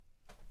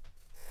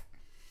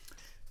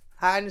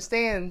I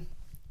understand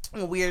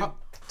when we're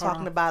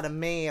talking on. about a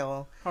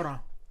male. Hold on.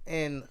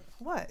 And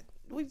what?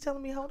 What are you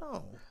telling me? Hold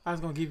on. I was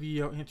gonna give you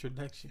your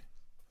introduction.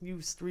 You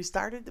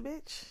restarted the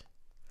bitch?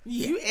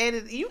 Yeah.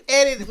 You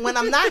edit when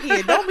I'm not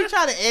here. Don't be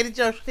trying to edit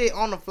your shit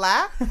on the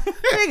fly.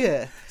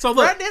 Nigga. So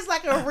look. This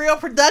like a real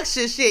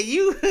production shit.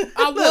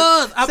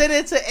 I send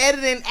it to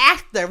editing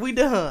after we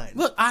done.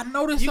 Look, I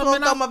noticed you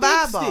something. Gonna throw my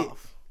vibe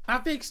off. I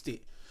fixed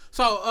it.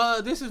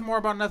 So this is more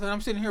about nothing.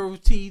 I'm sitting here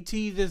with T.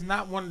 T does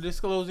not want to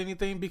disclose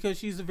anything because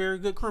she's a very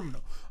good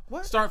criminal.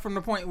 What? Start from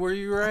the point where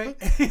you're at.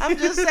 I'm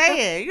just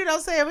saying. You know what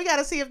I'm saying? We got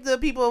to see if the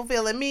people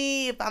feeling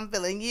me, if I'm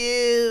feeling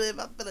you, if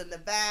I'm feeling the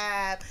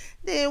vibe.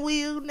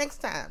 Then next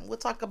time, we'll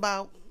talk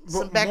about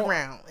some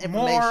background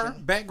information. More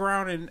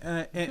background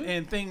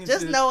and things.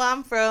 Just know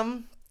I'm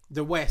from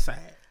the west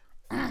side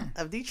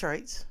of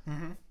Detroit.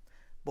 Mm-hmm.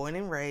 Born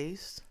and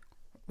raised.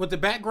 With the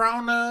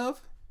background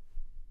of?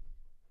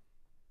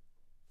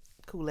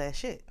 Cool ass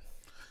shit.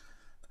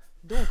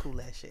 Doing cool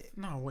ass shit.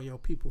 No, where your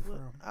people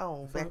from?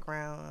 Oh,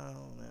 background. I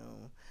don't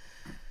know.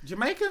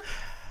 Jamaica?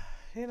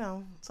 You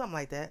know, something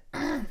like that.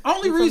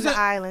 Only reason from the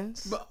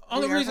islands. But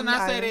only reason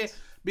I say that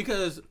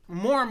because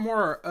more and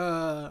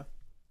more,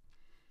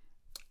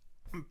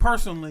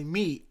 personally,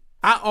 me,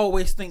 I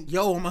always think,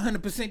 yo, I'm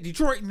 100%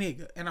 Detroit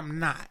nigga, and I'm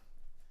not.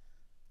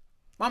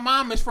 My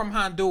mom is from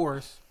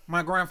Honduras.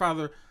 My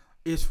grandfather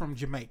is from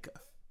Jamaica.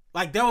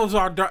 Like that's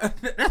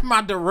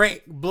my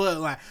direct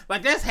bloodline.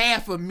 Like that's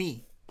half of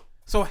me.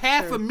 So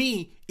half of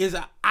me is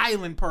an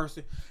island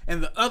person,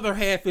 and the other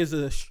half is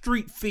a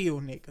street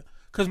field nigga.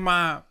 Cause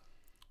my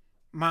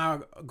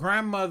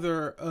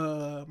grandmother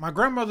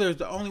is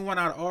the only one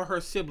out of all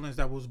her siblings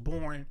that was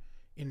born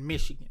in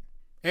Michigan.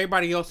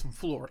 Everybody else from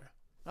Florida.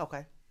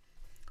 Okay.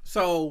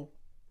 So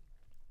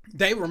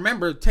they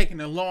remember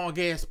taking a long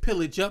ass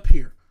pillage up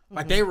here.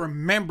 Like they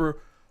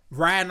remember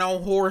riding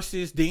on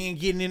horses, then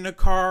getting in the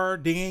car,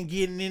 then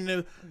getting in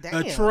a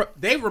truck.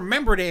 They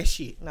remember that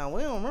shit. No,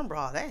 we don't remember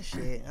all that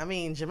shit. I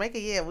mean, Jamaica,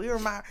 yeah, we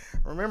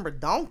remember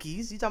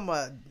donkeys. You talking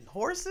about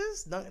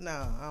horses? No,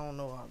 I don't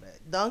know all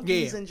that.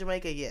 Donkeys in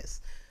Jamaica,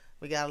 yes.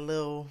 We got a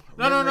little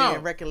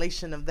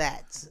recollection of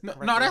that.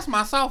 No, that's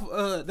my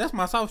south. That's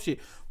my south shit.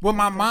 Well,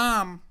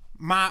 my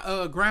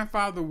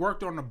grandfather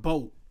worked on a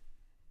boat.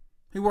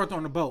 He worked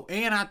on the boat,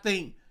 and I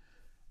think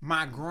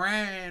my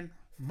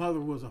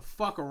grandmother was a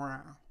fuck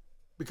around.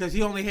 Because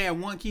he only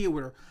had one kid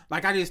with her.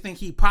 Like, I just think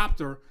he popped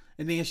her.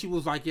 And then she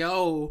was like,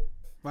 yo,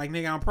 like,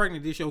 nigga, I'm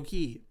pregnant. This your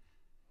kid.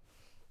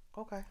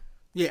 Okay.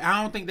 Yeah,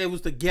 I don't think they was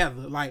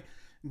together. Like,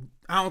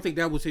 I don't think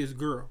that was his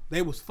girl.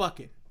 They was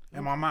fucking.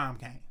 And my mom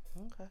came.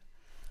 Okay.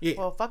 Yeah.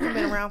 Well, fucking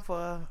been around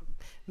for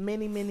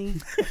many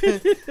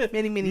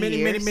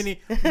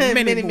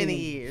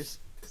years.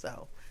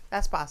 So,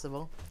 that's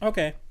possible.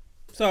 Okay.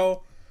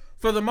 So,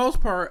 for the most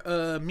part,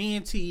 me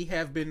and T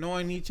have been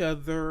knowing each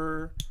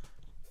other...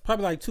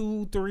 Probably like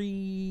 2,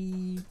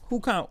 3. Who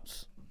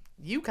counts?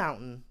 You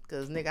counting?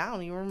 Cause nigga, I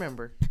don't even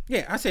remember.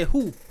 Yeah, I said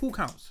who? Who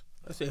counts?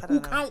 I said who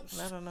counts?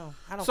 I don't know.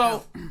 I don't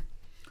count.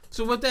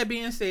 So with that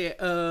being said,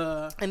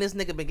 and this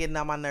nigga been getting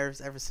on my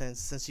nerves ever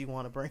since you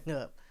want to bring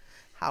up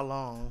how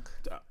long.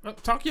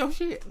 Talk your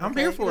shit. I'm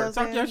here for it.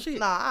 Talk your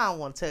shit. No, I don't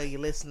want to tell your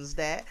listeners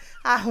that.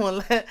 I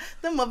want to let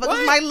them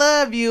motherfuckers might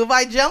love you if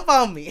I jump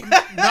on me.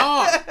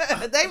 No,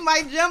 they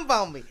might jump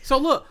on me. So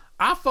look,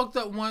 I fucked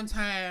up one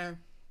time.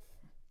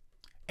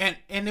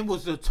 And it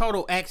was a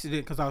total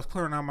accident because I was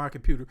clearing out my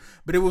computer.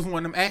 But it was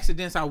one of them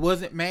accidents I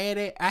wasn't mad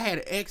at. I had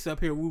an ex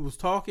up here. We was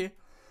talking.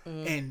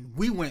 And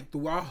we went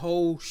through our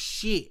whole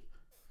shit.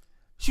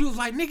 She was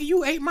like, nigga,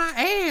 you ate my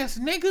ass,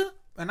 nigga.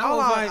 And I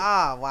was like...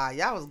 wow.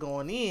 Y'all was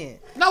going in.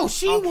 No,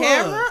 she on was.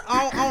 Camera?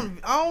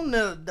 On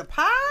the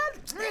pod?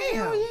 Damn.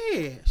 Hell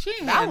yeah. She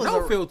ain't had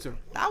no filter.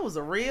 That was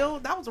a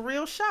real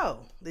show.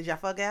 Did y'all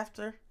fuck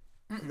after?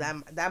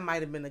 That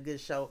might have been a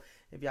good show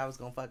if y'all was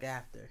going to fuck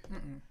after.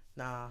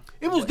 Nah,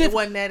 it was different. It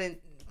wasn't that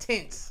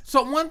intense.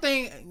 So one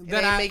thing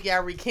that I make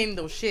y'all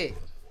rekindle shit.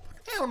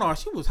 Hell no,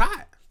 she was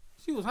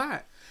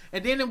hot.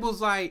 And then it was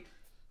like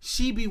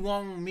she be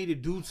wanting me to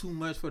do too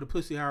much for the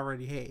pussy I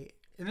already had,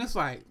 and it's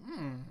like,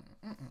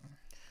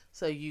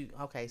 So you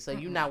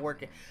not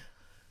working.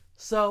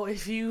 So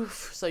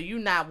you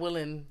not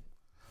willing.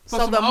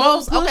 So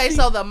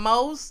the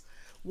most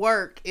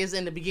work is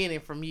in the beginning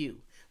from you.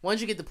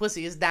 Once you get the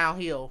pussy, it's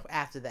downhill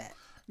after that.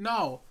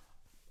 No.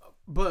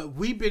 But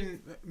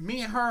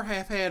me and her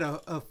have had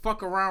a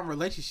fuck around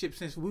relationship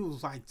since we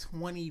was like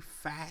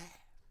 25.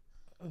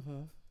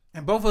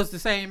 And both of us the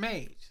same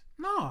age.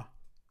 No,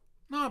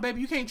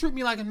 baby, you can't treat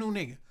me like a new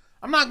nigga.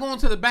 I'm not going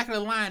to the back of the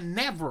line,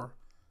 never.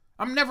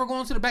 I'm never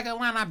going to the back of the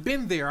line. I've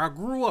been there. I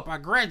grew up. I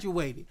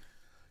graduated.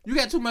 You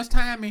got too much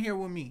time in here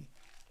with me.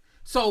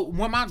 So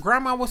when my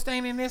grandma was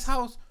staying in this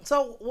house.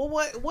 So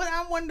what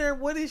I wonder,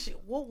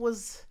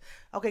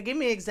 okay, give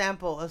me an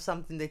example of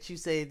something that you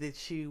say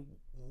that you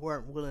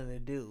weren't willing to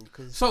do.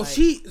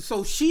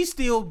 She's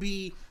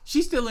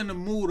still in the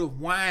mood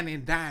of wine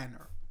and dine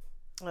her.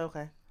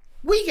 Okay.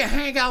 We can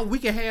hang out, we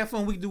can have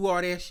fun, we can do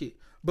all that shit.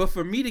 But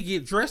for me to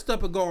get dressed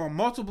up and go on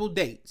multiple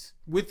dates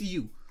with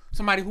you,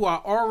 somebody who I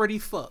already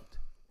fucked,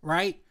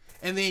 right?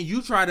 And then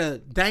you try to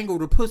dangle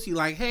the pussy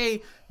like,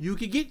 hey, you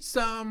could get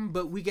some,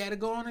 but we gotta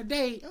go on a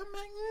date. I'm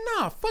like,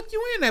 nah, fuck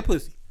you in that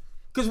pussy.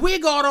 Cause we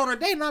go out on a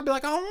date and I'll be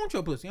like, I don't want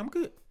your pussy. I'm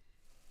good.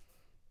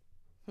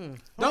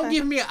 Don't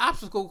give me an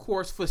obstacle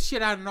course for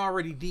shit I done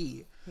already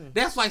did.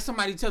 That's like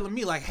somebody telling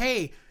me like,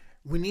 hey,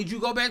 we need you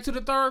to go back to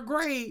the 3rd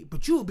grade,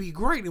 but you'll be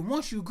great. And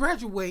once you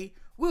graduate,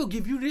 we'll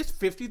give you this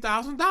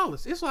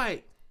 $50,000. It's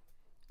like,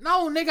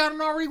 no, nigga, I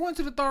done already went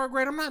to the 3rd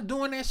grade. I'm not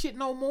doing that shit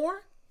no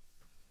more.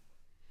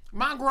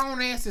 My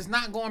grown ass is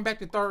not going back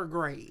to 3rd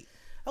grade.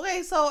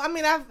 Okay, so, I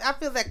mean, I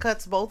feel that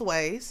cuts both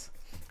ways.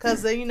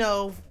 Because, you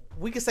know,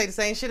 we could say the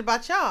same shit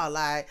about y'all.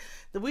 Like,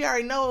 we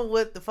already know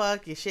what the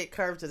fuck. Your shit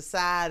curved to the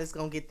side. It's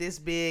going to get this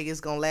big.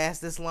 It's going to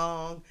last this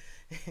long.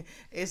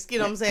 It's, you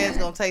know what I'm saying? It's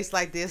going to taste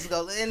like this.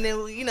 And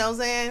then, you know what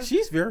I'm saying?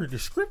 She's very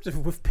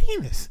descriptive with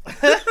penis.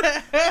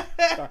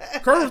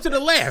 Curve to the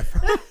left.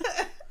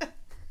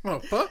 Oh,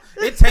 fuck.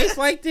 It tastes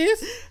like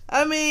this.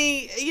 I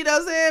mean, you know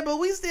what I'm saying? But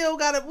we still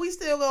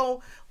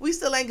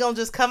ain't gonna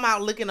just come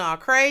out looking all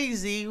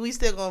crazy. We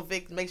still gonna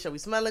make sure we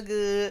smelling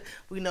good.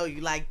 We know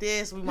you like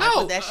this. We might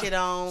put that shit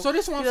on. So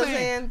this one I'm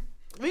saying.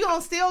 We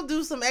gonna still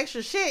do some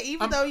extra shit,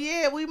 even though,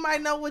 we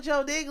might know what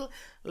your dick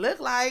look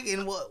like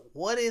and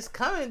what is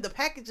coming, the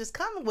package is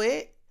coming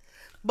with.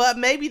 But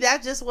maybe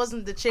that just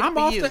wasn't the chick I'm for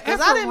off you. the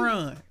effort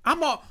run.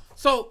 I'm off.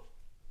 So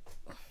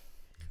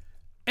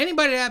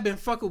anybody that I've been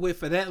fucking with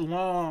for that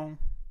long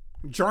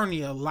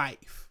journey of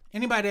life,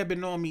 anybody that been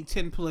knowing me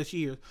 10 plus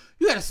years,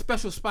 you got a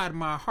special spot in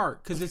my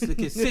heart because it's the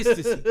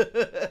consistency.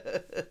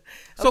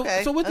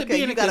 So with it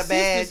being you got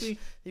consistency, a badge,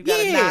 you got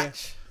a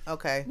notch.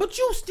 Okay. But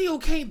you still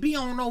can't be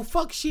on no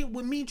fuck shit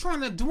with me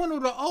trying to dwindle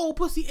the old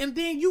pussy and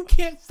then you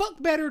can't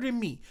fuck better than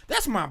me.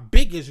 That's my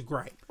biggest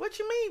gripe. What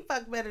you mean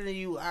fuck better than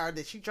you? Are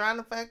that she trying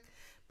to fuck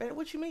better?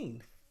 What you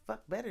mean?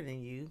 Fuck better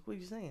than you? What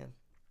you saying?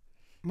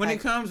 When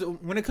it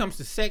comes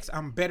to sex,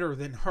 I'm better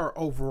than her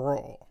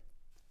overall.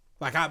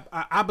 Like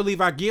I believe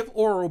I give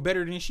oral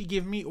better than she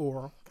give me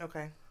oral.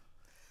 Okay.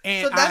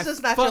 And so that's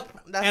just not fuck,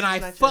 your, and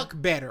I fuck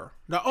better.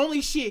 The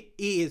only shit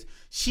is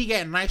she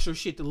got nicer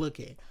shit to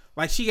look at.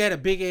 Like she got a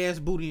big ass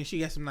booty and she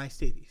got some nice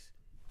titties.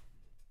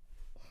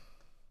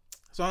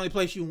 It's the only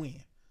place you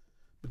win.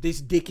 But this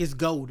dick is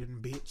golden,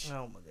 bitch.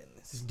 Oh my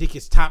goodness. This dick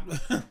is top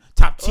tier.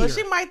 Well,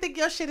 she might think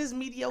your shit is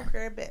mediocre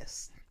at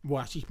best.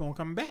 Why she keep on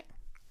coming back?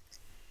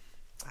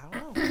 I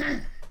don't know.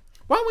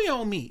 Why we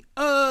on me?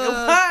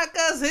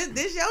 Because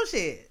this your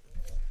shit.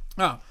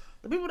 Oh.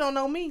 The people don't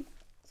know me.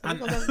 So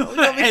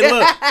hey,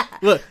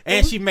 look,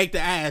 and she make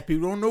the eyes.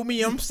 People don't know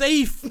me. I'm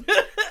safe.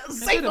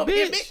 Safe up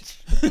here, bitch.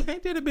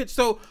 Ain't that a bitch?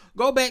 So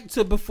go back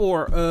to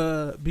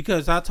before,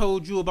 because I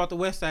told you about the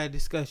West Side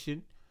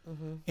discussion,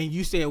 and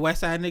you said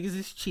West Side niggas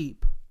is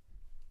cheap.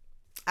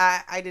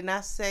 I did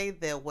not say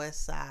that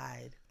West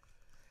Side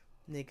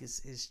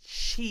niggas is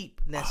cheap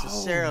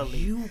necessarily. Oh,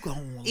 you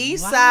gonna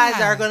East lie.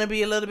 Sides are going to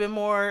be a little bit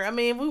more. I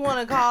mean, if we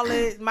want to call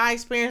it my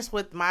experience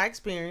with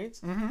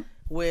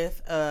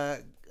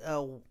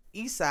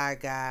East Side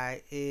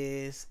guy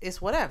is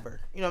it's whatever.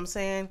 You know what I'm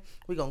saying?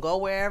 We're going to go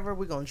wherever.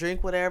 We're going to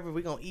drink whatever.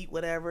 We're going to eat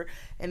whatever.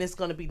 And it's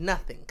going to be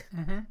nothing.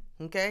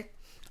 Okay?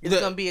 It's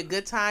going to be a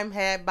good time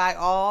had by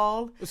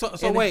all.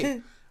 So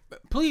wait.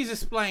 Please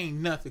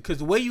explain nothing. Because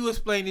the way you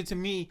explained it to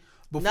me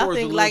before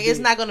nothing, like, it's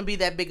not going to be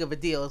that big of a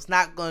deal. It's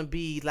not going to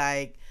be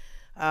like,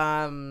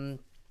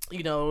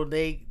 you know,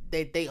 they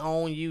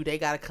own you. They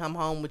got to come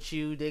home with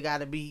you. They got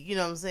to be, you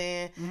know what I'm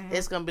saying?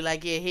 It's going to be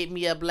like, yeah, hit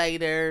me up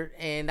later.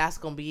 And that's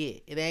going to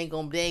be it. They ain't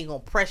going to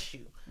press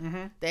you.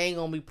 They ain't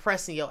going to be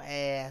pressing your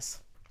ass.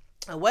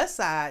 A West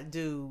Side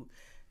dude,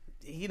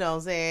 you know what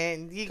I'm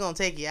saying? He going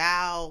to take you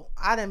out.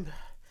 I didn't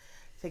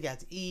take you out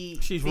to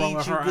eat. She's rolling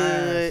her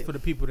eyes for the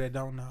people that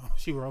don't know.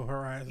 She rolled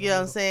her eyes. You know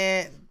what I'm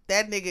saying?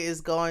 That nigga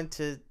is going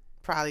to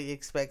probably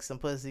expect some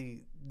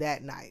pussy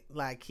that night.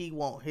 Like, he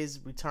want his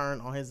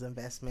return on his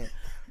investment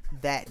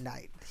that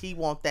night. He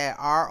want that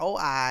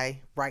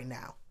ROI right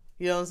now.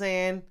 You know what I'm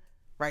saying?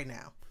 Right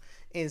now.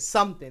 In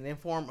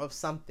form of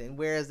something.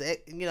 Whereas,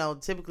 you know,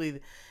 typically,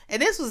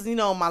 and this was, you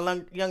know,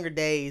 my younger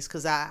days,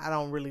 because I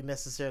don't really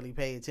necessarily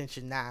pay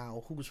attention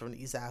now who's from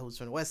the East Side, who's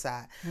from the West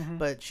Side.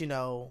 But, you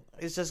know,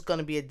 it's just going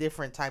to be a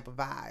different type of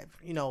vibe.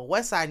 You know,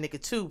 West Side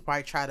nigga too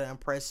might try to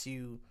impress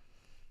you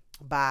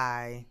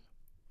by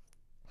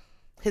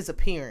his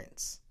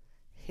appearance,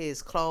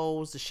 his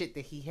clothes, the shit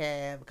that he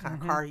have, the kind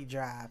of car he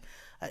drive.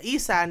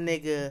 East Side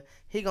nigga,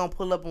 he gonna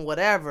pull up on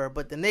whatever,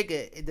 but the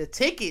nigga,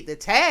 the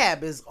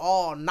tab is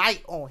all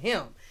night on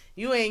him.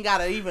 You ain't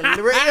gotta even, you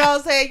know what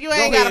I'm saying? You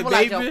ain't gotta pull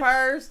out your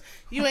purse.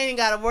 You ain't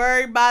gotta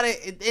worry about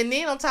it. And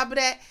then on top of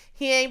that,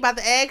 he ain't about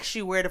to ask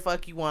you where the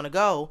fuck you want to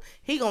go.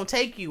 He gonna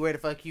take you where the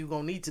fuck you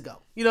gonna need to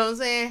go. You know what I'm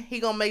saying? He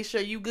gonna make sure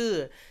you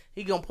good.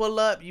 He gonna pull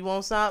up, you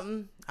want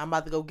something? I'm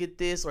about to go get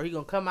this. Or he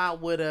gonna come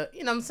out with a,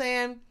 you know what I'm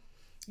saying?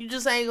 You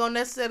just ain't gonna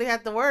necessarily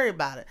have to worry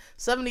about it.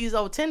 Some of these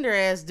old tender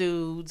ass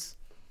dudes,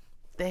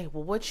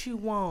 well, what you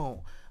want?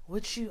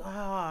 What you,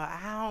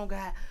 I don't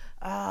got,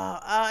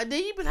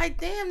 then you be like,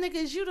 damn, nigga,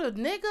 is you the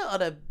nigga or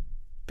the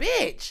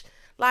bitch?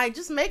 Like,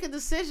 just make a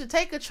decision.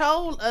 Take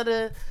control of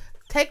the night.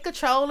 Take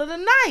control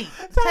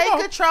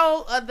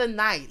of the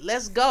night.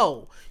 Let's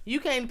go. You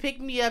can't pick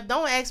me up.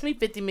 Don't ask me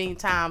 50 million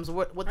times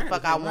what the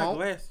fuck I want.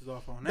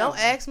 Don't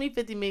ask me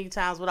 50 million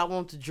times what I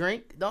want to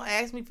drink. Don't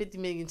ask me 50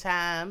 million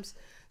times.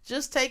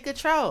 Just take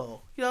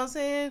control. You know what I'm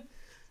saying?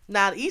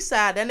 Now, the east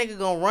side, that nigga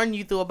gonna run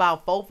you through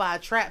about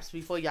 4-5 traps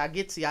before y'all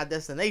get to y'all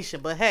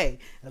destination. But hey,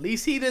 at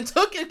least he done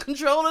took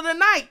control of the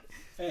night.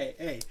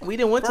 Hey. We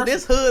done went to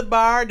this hood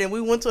bar, then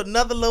we went to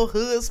another little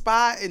hood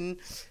spot, and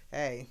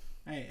hey.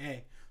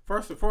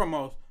 First and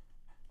foremost,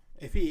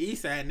 if he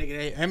east side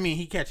nigga, I mean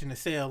he catching a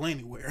sale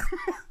anywhere.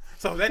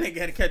 So if that nigga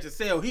had to catch a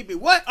sale, he be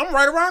what? I'm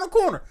right around the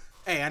corner.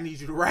 Hey, I need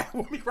you to ride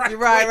with me right.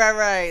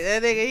 Right.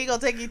 That nigga, he gonna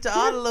take you to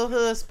all the little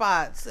hood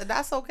spots, and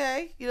that's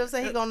okay. You know what I'm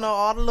saying? He gonna know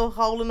all the little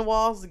hole in the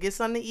walls to get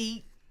something to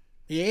eat.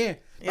 Yeah.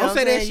 Don't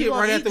say that shit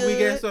right after we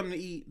get something to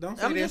eat. Don't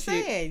say that shit. I'm just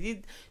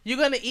saying, you're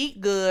gonna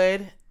eat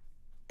good.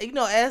 You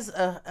know, as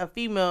a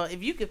female,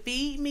 if you can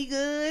feed me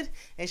good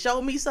and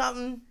show me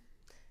something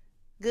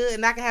good,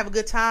 and I can have a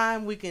good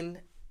time, we can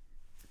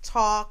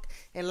talk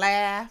and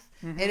laugh,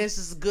 and it's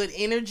just good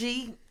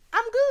energy.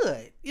 I'm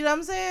good. You know what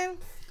I'm saying?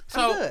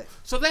 I'm good.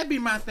 So that be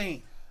my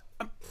thing.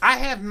 I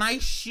have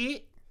nice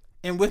shit,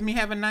 and with me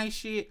having nice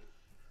shit,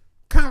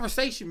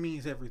 conversation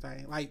means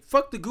everything. Like,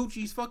 fuck the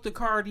Gucci's, fuck the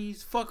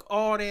Cardis, fuck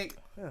all that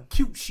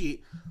cute shit.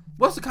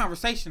 What's the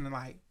conversation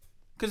like?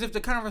 Because if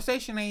the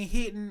conversation ain't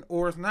hitting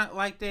or it's not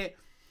like that,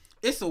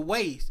 it's a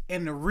waste.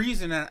 And the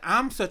reason that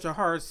I'm such a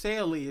hard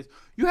sell is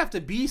you have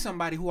to be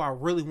somebody who I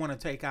really want to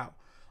take out.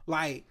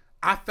 Like,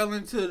 I fell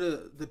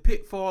into the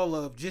pitfall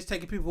of just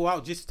taking people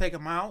out just to take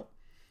them out.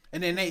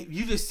 And then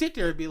you just sit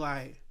there and be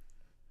like,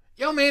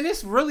 yo, man,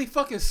 this really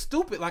fucking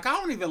stupid. Like, I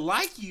don't even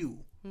like you.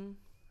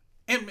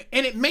 And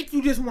it make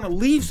you just want to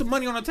leave some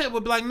money on the table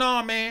and be like,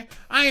 nah, man,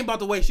 I ain't about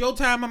to waste your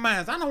time or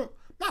mine. I'm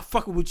not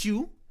fucking with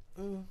you.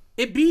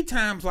 It be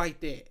times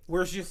like that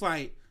where it's just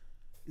like,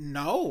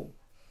 no.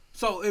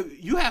 So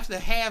you have to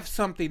have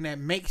something that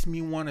makes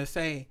me want to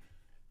say,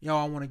 yo,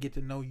 I want to get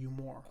to know you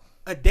more.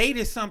 A date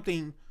is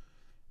something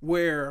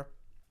where,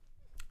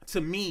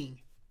 to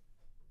me,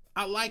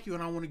 I like you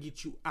and I want to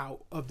get you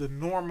out of the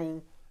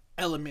normal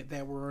element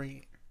that we're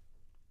in.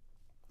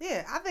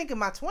 Yeah, I think in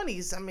my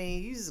 20s, I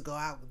mean, you just go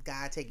out with a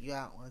guy, take you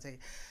out.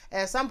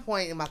 At some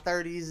point in my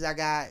 30s, I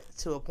got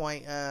to a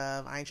point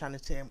of, I ain't trying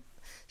to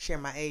share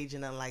my age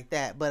and nothing like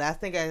that, but I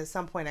think at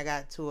some point I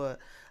got to a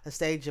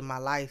stage in my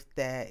life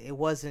that it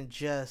wasn't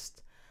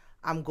just,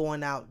 I'm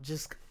going out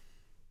just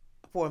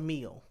for a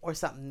meal or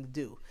something to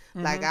do.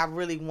 Like, I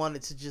really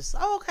wanted to just,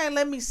 okay,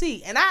 let me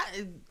see. And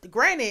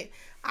granted,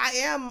 I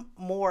am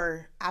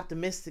more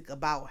optimistic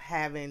about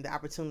having the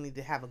opportunity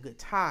to have a good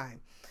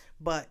time.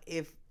 But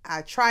if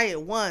I try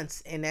it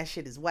once and that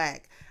shit is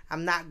whack,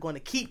 I'm not going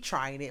to keep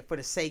trying it for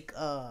the sake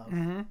of,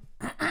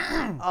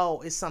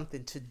 it's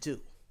something to do.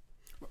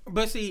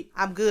 But see,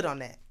 I'm good on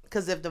that.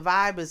 Because if the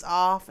vibe is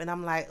off and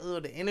I'm like,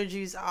 the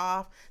energy's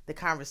off, the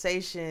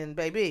conversation,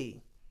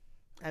 baby,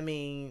 I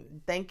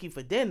mean, thank you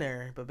for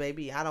dinner, but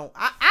baby, I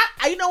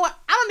you know what?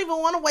 I don't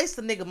even want to waste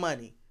the nigga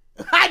money.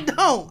 I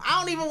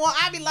don't even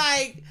want, I be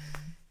like,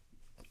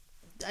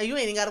 you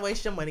ain't even got to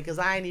waste your money because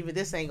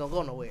this ain't going to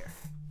go nowhere.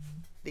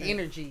 The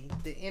energy,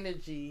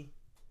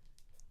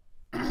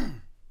 you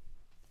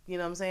know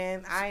what I'm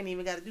saying? I ain't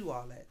even got to do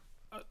all that.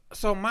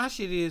 So my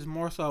shit is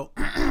more so,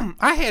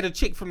 I had a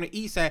chick from the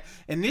east side,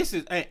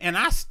 and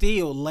I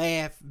still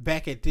laugh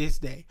back at this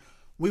day.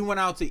 We went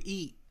out to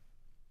eat,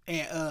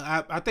 and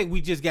I think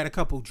we just got a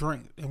couple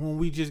drinks. And when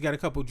we just got a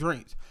couple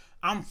drinks,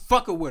 I'm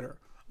fucking with her.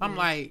 I'm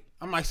like,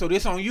 so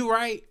this on you,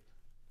 right?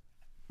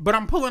 But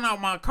I'm pulling out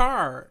my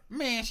card.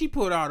 Man, she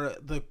pulled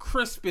out the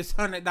crispest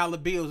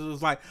 $100 bills. It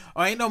was like,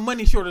 ain't no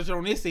money shortage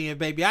on this end,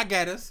 baby. I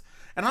got us.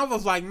 And I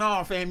was like,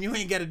 no, fam, you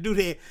ain't got to do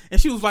that. And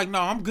she was like, no,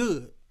 I'm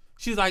good.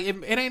 She's like,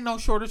 it ain't no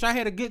shortage. I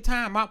had a good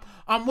time.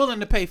 I'm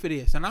willing to pay for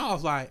this. And I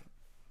was like,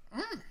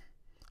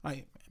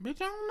 like,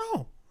 bitch, I don't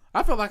know.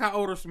 I felt like I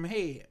owed her some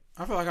head.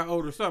 I feel like I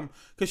owed her something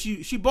because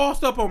she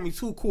bossed up on me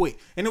too quick,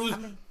 and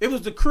it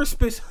was the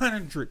crispest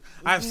 100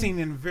 I've seen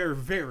in a very,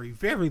 very,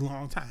 very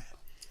long time.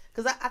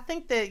 Because I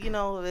think that,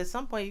 at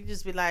some point you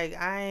just be like,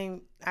 I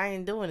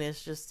ain't doing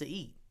this just to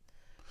eat.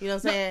 You know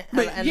what I'm saying?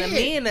 But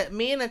and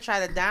men that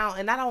try to down,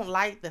 and I don't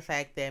like the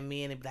fact that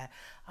men be like,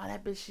 oh,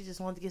 that bitch, she just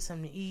wanted to get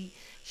something to eat.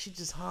 She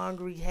just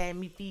hungry, had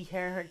me feed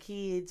her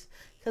kids.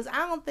 Because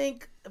I don't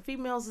think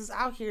females is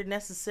out here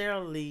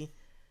necessarily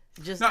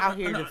just out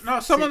here to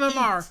No, some of them eat.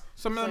 are.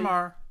 Some of them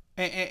are.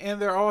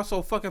 And they're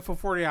also fucking for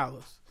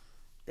 $40.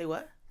 They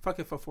what?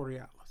 Fucking for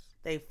 $40.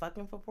 They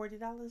fucking for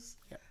 $40?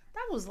 Yeah.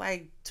 That was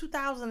like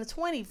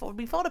 2020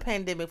 before the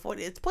pandemic.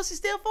 40. Is pussy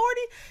still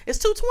 40? It's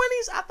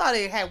 220s? I thought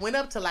it had went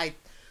up to like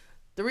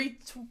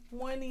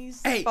 320s.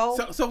 Hey,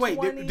 so wait,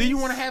 do you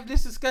want to have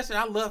this discussion?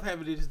 I love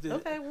having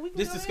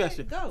this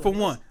discussion. For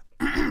one,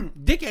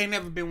 dick ain't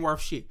never been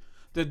worth shit.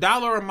 The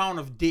dollar amount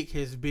of dick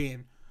has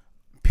been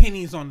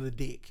pennies on the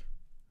dick.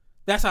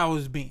 That's how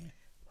it's been.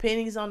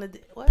 Pennies on the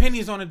dick? What?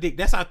 Pennies on the dick.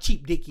 That's how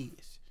cheap dick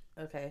is.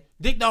 Okay.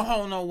 Dick don't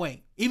hold no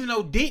weight. Even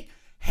though dick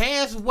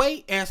has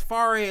weight as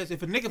far as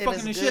if a nigga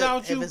fucking the shit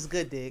out you. If it's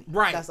good dick.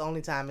 Right. That's the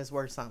only time it's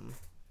worth something.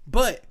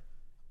 But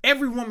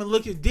every woman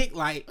looks at dick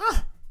like,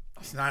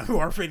 it's not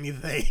worth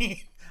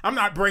anything. I'm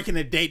not breaking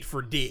a date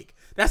for dick.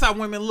 That's how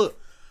women look.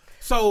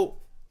 So,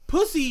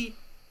 pussy,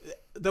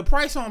 the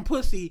price on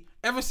pussy,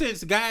 ever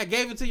since God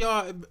gave it to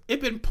y'all, it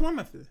been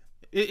plummeting.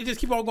 It just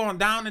keep on going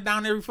down and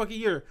down every fucking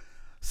year.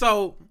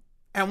 So,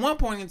 at one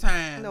point in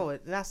time... No,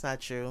 that's not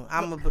true.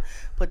 I'm going to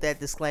put that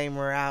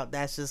disclaimer out.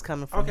 That's just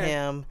coming from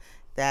him.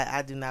 That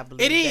I do not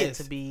believe that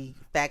to be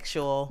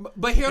factual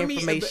but hear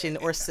information me,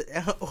 or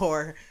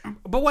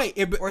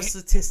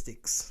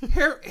statistics.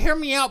 Hear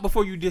me out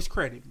before you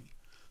discredit me.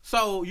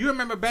 So you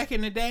remember back in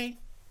the day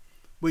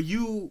where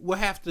you would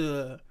have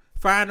to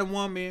find a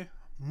woman,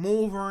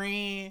 move her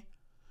in.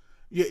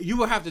 You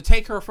would have to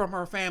take her from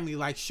her family,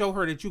 like show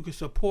her that you could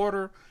support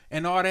her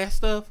and all that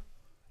stuff.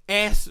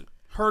 Ask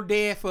her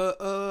dad for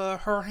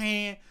her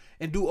hand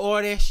and do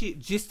all that shit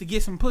just to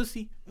get some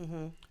pussy.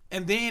 Mm-hmm.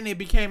 And then it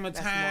became a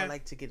time. That's more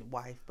like to get a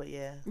wife, but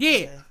yeah.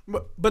 Yeah,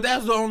 okay. But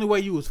that's the only way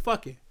you was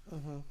fucking.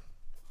 Mm-hmm.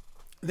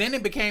 Then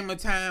it became a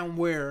time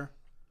where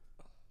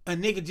a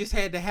nigga just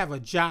had to have a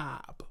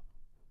job.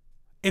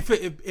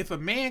 If a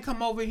man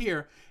come over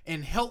here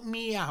and help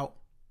me out,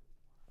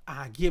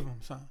 I give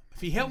him some.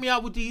 If he help me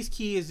out with these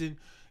kids and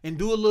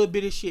do a little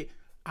bit of shit,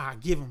 I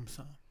give him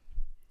some.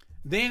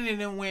 Then it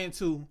then went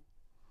to,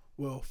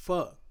 well,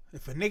 fuck.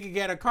 If a nigga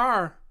got a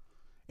car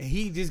and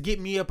he just get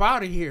me up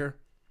out of here,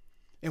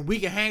 and we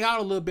can hang out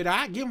a little bit,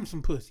 I give him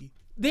some pussy.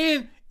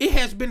 Then it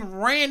has been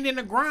ran in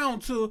the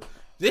ground to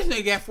this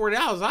nigga got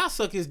 $40. I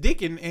suck his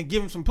dick and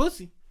give him some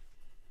pussy.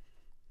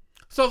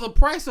 So the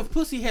price of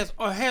pussy has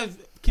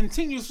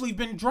continuously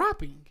been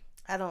dropping.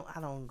 I don't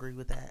agree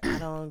with that. I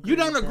don't. Agree you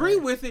don't agree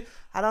with it.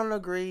 I don't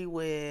agree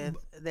with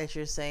that.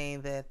 You're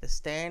saying that the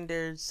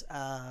standards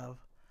of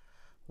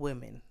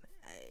women,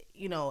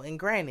 and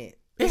granted,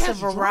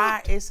 it's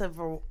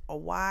a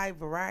wide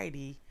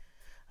variety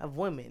of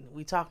women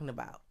we talking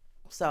about.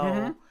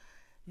 So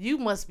you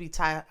must be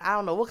tired. I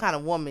don't know what kind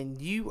of woman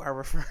you are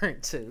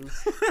referring to.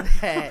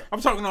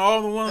 I'm talking to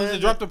all the ones that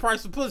dropped the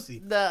price of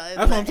pussy. That's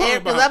what I'm talking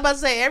about. Because I'm about to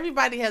say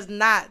everybody has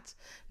not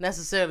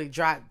necessarily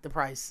dropped the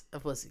price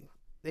of pussy.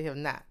 They have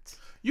not.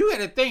 You got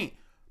to think,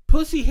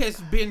 pussy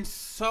has been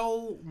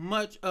so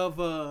much of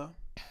a.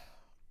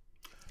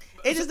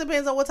 It just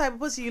depends on what type of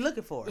pussy you're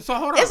looking for. So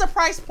hold on. It's a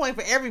price point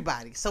for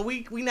everybody. So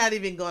we not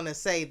even going to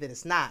say that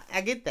it's not.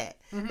 I get that.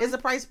 Mm-hmm. It's a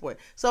price point.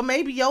 So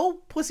maybe your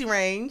pussy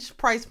range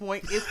price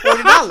point is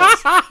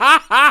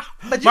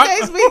 $40. But you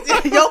can't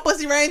speak. Your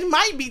pussy range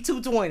might be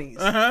 $220s.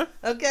 Uh-huh.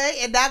 Okay?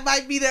 And that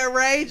might be the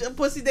range of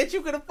pussy that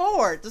you can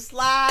afford to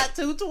slide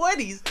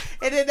 $220s.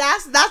 And then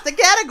that's the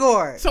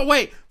category. So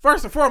wait,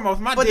 first and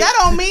foremost, But that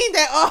don't mean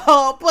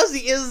that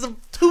pussy is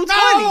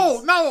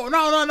 $220s.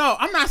 No.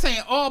 I'm not saying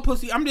all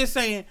pussy. I'm just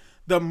saying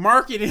the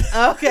market is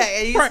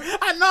okay.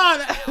 I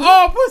know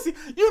all pussy.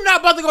 You're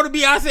not about to go to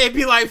Beyonce and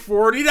be like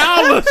 $40. You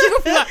gonna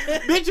be like,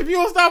 bitch, if you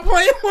don't stop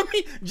playing with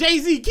me,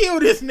 Jay-Z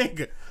killed this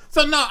nigga.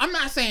 So no, I'm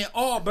not saying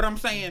all, but I'm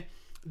saying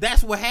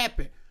that's what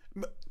happened.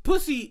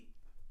 Pussy.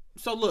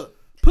 So look,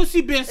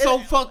 pussy been so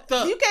fucked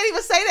up. You can't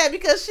even say that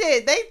because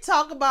shit, they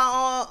talk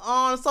about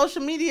on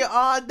social media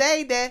all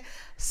day that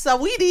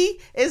Saweetie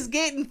is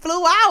getting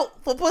flew out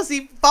for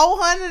pussy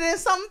 $400 and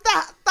something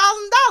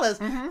 $1,000.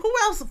 Mm-hmm. Who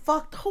else?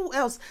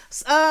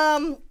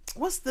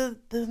 What's the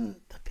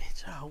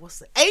bitch? Oh, what's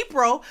the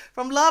April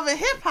from Love and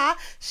Hip Hop?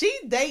 She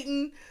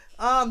dating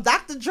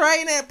Dr. Dre,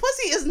 and that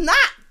pussy is not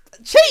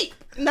cheap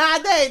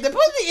nowadays. The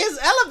pussy is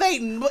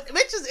elevating.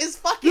 Bitches is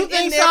fucking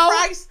in their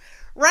price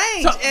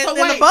range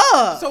and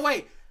above. So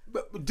wait,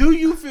 do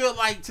you feel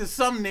like to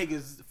some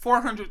niggas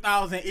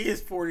 $400,000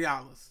 is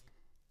 $40?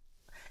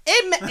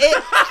 It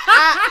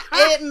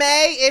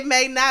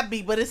may not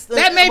be, but it's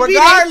that may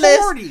regardless,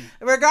 be 40.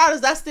 Regardless,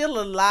 that's still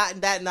a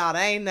lot. That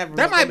ain't never.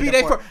 That might be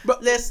their.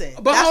 But listen,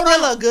 that's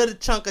still a good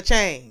chunk of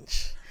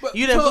change. But,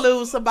 you done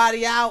flew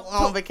somebody out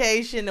on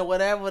vacation or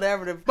whatever.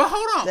 But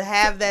hold on, to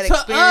have that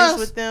experience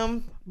with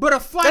them. But a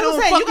flight on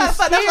fucking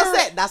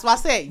Spirit. That's why I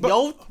said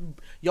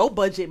your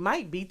budget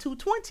might be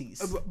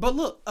 $220s. But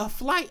look, a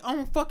flight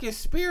on fucking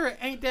Spirit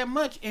ain't that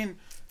much, and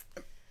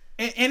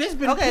it's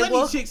been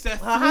plenty chicks that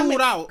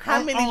flew out.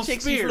 How many on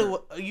chicks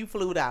Spirit. you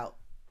flew out?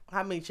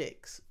 How many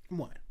chicks?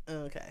 One.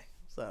 Okay,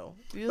 so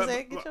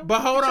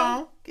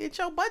get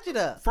your budget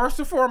up. First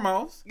and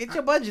foremost, get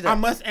your budget up. I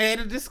must add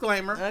a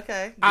disclaimer.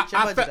 Okay, get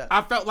your budget up.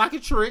 I felt like a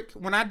trick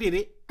when I did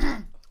it,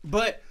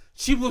 but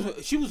she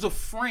was a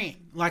friend.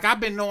 Like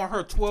I've been knowing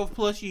her 12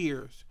 plus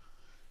years.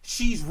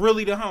 She's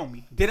really the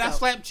homie. Did I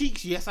slap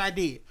cheeks? Yes, I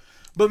did.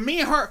 But me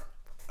and her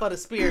for the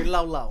Spirit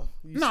low.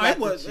 No, it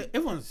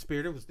wasn't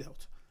Spirit. It was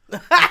Delta.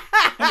 It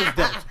was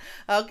Delta.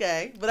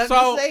 Okay, but I'm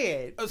just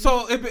saying.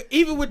 So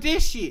even with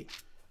this shit,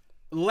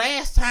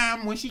 last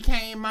time when she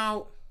came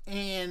out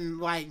in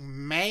like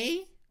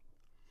May,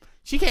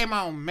 she came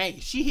out in May.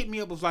 She hit me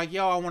up, was like,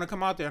 "Yo, I want to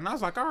come out there," and I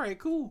was like, "All right,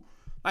 cool."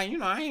 Like,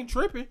 I ain't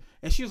tripping.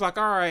 And she was like,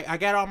 "All right, I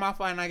got all my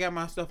flight and I got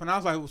my stuff." And I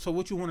was like, "So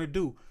what you want to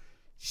do?"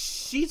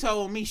 She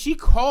told me, she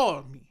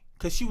called me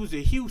because she was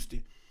in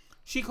Houston.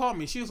 She called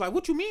me. She was like,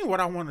 what you mean what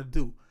I want to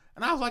do?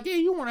 And I was like, yeah,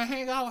 you want to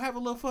hang out, have a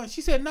little fun.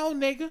 She said, no,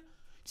 nigga.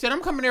 She said,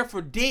 I'm coming there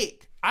for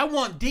dick. I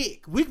want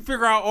dick. We can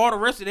figure out all the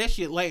rest of that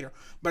shit later.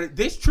 But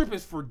this trip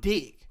is for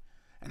dick.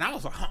 And I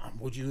was like,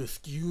 would you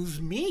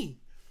excuse me?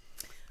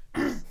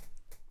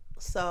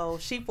 So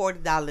she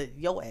 $40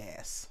 your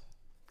ass.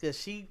 Because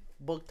she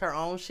booked her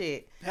own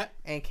shit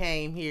and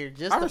came here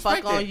just to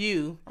fuck on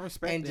you. I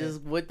respect and that.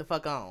 just went the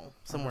fuck on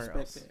somewhere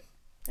else. That.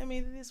 I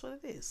mean, it is what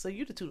it is. So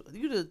you the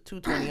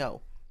 220.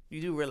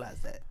 You do realize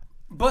that.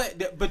 But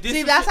this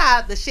see, that's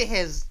how the shit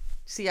has.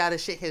 See how the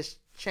shit has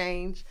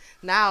changed.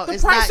 Now the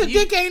it's price not of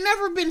dick ain't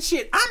never been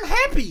shit. I'm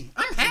happy.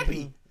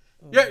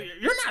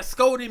 You're not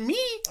scolding me.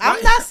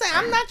 I'm not saying.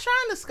 I'm not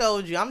trying to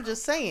scold you. I'm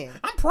just saying.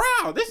 I'm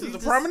proud. This is a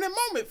prominent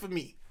moment for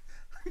me.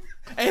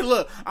 Hey,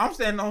 look, I'm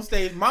standing on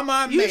stage. My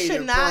mom you made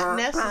should it. not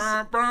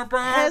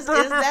necessarily. Is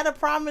that a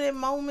prominent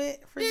moment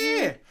for you?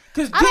 Yeah,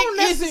 because dick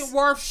isn't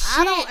worth shit.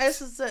 I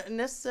don't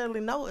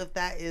necessarily know if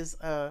that is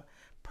a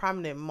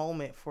prominent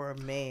moment for a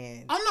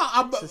man.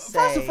 First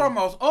and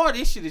foremost, all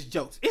this shit is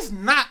jokes. It's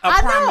not a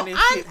prominent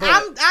shit.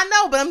 I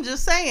know, but I'm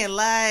just saying,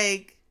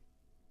 like.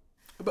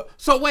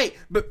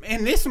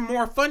 And this some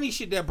more funny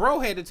shit that bro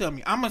had to tell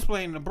me. I'm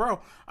explaining to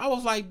bro. I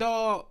was like,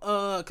 dog,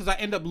 because I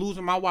ended up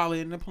losing my wallet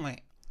in the plant.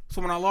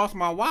 So when I lost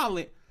my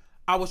wallet,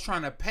 I was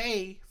trying to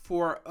pay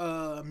for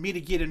me to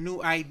get a new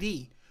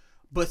ID.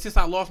 But since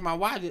I lost my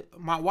wallet,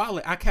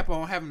 I kept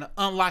on having to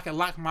unlock and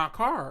lock my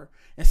card.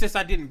 And since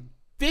I didn't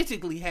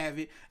physically have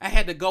it, I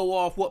had to go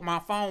off what my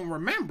phone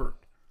remembered.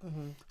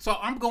 Mm-hmm. So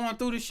I'm going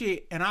through the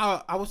shit, and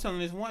I was telling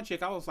this one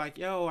chick, I was like,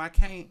 yo, I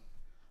can't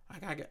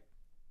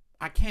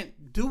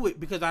do it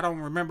because I don't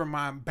remember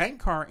my bank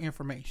card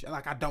information.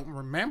 Like, I don't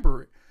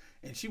remember it.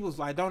 And she was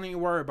like, don't even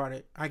worry about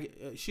it.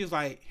 She was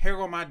like, here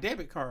go my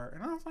debit card.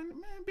 And I was like,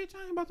 man, bitch,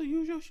 I ain't about to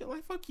use your shit.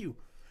 Like, fuck you.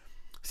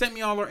 Sent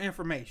me all her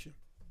information.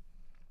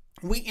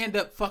 We end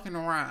up fucking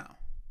around.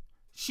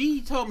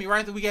 She told me right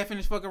after we got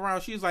finished fucking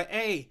around, she was like,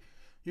 hey,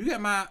 you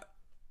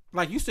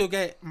still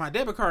got my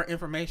debit card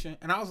information.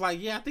 And I was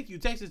like, yeah, I think you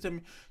texted it to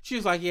me. She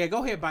was like, yeah,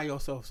 go ahead, buy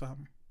yourself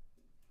something.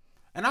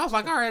 And I was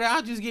like, all right,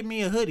 I'll just get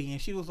me a hoodie. And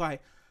she was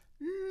like,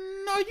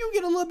 no, you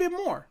get a little bit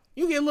more.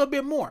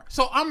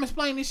 So I'm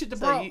explaining this shit to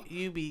bro.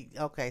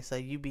 So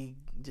you be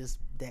just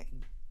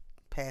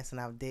passing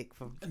out dick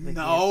for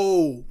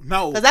no.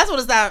 Because that's what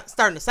it's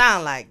starting to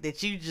sound like.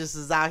 That you just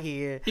is out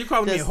here. You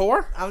calling me a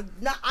whore?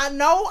 I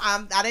know.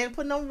 I didn't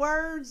put no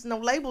words, no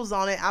labels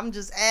on it. I'm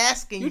just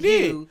asking you.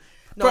 Did.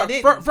 No, I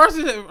didn't. First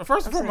and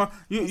foremost,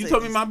 you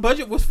told me my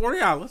budget was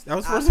 $40. That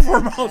was first and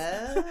foremost.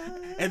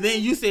 And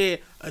then you said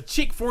a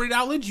chick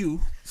 $40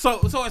 Jew. So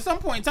at some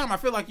point in time, I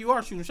feel like you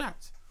are shooting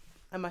shots.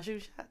 Am I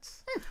shooting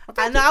shots?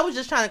 I know. I was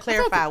just trying to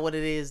clarify what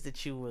it is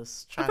that you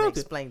was trying to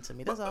explain to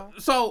me. That's all.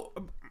 So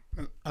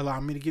allow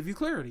me to give you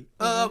clarity.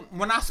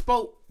 When I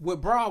spoke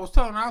with bro, I was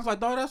telling him, I was like,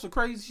 dog, that's some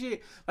crazy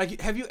shit.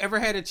 Like, have you ever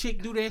had a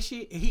chick do that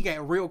shit? And he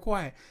got real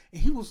quiet.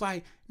 And he was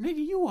like,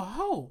 nigga, you a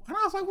hoe. And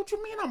I was like, what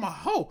you mean I'm a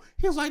hoe?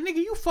 He was like, nigga,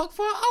 you fuck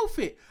for an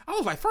outfit. I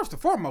was like, first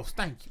and foremost,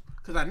 thank you.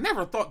 Because I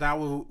never thought that I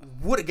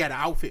would have got an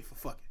outfit for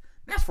fucking.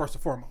 That's first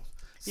and foremost.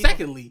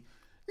 Secondly,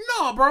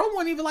 no, bro, it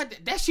wasn't even like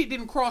that. That shit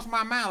didn't cross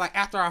my mind. Like,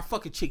 after I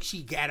fuck a chick,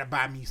 she gotta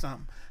buy me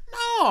something.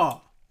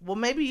 No. Well,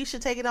 maybe you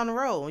should take it on the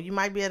road. You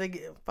might be able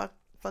to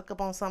fuck up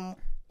on something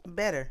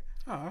better.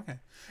 Oh, okay.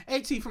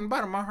 AT, from the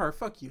bottom of my heart,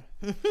 fuck you.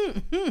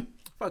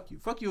 Fuck you.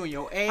 Fuck you in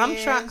your ass.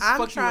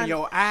 I'm trying. You in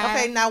your eye.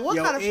 Okay, now what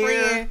kind of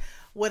friend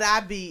would I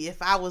be if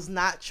I was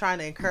not trying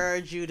to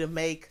encourage you to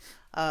make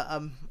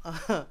I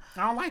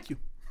don't like you.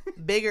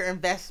 bigger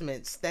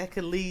investments that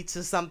could lead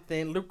to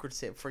something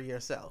lucrative for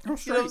yourself?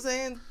 You know what I'm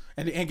saying?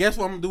 And guess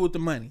what I'm gonna do with the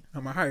money?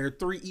 I'm gonna hire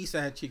 3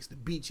 Eastside chicks to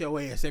beat your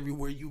ass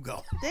everywhere you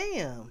go.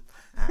 Damn.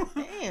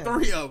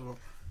 3 of them.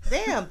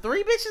 Damn,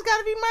 3 bitches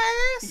gotta be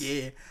my ass?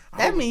 Yeah.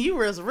 That means you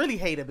really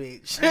hate a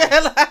bitch.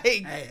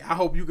 Hey, I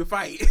hope you can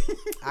fight.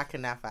 I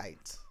cannot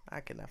fight.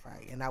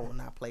 And I will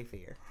not play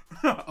fair.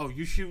 Oh,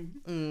 you shoot?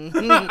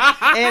 Mm-hmm.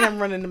 And I'm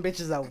running them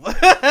bitches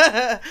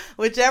over.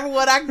 Whichever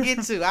one I can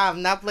get to,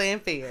 I'm not playing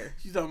fair.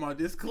 She's talking about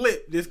this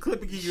clip. This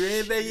clip will give you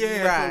everything you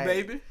ask for,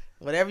 baby.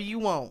 Whatever you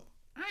want.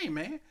 Hey,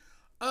 man.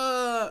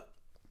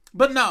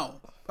 But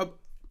no.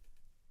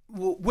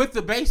 With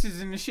the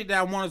bases and the shit that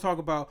I want to talk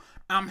about,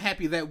 I'm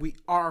happy that we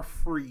are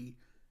free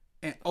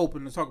and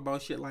open to talk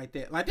about shit like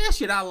that. Like, that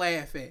shit I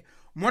laugh at.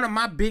 One of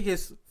my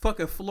biggest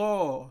fucking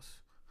flaws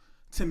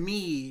to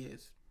me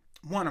is,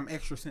 1, I'm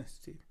extra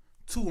sensitive.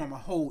 2, I'm a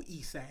whole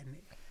East Side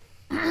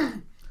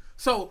nigga.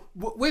 So,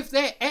 with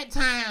that, at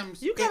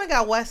times... You kind of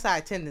got West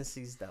Side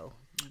tendencies, though.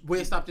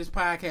 We'll stop this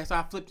podcast.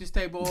 I'll flip this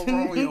table over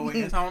on your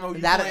ass. I don't know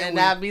what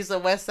that'd be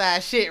some West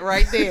Side shit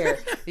right there.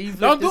 You flip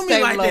don't this do me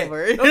table like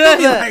over. That. Don't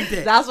do me like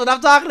that. That's what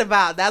I'm talking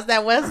about. That's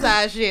that West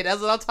Side shit.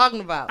 That's what I'm talking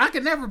about. I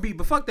can never be,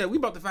 but fuck that. We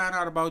about to find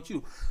out about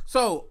you.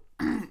 So,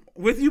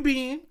 with you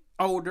being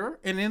older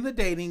and in the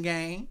dating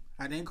game,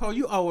 I didn't call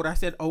you old. I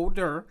said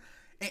older.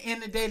 And in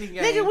the dating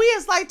game, nigga, we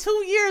is like 2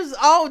 years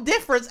old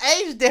difference,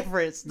 age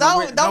difference.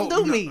 Don't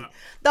do me.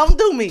 Don't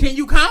do me. Can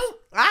you count?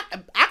 I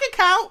can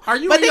count. Are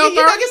you? But in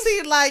your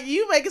 30s?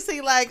 You make it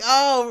seem like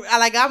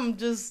I'm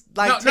just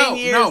like 10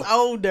 years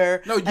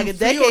older, no, like a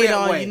decade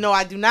on. Way. You know,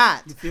 I do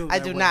not. I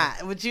do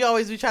not. But you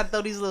always be trying to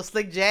throw these little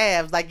slick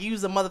jabs, like you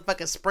was a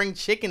motherfucking spring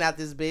chicken out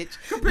this bitch.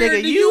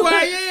 Compared to you,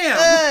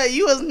 I am.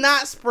 You was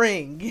not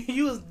spring.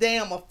 You was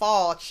damn a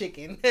fall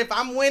chicken. If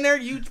I'm winter,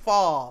 you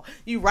fall.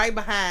 You right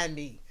behind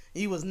me.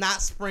 You was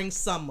not spring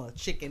summer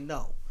chicken.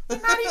 No. Not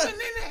even in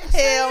that.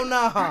 Hell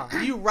no.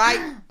 You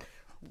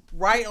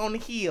right on the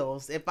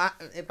heels. If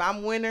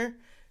I'm winter,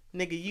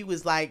 nigga, you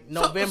was like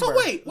November. So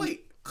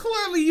wait.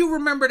 Clearly you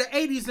remember the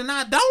 80s and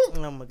I don't.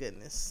 Oh my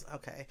goodness.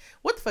 Okay.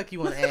 What the fuck you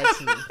want to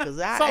ask me? Because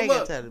I ain't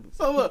gonna tell you.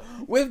 So look,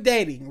 with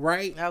dating,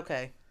 right?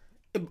 Okay.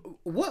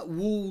 What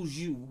woos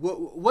you?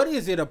 What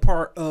is it a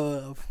part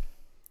of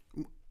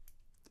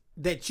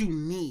that you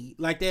need?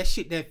 Like that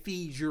shit that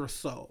feeds your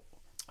soul.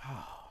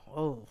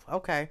 Oh,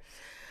 okay.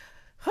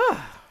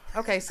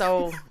 Okay,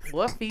 so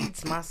what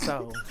feeds my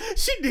soul?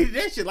 She did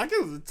that shit like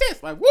it was a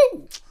test. Like,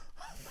 woo!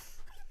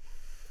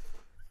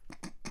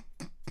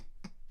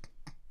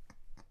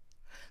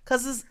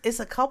 Because it's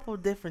a couple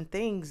different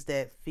things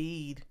that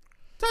feed.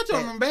 Touch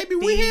on them, baby.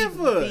 We here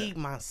for feed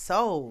my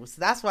soul. So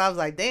that's why I was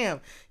like,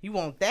 damn, you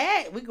want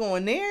that? We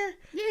going there?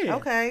 Yeah.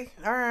 Okay.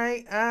 All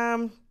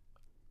right.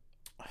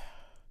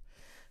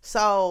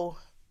 So,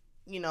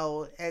 you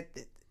know,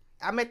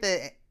 I'm at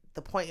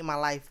the point in my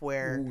life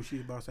where... Ooh,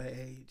 she's about to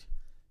say age.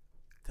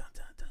 Dun,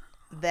 dun,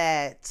 dun.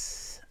 That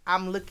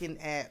I'm looking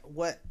at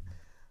what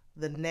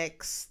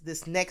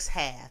this next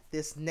half,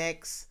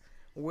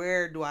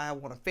 where do I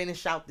want to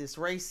finish out this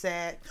race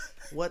at?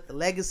 What the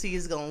legacy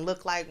is going to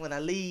look like when I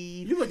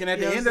leave? You looking at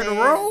the end of the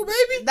road,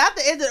 baby? Not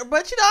the end,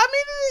 but you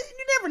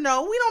never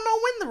know. We don't know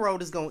when the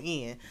road is going to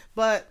end.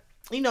 But,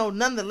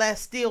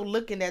 nonetheless, still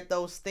looking at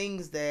those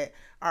things that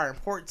are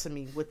important to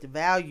me, what the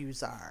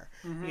values are.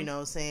 Mm-hmm. You know what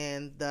I'm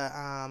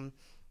saying?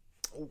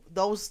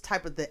 Those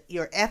type of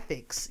your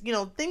ethics,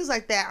 things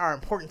like that are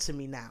important to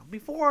me now.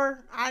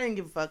 Before, I didn't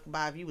give a fuck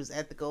about if you was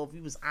ethical, if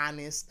you was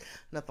honest,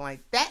 nothing like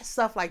that.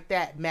 Stuff like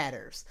that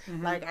matters.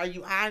 Mm-hmm. Like, are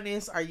you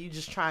honest? Are you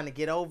just trying to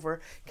get over?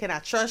 Can I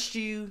trust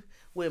you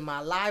with my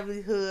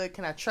livelihood?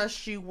 Can I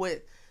trust you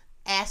with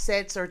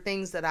assets or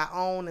things that I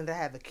own and that I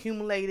have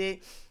accumulated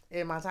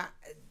in my time?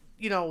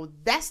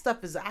 That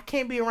stuff is, I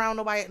can't be around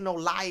nobody, no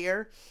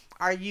liar.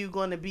 Are you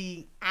going to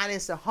be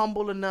honest and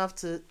humble enough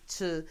to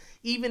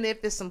even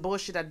if it's some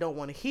bullshit I don't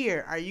want to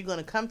hear, are you going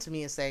to come to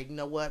me and say, you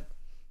know what,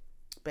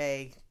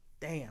 babe,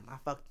 damn, I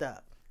fucked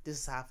up. This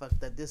is how I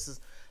fucked up.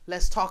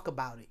 Let's talk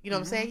about it. You know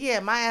what I'm saying?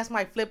 Yeah, my ass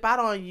might flip out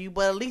on you,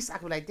 but at least I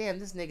can be like, damn,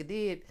 this nigga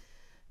did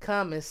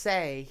come and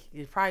say.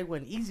 It probably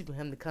wasn't easy for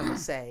him to come and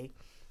say,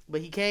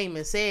 but he came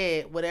and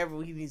said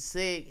whatever he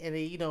said, and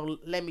then,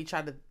 let me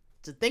try to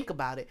think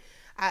about it.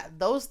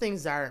 Those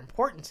things are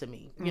important to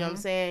me. You know what I'm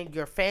saying?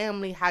 Your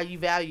family, how you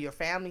value your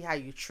family, how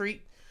you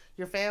treat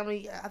your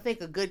family. I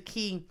think a good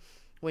key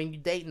when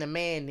you're dating a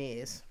man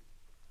is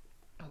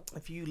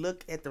if you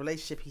look at the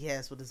relationship he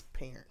has with his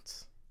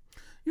parents.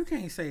 You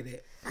can't say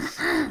that.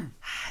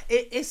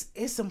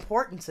 It's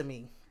important to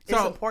me.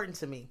 It's important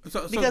to me.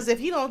 Because if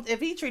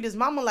he treat his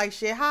mama like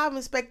shit, how I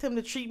expect him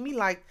to treat me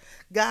like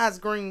God's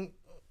green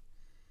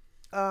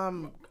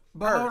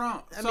But hold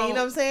on. I mean, you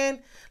know what I'm saying?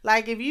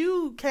 Like, if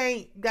you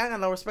got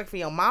no respect for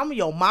your mama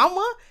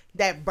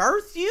that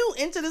birthed you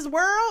into this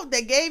world,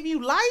 that gave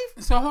you life.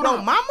 So hold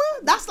on. Mama,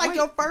 that's like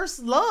your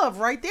first love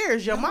right there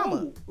is your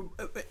mama.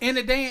 In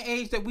the day and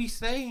age that we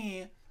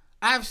stay in,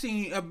 I've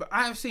seen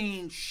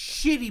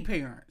shitty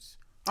parents.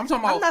 I'm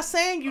not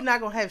saying you're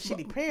not gonna have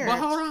shitty parents. But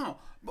hold on.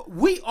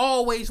 We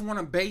always want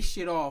to base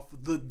shit off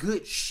the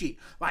good shit.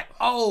 Like,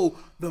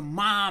 the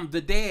mom, the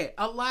dad.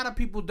 A lot of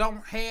people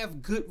don't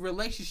have good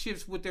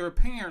relationships with their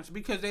parents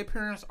because their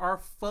parents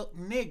are fuck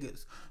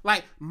niggas.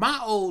 Like,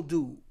 my old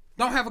dude,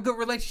 don't have a good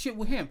relationship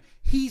with him.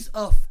 He's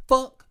a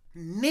fuck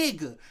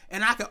nigga.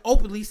 And I can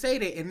openly say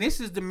that. And this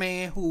is the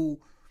man who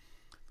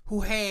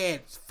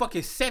had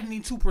fucking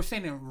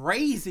 72% in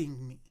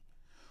raising me.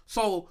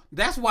 So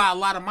that's why a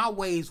lot of my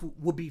ways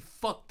would be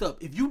fucked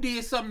up. If you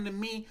did something to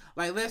me,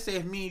 like let's say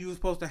if me and you were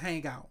supposed to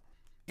hang out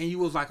and you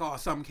was like,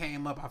 something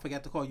came up, I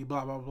forgot to call you,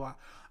 blah, blah, blah.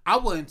 I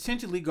would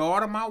intentionally go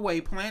out of my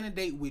way, plan a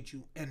date with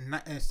you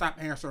and stop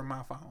answering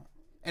my phone.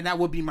 And that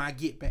would be my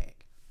get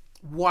back.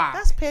 Why?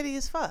 That's petty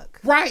as fuck.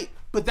 Right.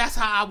 But that's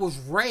how I was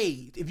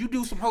raised. If you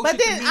do some whole shit to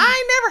me. But then I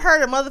ain't never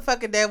heard a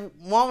motherfucker that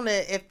wanna,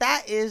 if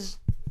that is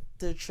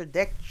the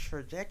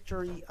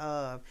trajectory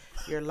of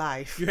your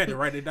life. You had to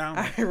write it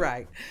down.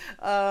 Right.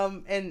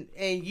 And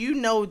you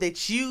know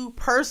that you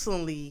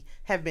personally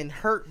have been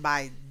hurt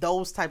by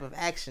those type of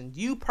actions.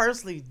 You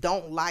personally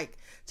don't like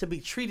to be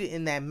treated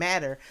in that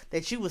manner,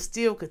 that you will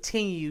still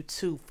continue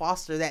to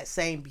foster that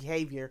same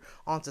behavior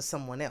onto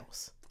someone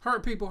else.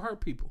 Hurt people.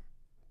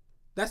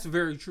 That's a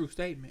very true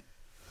statement.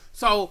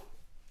 So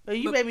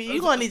you're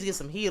gonna need to get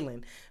some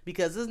healing,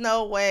 because there's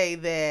no way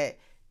that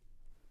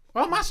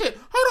All my shit.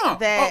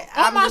 Hold on.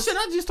 All my shit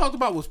I just talked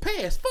about was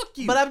past. Fuck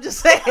you. But I'm just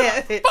saying.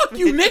 Fuck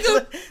you,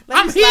 nigga.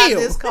 I'm healed. here.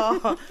 This call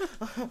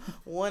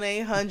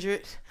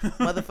 1-800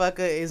 motherfucker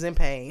is in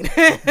pain.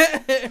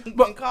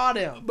 But call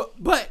them.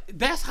 But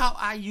that's how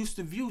I used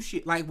to view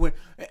shit. Like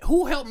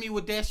who helped me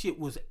with that shit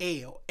was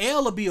L.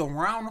 L would be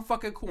around the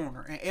fucking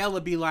corner, and L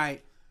would be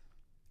like,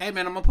 "Hey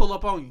man, I'm gonna pull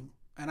up on you,"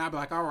 and I'd be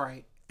like, "All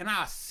right." And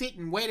I'll sit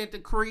and wait at the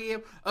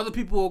crib. Other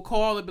people will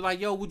call and be like,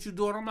 "Yo, what you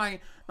doing?" I'm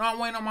like, "No, I'm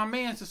waiting on my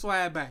man to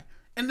slide back."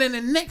 And then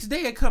the next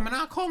day it come and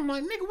I call him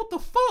like, "Nigga, what the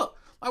fuck?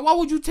 Like, why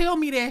would you tell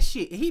me that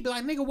shit?" And he'd be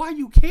like, "Nigga, why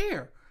you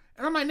care?"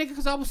 And I'm like, "Nigga,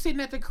 because I was sitting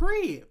at the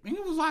crib." And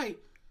he was like,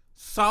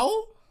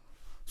 So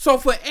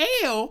for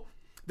L,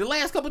 the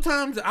last couple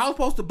times I was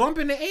supposed to bump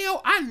into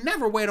L, I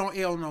never wait on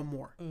L no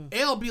more.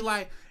 L be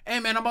like, "Hey,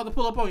 man, I'm about to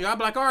pull up on you." I'd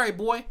be like, "All right,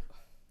 boy."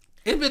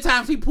 It's been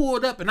times he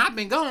pulled up and I've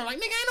been gone. Like,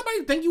 "Nigga, ain't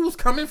nobody think you was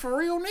coming for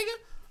real, nigga."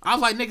 I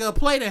was like, "Nigga, a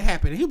play that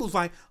happened." And he was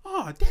like,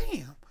 "Oh,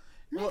 damn.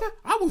 Nigga,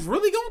 I was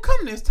really gonna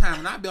come this time."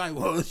 And I'd be like,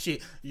 "Well,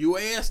 shit, you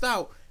assed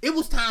out." It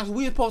was times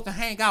we were supposed to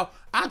hang out.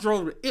 I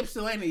drove to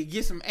Ypsilanti to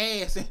get some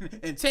ass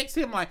and text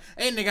him like,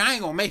 "Hey, nigga, I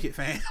ain't gonna make it,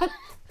 fam."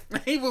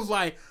 And he was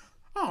like,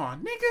 "Oh,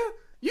 nigga,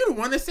 you the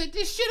one that set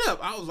this shit up."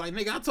 I was like,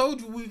 "Nigga, I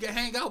told you we could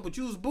hang out, but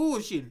you was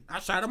bullshitting.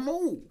 I tried to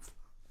move."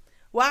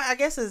 Well, I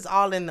guess it's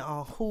all in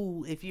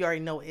who, if you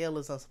already know L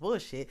is on some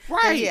bullshit.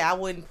 Right. And yeah, I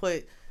wouldn't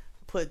put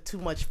too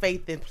much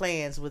faith in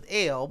plans with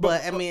L.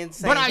 But I mean,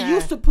 I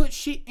used to put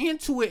shit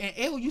into it, and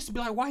L used to be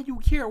like, "Why you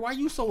care? Why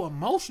you so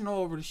emotional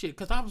over the shit?"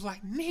 Because I was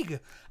like, "Nigga,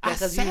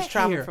 because he was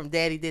trauma from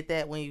Daddy did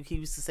that when he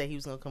used to say he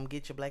was gonna come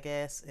get your black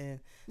ass." And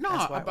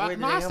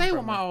I stay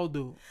with my old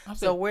dude.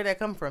 So where'd that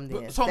come from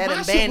then? So that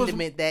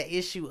abandonment, that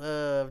issue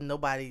of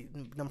nobody,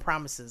 them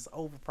promises,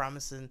 over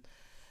promising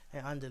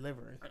and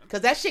undelivering,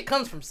 because that shit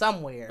comes from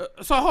somewhere.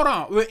 So hold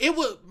on,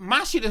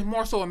 my shit is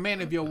more so a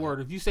man of your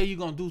word. If you say you're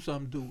gonna do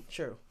something, do it.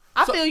 True.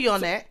 I feel you on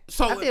that.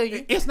 So I feel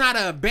you. It's not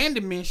an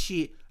abandonment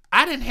shit.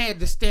 I didn't have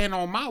to stand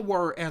on my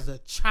word as a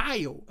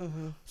child.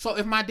 Mm-hmm. So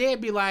if my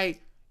dad be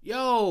like,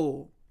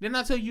 "Yo, didn't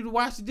I tell you to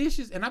wash the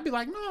dishes?" And I'd be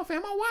like, "No,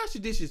 fam, I wash the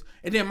dishes."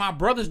 And then my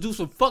brothers do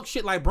some fuck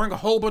shit like bring a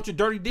whole bunch of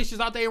dirty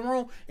dishes out their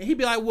room, and he'd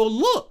be like, "Well,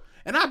 look."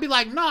 And I'd be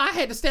like, "No, I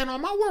had to stand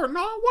on my word. No,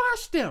 I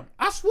washed them.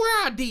 I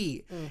swear I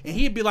did." Mm-hmm. And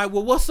he'd be like,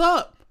 "Well, what's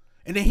up?"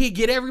 And then he'd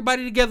get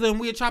everybody together and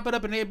we'd chop it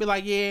up, and they'd be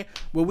like, "Yeah,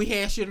 well, we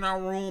had shit in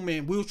our room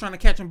and we was trying to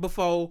catch him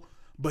before,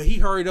 but he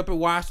hurried up and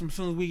washed them as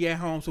soon as we got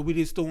home, so we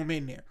just threw him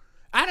in there."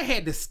 I done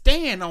had to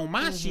stand on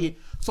my shit.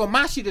 So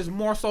my shit is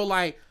more so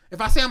like,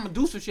 if I say I'm gonna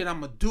do some shit, I'm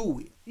gonna do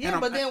it. Yeah,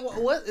 but then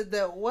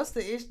what's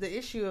the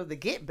issue of the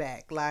get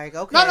back? Like,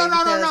 okay, no,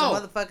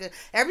 motherfucker,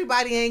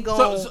 everybody ain't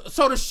going.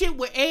 So the shit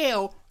with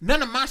L,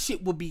 none of my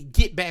shit will be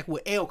get back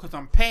with L because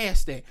I'm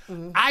past that.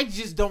 Mm-hmm. I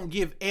just don't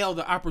give L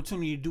the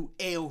opportunity to do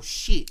L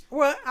shit.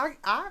 Well,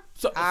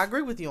 I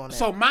agree with you on that.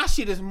 So my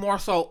shit is more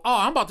so,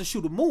 I'm about to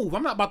shoot a move.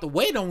 I'm not about to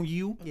wait on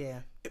you. Yeah.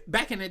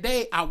 Back in the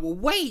day, I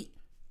would wait.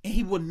 And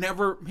he would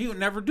never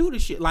do the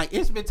shit. Like,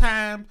 it's been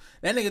times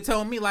that nigga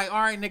told me, like, "All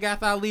right, nigga,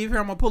 after I leave here,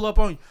 I'm gonna pull up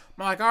on you."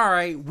 I'm like, "All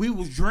right, we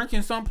was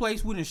drinking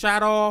someplace, we done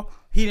shot off,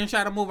 he done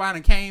shot a move, I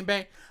done came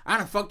back, I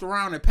done fucked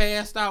around and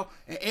passed out."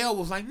 And L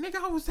was like,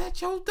 "Nigga, I was at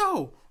your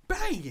door,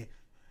 banging."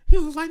 He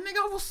was like,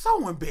 "Nigga, I was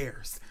so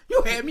embarrassed.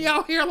 You had me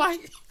out here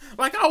like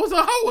I was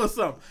a hoe or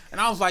something."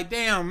 And I was like,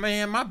 "Damn,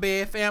 man, my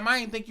bad, fam, I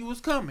didn't think you was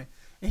coming."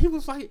 And he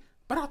was like,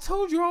 "But I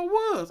told you I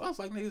was." I was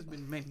like, "Nigga, it's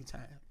been many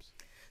times."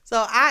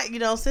 So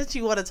since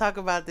you want to talk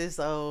about this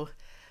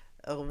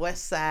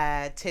West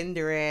Side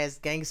tender ass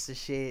gangster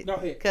shit, go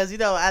ahead. Because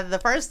the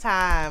first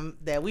time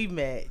that we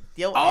met,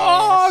 your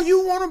ass.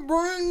 You want to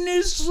bring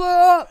this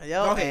up?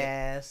 Your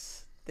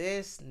ass,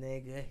 this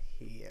nigga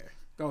here.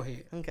 Go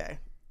ahead. Okay.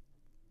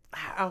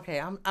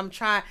 I'm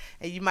trying,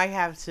 and you might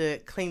have to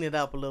clean it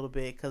up a little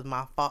bit because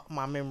my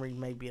memory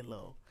may be a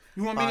little.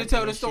 You want me to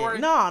tell the story?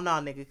 No,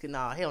 nigga.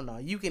 No, hell no.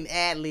 You can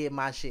ad-lib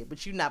my shit,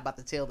 but you're not about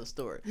to tell the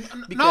story.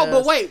 No,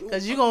 but wait.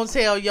 Because you're going to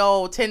tell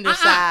your tender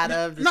side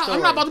of the story. No,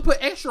 I'm not about to put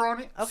extra on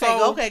it.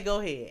 Okay,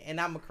 go ahead.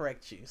 And I'm going to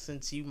correct you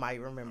since you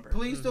might remember.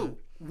 Please do.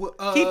 Keep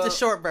the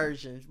short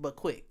version, but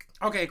quick.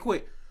 Okay,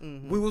 quick.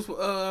 Mm-hmm. We was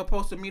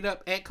supposed to meet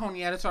up at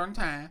Coney at a certain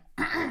time.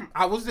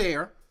 I was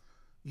there.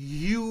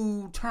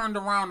 You turned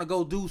around to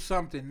go do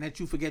something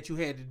that you forget you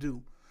had to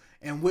do.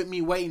 And with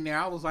me waiting there,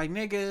 I was like,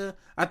 "Nigga,"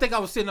 I think I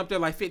was sitting up there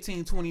like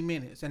 15, 20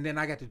 minutes. And then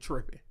I got to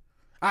tripping.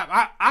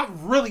 I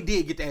really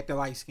did get to act the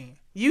light skin.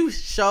 You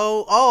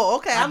show. Oh,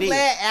 okay. I'm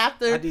glad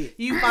after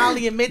you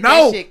finally admit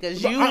that shit.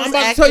 Because I'm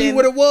about to tell you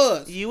what it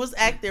was. You was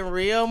acting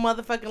real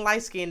motherfucking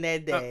light skin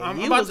that day.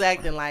 You was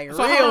acting like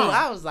real.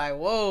 I was like,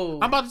 whoa.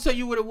 I'm about to tell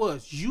you what it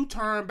was. You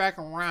turned back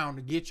around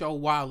to get your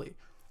wallet.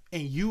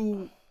 And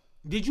you...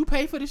 Did you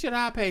pay for this shit?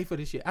 I paid for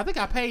this shit. I think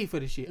I paid for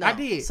this shit. No. I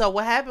did. So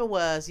what happened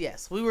was,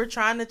 yes, we were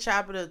trying to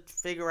chop it to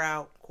figure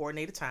out,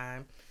 coordinate a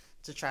time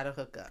to try to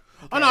hook up.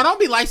 Okay? Oh no, don't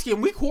be light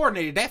skinned. We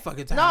coordinated that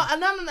fucking time.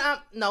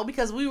 No,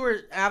 because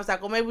I was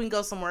like, well, maybe we can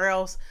go somewhere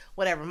else.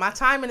 Whatever. My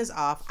timing is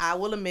off. I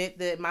will admit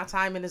that my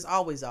timing is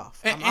always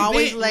off. I'm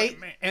always late.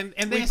 And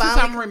then since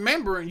I'm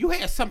remembering, you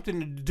had something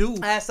to do.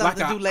 I had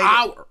something to do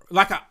later.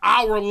 Like an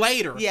hour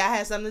later. Yeah, I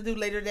had something to do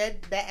later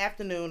that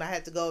afternoon. I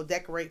had to go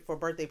decorate for a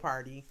birthday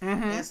party.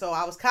 And so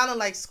I was kind of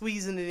like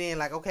squeezing it in,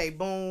 like, okay,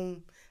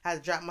 boom. I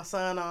had to drop my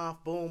son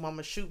off. Boom, I'm going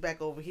to shoot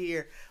back over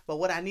here. But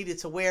what I needed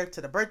to wear to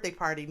the birthday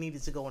party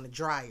needed to go in the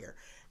dryer.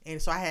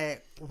 And so I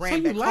had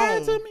ran back home. So you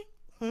lied to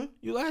me?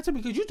 You lied to me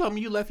because you told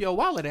me you left your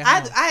wallet at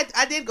home.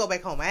 I did go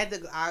back home. I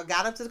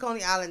got up to the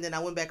Coney Island, then I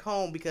went back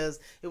home because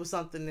it was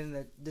something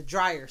in the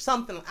dryer.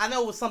 Something, I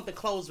know it was something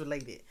clothes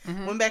related.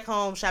 Went back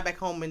home, shot back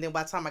home, and then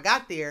by the time I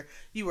got there,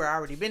 you were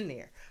already been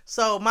there.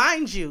 So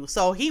mind you,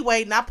 so he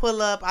waiting, I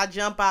pull up, I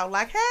jump out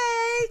like,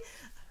 hey,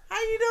 how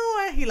you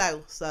doing? He like,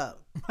 what's up?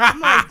 I'm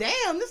like,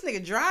 damn, this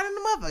nigga dry in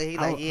the mother. He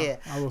like, yeah.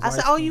 I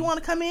said, oh, you want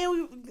to come in?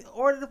 We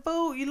order the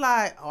food? You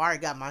like, oh, I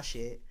already got my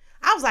shit.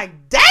 I was like,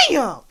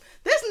 damn.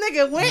 This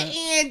nigga went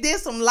in, did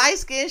some light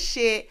skin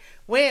shit,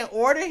 went and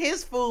ordered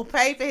his food,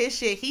 paid for his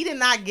shit. He did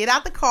not get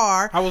out the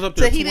car. I was up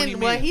there 20 minutes.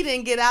 Well, he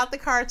didn't get out the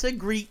car to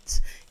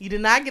greet. You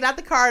did not get out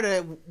the car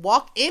to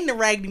walk in the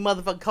raggedy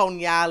motherfucking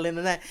Coney Island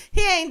and that.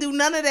 He ain't do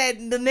none of that,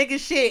 the nigga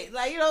shit.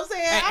 Like, you know what I'm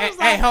saying? I was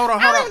like, hold on.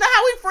 I don't even know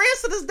how we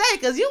friends to this day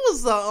because you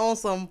was on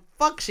some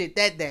fuck shit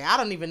that day. I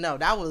don't even know.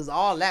 That was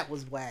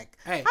whack.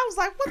 Hey. I was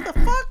like, what the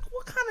fuck?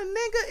 What kind of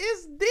nigga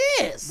is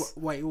this?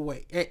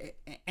 Wait.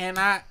 And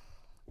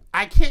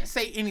I can't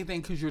say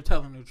anything because you're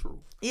telling the truth.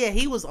 Yeah,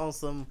 he was on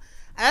some.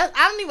 I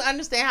don't even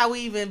understand how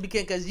we even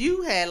began because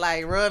you had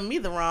like rubbed me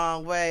the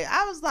wrong way.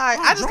 I was like,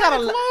 I just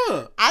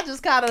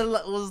kind of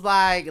was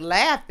like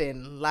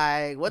laughing,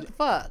 like what the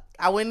fuck.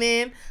 I went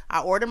in,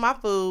 I ordered my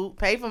food,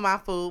 paid for my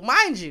food.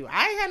 Mind you,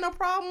 I ain't had no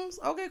problems.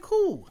 Okay,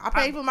 cool. I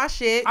paid for my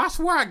shit. I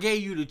swear I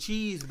gave you the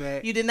cheese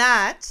back. You did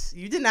not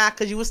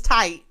because you was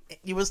tight.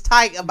 You was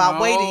tight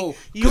about waiting.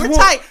 You were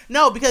tight.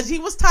 No, because he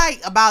was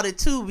tight about it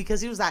too. Because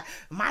he was like,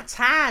 my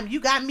time. You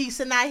got me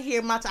sitting out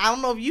here. My time. I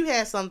don't know if you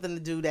had something to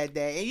do that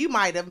day. And you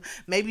might have.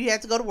 Maybe you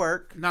had to go to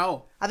work.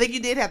 No. I think you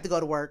did have to go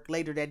to work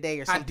later that day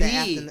or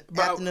something.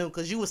 Afternoon.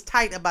 Because you was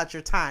tight about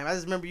your time. I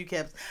just remember you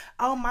kept,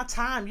 oh, my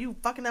time. You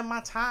fucking up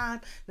my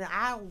time.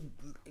 Now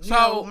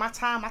my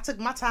time. I took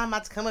my time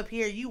out to come up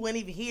here. You weren't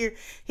even here.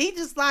 He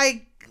just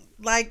like,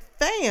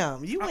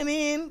 fam, you went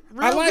in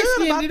real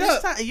good about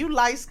this time. You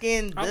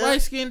light-skinned I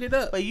light-skinned it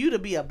up. For you to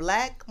be a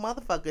black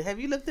motherfucker. Have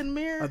you looked in the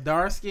mirror? A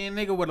dark-skinned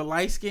nigga with a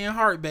light-skinned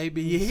heart,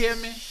 baby. You hear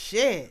me?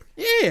 Shit.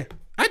 Yeah,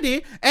 I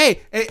did.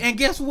 Hey, and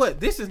guess what?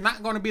 This is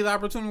not going to be the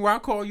opportunity where I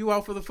call you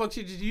out for the fuck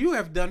shit that you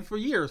have done for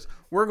years.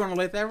 We're going to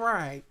let that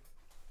ride.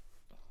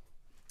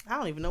 I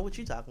don't even know what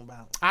you're talking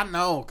about. I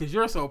know, because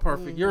you're so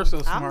perfect. You're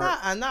so smart.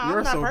 I'm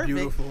not so perfect,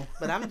 beautiful.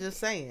 But I'm just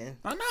saying.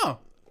 I know.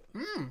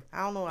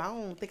 I don't know. I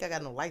don't think I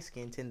got no light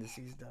skin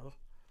tendencies though.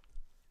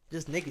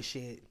 Just nigga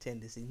shit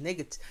tendencies.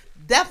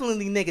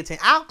 Definitely nigga tendencies.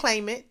 I'll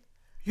claim it.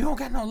 You don't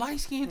got no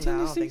light skin tendencies? No,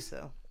 I don't think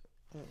so.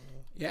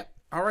 Yep.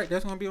 All right,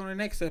 that's gonna be on the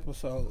next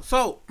episode.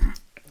 So,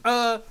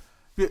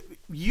 would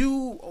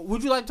you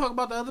like to talk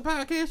about the other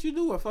podcast you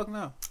do or fuck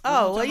no?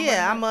 Oh well,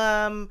 yeah.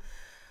 I'm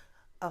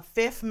a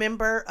fifth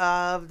member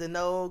of the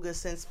No Good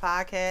Sense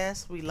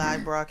podcast. We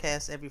live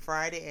broadcast every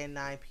Friday at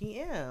 9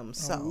 p.m.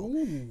 So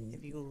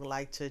if you would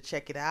like to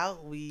check it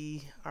out,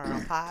 we are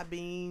on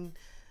Podbean,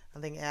 I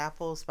think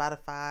Apple,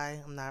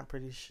 Spotify. I'm not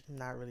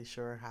really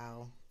sure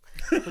how.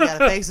 We got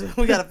a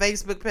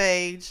Facebook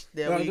page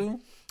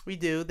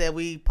that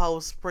we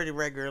post pretty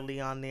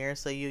regularly on there.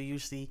 So you'll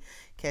usually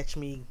catch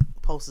me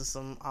posting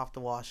some off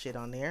the wall shit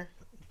on there.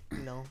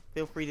 You know,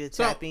 feel free to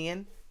tap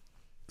in.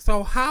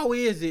 So how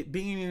is it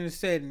being in a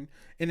setting,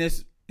 and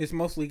it's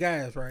mostly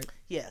guys, right?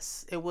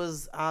 Yes, it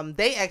was.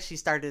 They actually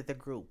started the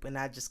group, and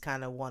I just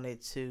kind of wanted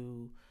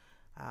to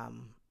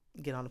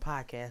get on the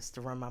podcast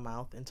to run my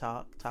mouth and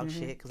talk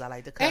shit because I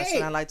like to cuss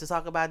and I like to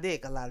talk about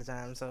dick a lot of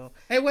times. So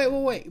hey,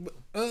 wait.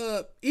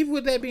 Even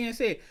with that being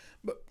said,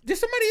 did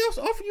somebody else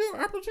offer you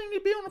an opportunity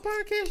to be on the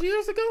podcast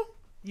years ago?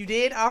 You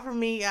did offer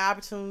me an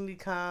opportunity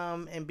to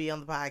come and be on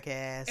the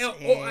podcast.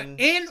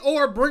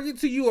 Or bring it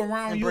to you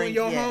around you and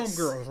your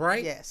homegirls,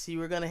 right? Yes, you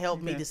were going to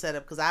help me to set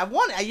up because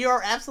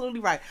you're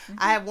absolutely right. Mm-hmm.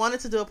 I have wanted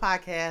to do a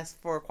podcast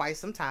for quite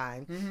some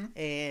time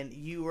and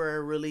you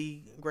were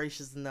really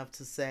gracious enough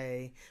to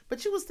say,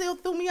 but you still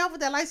threw me off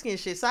with that light skin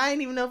shit. So I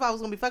didn't even know if I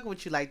was going to be fucking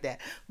with you like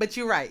that. But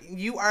you're right.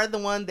 You are the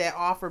one that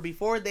offered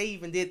before they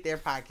even did their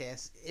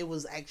podcast. It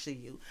was actually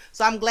you.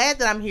 So I'm glad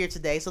that I'm here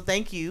today. So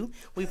thank you.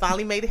 We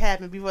finally made it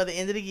happen before the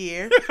end of the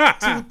year,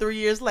 2-3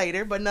 years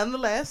later, but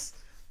nonetheless,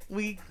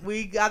 we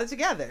got it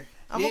together.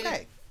 I'm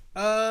okay.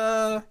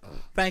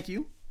 Thank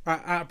you.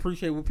 I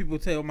appreciate when people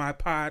tell my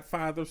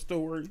podfather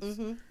stories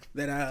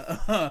that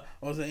I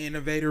was an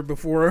innovator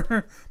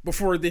before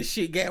this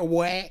shit got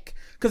whack.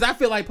 Because I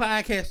feel like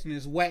podcasting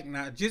is whack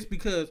now, just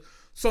because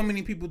so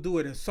many people do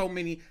it, and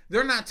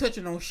they're not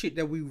touching on shit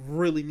that we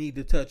really need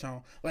to touch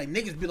on. Like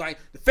niggas be like,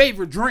 the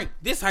favorite drink,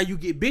 this how you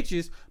get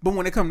bitches. But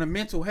when it comes to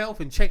mental health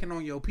and checking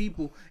on your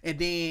people, and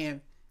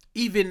then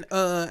even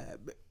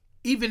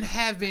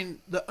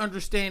having the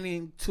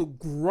understanding to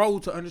grow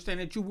to understand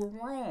that you were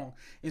wrong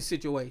in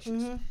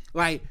situations.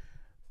 Like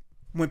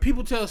when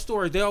people tell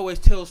stories, they always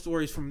tell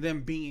stories from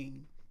them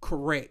being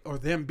correct, or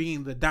them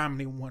being the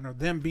dominant one, or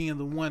them being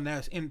the one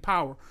that's in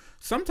power.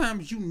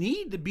 Sometimes you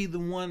need to be the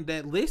one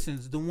that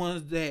listens, the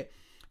ones that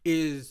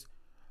is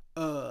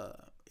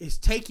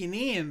taking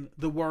in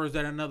the words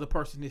that another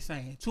person is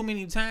saying. Too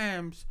many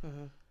times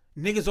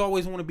niggas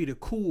always want to be the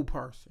cool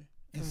person,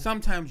 and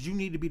sometimes you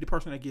need to be the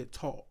person that get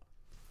taught.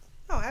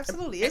 Oh,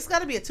 absolutely. It's got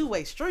to be a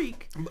two-way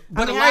streak.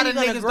 But a lot of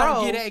niggas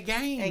don't get that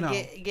game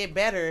and get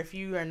better if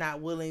you are not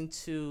willing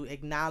to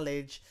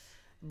acknowledge,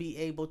 be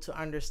able to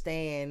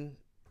understand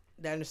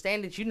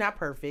that you're not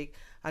perfect,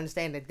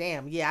 understand that,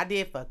 damn, yeah, I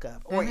did fuck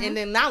up, or and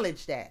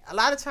acknowledge that. A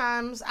lot of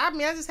times, I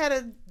just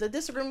had the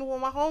disagreement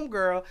with my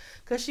homegirl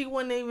because she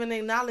wouldn't even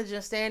acknowledge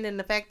and stand in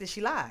the fact that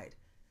she lied.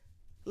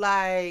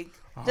 Like,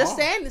 just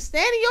stand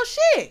in your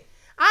shit.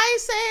 I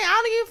ain't saying,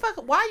 I don't give a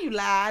fuck why you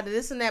lied,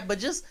 this and that, but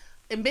just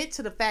admit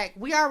to the fact.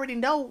 We already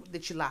know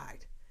that you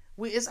lied.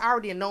 It's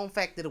already a known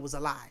fact that it was a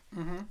lie.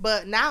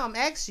 But now I'm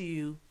asking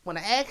you, when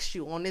I asked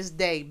you on this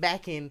day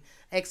back in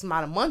X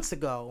amount of months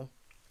ago,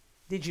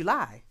 did you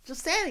lie?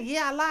 Just saying,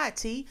 yeah, I lied,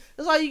 T.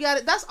 That's all you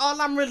got. That's all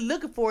I'm really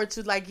looking forward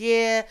to. Like,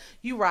 yeah,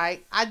 you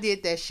right. I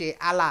did that shit.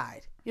 I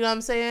lied. You know what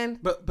I'm saying?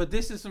 But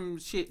this is some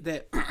shit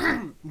that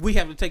we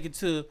have to take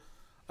into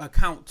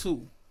account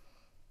too.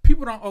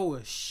 People don't owe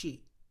us shit.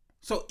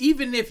 So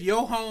even if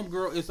your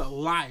homegirl is a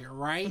liar,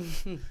 right?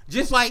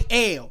 Just like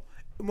L.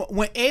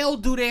 When L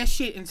do that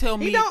shit and tell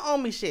me he don't owe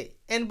me shit,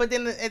 but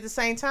then at the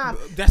same time,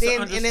 that's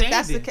an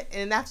understanding.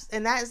 And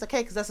that is the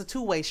case, because that's a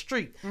two-way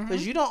street.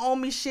 Because you don't owe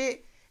me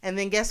shit, and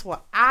then guess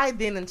what? I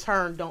then in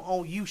turn don't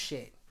owe you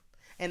shit,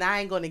 and I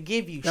ain't gonna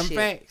give you shit.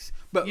 Facts.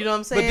 But you know what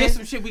I'm saying? But there's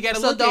some shit we gotta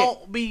look at.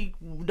 So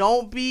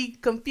don't be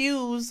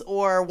confused,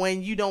 or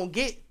when you don't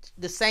get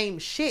the same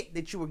shit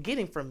that you were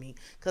getting from me,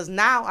 because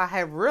now I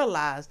have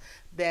realized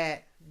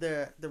that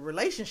the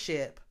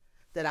relationship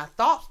that I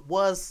thought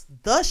was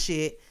the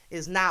shit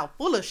is now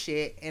full of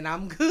shit, and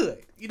I'm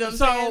good. You know what I'm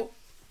saying?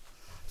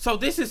 So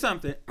this is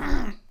something.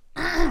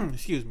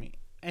 Excuse me.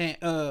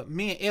 And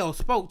me and L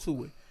spoke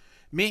to it.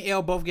 Me and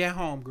L both got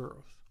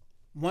homegirls.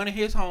 One of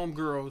his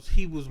homegirls,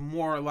 he was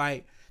more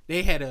like,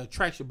 they had an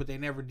attraction, but they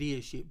never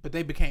did shit. But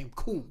they became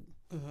cool.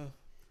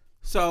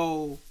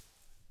 So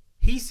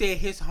he said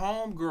his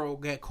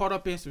homegirl got caught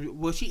up in some.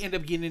 Well, she ended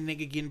up getting a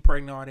nigga, getting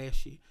pregnant, all that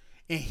shit.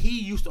 And he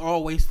used to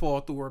always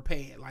fall through her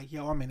pad. Like,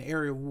 yo, I'm in the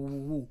area, woo, woo,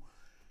 woo.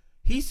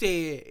 He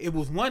said it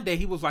was one day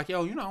he was like,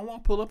 yo, I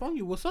want to pull up on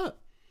you. What's up?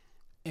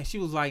 And she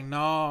was like,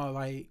 nah,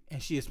 like,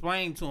 and she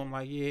explained to him,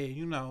 like, yeah,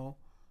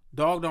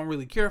 dog don't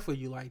really care for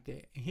you like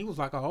that. And he was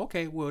like, oh,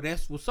 okay, well,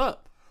 that's what's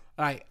up.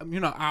 Like,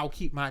 I'll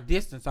keep my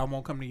distance. I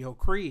won't come to your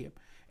crib.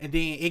 And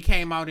then it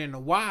came out in the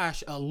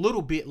wash a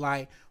little bit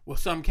like, well,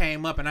 something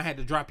came up and I had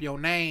to drop your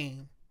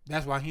name.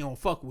 That's why he don't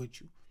fuck with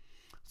you.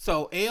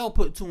 So L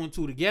put 2 and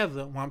 2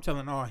 together when I'm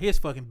telling all his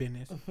fucking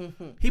business.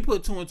 He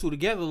put 2 and 2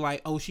 together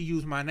like, oh, she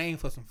used my name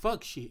for some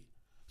fuck shit.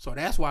 So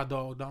that's why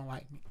dog don't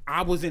like me.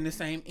 I was in the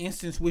same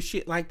instance with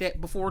shit like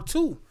that before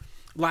too.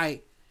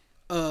 Like,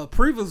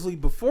 previously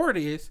before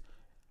this,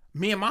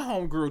 me and my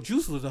homegirl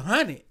Juice was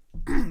 100.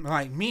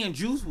 Like, me and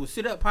Juice would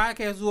sit up,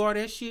 podcast, do all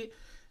that shit.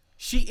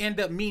 She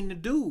ended up meeting the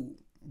dude.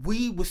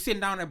 We was sitting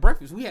down at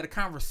breakfast. We had a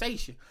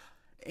conversation.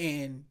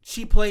 And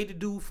she played the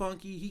dude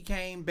funky. He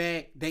came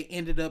back. They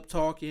ended up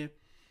talking.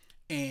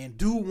 And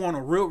dude want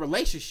a real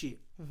relationship.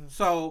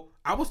 So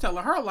I was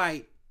telling her,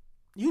 like,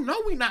 we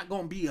not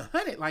going to be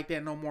 100 like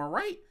that no more,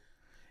 right?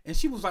 And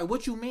she was like,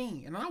 what you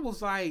mean? And I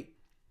was like,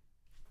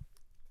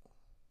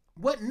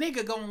 what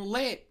nigga going to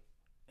let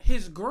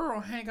his girl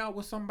hang out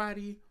with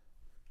somebody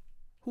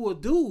who a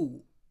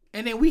dude?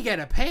 And then we got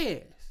a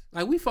pass.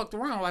 Like, we fucked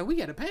around. Like, we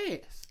got a pass.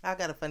 I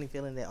got a funny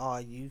feeling that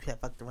all you have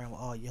fucked around with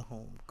all your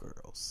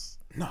homegirls.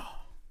 No.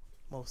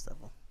 Most of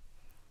them.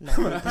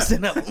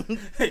 90% of them.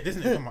 Hey, this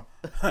nigga, come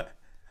on.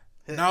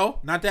 No,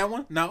 not that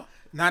one. No,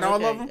 not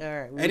all of them.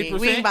 All right. 80%?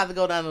 We ain't about to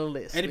go down the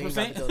list.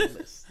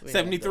 80%?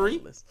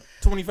 73?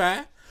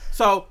 25?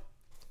 So,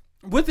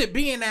 with it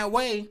being that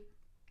way,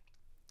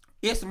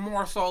 it's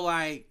more so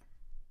like,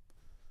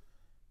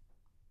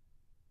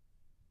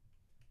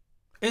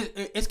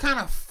 it's kind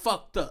of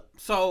fucked up.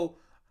 So,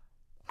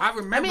 I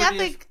remember I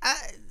think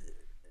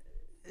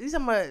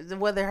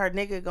whether her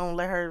nigga gonna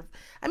let her.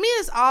 I mean,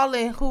 it's all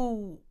in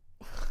who.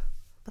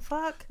 The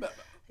fuck?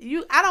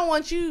 I don't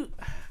want you.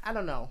 I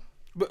don't know.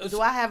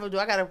 Do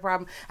I got a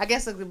problem? I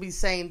guess it could be the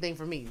same thing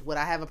for me. Would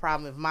I have a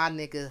problem if my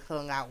nigga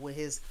hung out with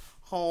his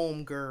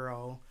home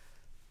girl,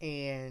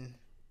 and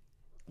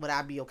would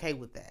I be okay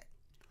with that?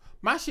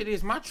 My shit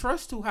is my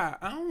trust too high.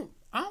 I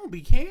don't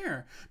be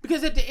caring,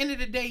 because at the end of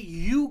the day,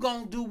 you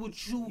gonna do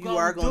what you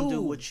are gonna do.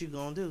 Do what you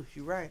gonna do.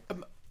 You right.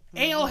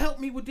 L helped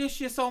me with this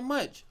shit so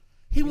much.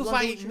 He was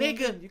like,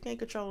 nigga, you can't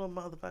control a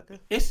motherfucker.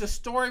 It's the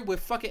story with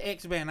fucking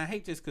X-Band. I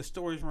hate this because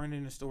stories run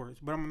into stories,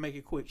 but I'm going to make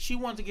it quick. She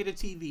wanted to get a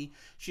TV.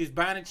 She was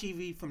buying a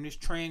TV from this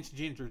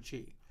transgender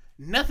chick.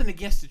 Nothing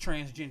against the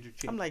transgender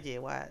chick. I'm like, yeah,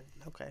 why?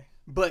 Okay.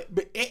 But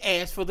it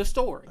asked for the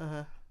story.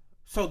 Uh-huh.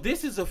 So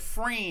this is a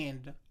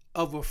friend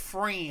of a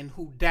friend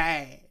who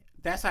died.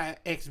 That's how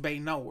X-Bay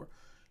know her.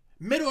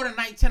 Middle of the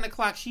night, 10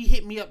 o'clock, she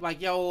hit me up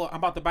like, yo, I'm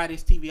about to buy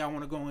this TV. I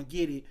want to go and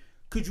get it.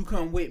 Could you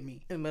come with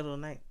me? In the middle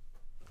of the night.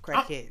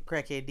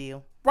 Crackhead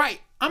deal. Right.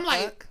 I'm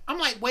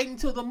like waiting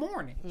till the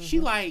morning. Mm-hmm. She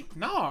like,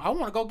 no, I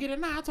want to go get it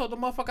now. I told the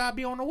motherfucker I'd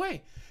be on the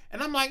way.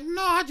 And I'm like,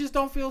 no, I just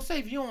don't feel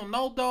safe. You don't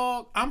know,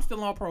 dog. I'm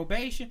still on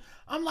probation.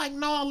 I'm like,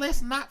 no,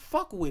 let's not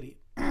fuck with it.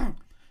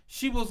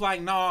 She was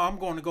like, no, I'm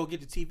going to go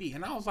get the TV.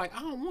 And I was like, I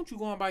don't want you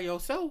going by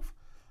yourself.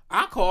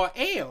 I called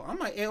L. I'm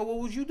like, L, what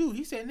would you do?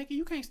 He said, nigga,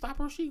 you can't stop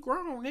her. She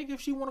grown, nigga.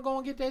 If she want to go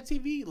and get that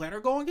TV, let her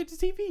go and get the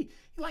TV. He's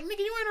like, nigga,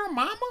 you ain't her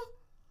mama?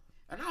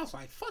 And I was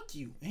like, fuck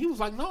you. And he was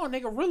like, no,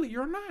 nigga, really,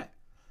 you're not.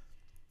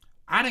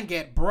 I done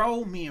get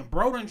me and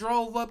bro done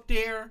drove up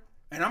there.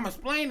 And I'm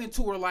explaining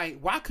to her, like,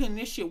 why couldn't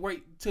this shit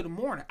wait till the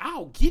morning?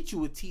 I'll get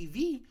you a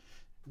TV.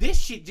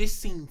 This shit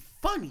just seemed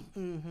funny.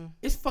 Mm-hmm.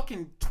 It's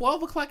fucking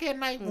 12 o'clock at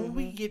night when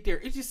we get there.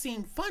 It just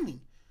seemed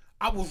funny.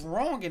 I was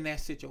wrong in that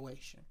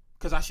situation.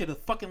 Because I should have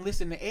fucking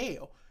listened to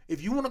L.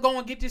 If you want to go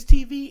and get this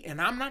TV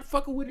and I'm not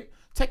fucking with it,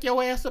 take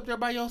your ass up there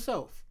by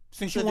yourself.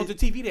 Since you want the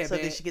TV that bad. So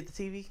did she get the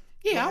TV?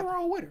 Yeah, I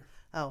roll with her.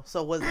 Oh,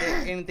 so was there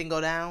anything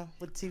go down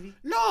with the TV?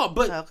 No,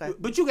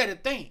 but you got to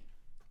think.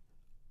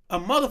 A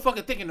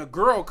motherfucker thinking a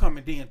girl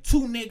coming in,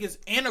 two niggas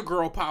and a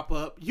girl pop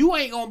up. You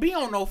ain't going to be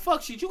on no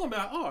fuck shit. You going to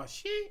be like, oh,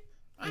 shit.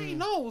 I ain't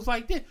know it was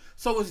like this.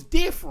 So it's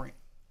different.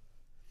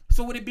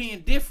 So with it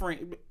being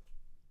different,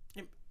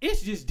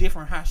 it's just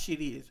different how shit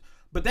is.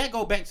 But that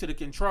go back to the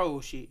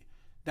control shit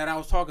that I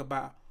was talking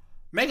about.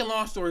 Make a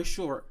long story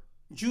short,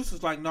 Juice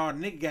was like, nah, the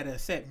nigga gotta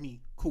accept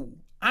me. Cool.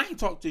 I ain't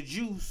talked to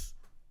Juice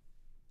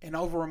in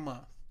over a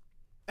month.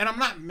 And I'm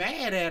not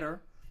mad at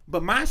her,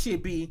 but my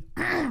shit be,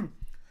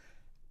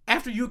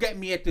 after you got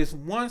me at this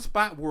one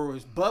spot where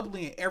it's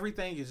bubbly and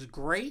everything is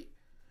great,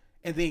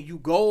 and then you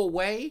go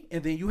away,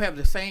 and then you have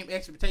the same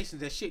expectations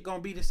that shit gonna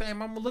be the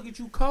same, I'm gonna look at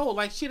you cold.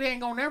 Like, shit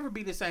ain't gonna never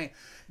be the same.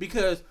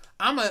 Because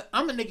I'm a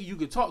nigga you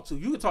could talk to.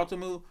 You could talk to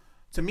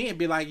me and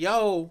be like,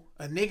 yo,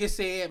 a nigga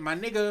said, my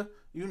nigga,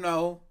 you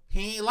know,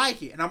 he ain't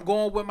like it. And I'm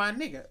going with my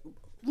nigga.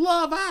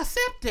 Love, I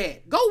accept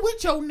that. Go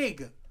with your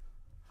nigga.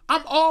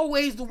 I'm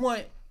always the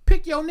one.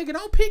 Pick your nigga.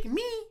 Don't pick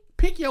me.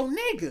 Pick your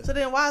nigga. So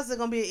then why is it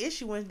going to be an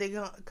issue when they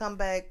come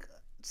back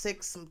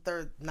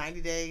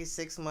 90 days,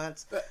 6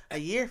 months, a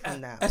year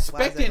from now?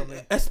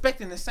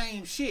 Expecting the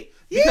same shit.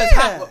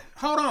 Because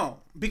hold on.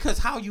 Because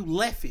how you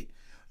left it.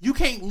 You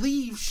can't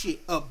leave shit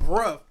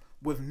abrupt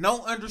with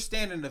no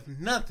understanding of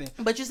nothing.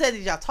 But you said that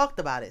y'all talked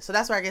about it. So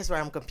that's where I guess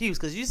where I'm confused.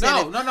 Because you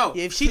said no.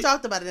 If she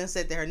talked about it and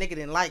said that her nigga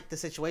didn't like the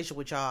situation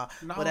with y'all,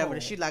 whatever,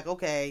 then she like,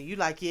 okay, you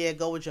like, yeah,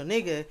 go with your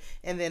nigga.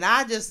 And then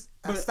I just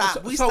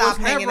stopped. We stopped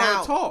hanging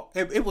out. Talk.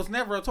 It was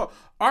never a talk.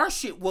 Our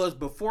shit was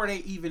before they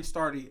even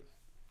started.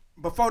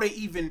 Before they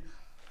even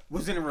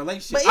was in a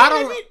relationship. But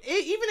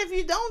even if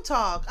you don't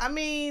talk, I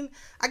mean,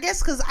 I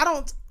guess because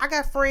I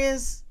got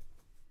friends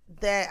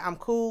that I'm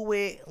cool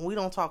with, and we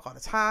don't talk all the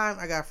time.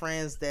 I got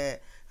friends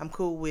that I'm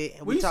cool with,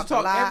 and we talk a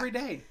lot every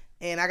day.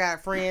 And I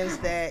got friends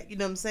that, you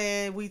know what I'm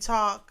saying, we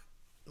talk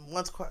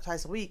once,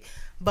 twice a week,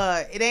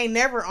 but it ain't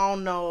never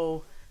on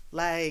no,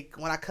 like,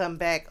 when I come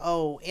back,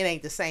 oh, it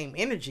ain't the same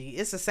energy.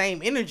 It's the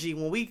same energy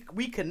when we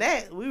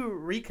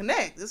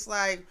reconnect. It's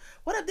like,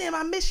 what up, damn,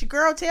 I miss you,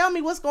 girl. Tell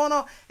me what's going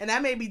on. And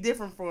that may be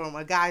different from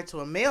a guy to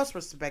a male's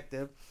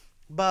perspective,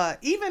 but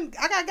even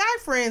I got guy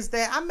friends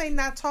that I may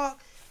not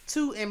talk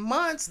to in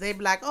months. They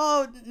be like,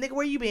 oh, nigga,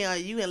 where you been? Are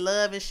you in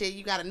love and shit?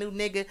 You got a new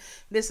nigga,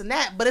 this and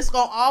that. But it's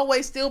gonna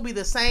always still be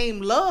the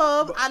same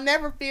love. I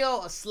never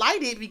feel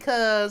slighted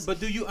because. But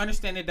do you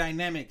understand the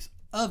dynamics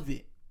of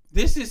it?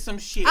 This is some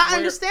shit. I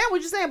understand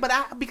what you're saying, but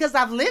because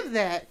I've lived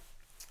that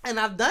and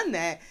I've done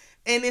that,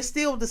 and it's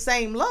still the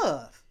same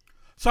love.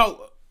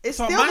 So it's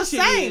still the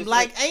same.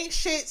 Like, ain't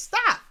shit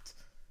stopped.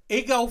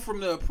 It go from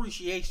the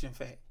appreciation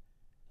fact.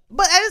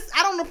 But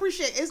I don't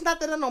appreciate. It's not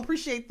that I don't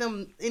appreciate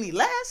them any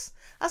less.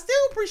 I still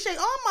appreciate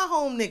all my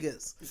home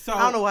niggas. So,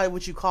 I don't know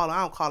what you call them.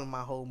 I don't call them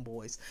my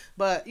homeboys.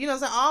 But, you know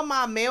what I'm saying? All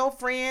my male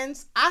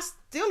friends, I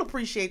still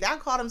appreciate that. I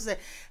call them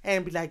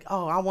and be like,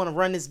 oh, I want to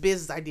run this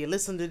business idea.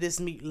 Listen to this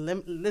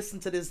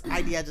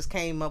idea I just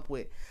came up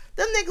with.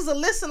 Them niggas will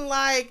listen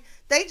like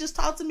they just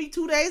talked to me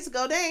 2 days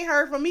ago. They ain't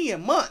heard from me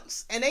in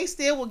months. And they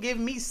still will give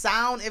me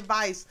sound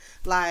advice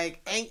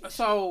like, ain't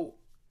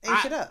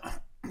shit up.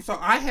 So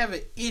I have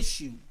an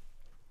issue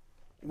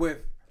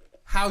with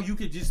how you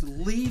could just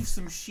leave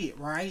some shit,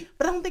 right?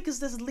 But I don't think it's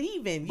just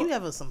leaving. You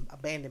have some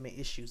abandonment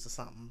issues or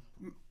something.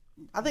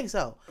 I think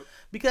so.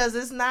 Because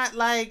it's not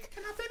like...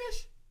 Can I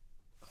finish?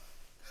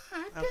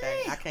 God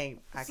okay, damn. I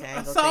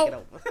can't go take it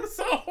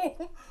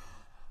over.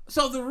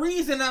 So the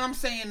reason that I'm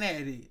saying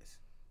that is,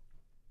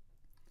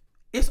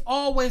 it's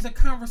always a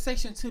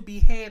conversation to be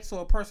had so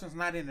a person's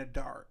not in the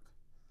dark.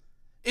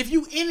 If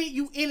you in it,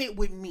 you in it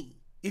with me.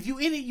 If you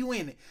in it, you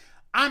in it.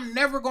 I'm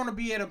never going to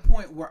be at a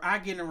point where I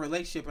get in a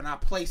relationship and I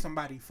play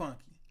somebody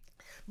funky.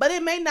 But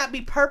it may not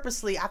be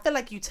purposely. I feel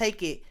like you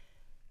take it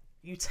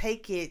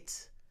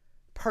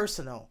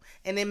personal.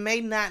 And it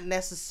may not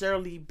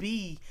necessarily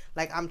be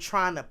like I'm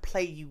trying to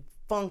play you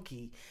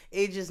funky.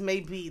 It just may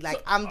be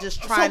like I'm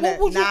just trying what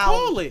would you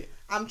call it?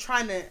 I'm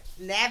trying to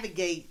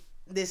navigate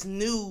this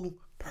new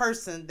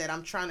person that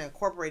I'm trying to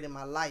incorporate in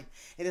my life.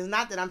 It is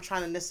not that I'm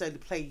trying to necessarily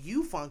play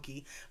you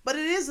funky, but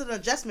it is an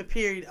adjustment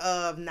period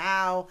of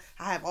now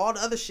I have all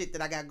the other shit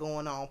that I got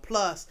going on.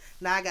 Plus,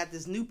 now I got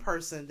this new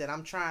person that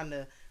I'm trying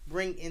to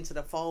bring into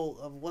the fold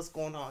of what's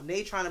going on.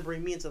 They trying to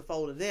bring me into the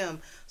fold of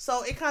them.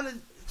 So it kind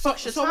of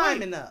fucks your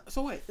timing up.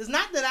 So wait. It's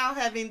not that I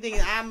don't have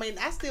anything. I mean,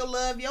 I still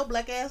love your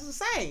black ass the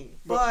same.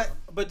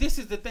 But this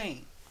is the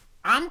thing.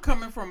 I'm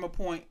coming from a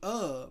point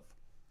of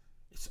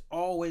it's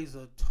always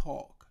a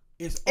talk.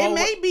 It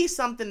may be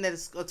something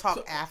that's a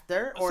talk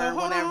after or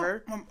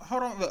whatever.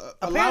 Hold on.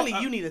 Apparently,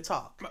 you need to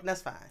talk.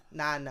 That's fine.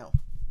 Now I know.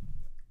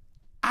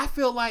 I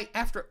feel like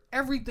after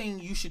everything,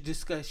 you should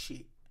discuss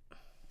shit.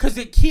 Because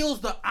it kills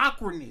the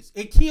awkwardness.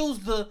 It kills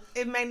the...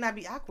 It may not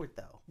be awkward,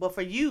 though. But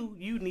for you,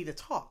 you need to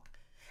talk.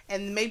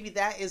 And maybe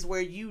that is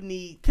where you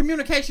need...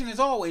 Communication is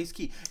always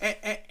key.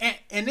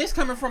 And this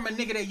coming from a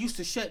nigga that used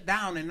to shut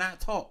down and not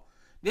talk.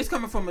 This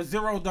coming from a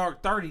 0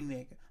 dark 30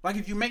 nigga. Like,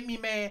 if you make me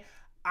mad...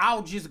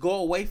 I'll just go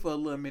away for a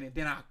little minute,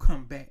 then I'll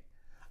come back.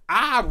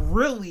 I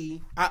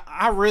really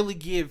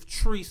give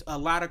Treese a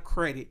lot of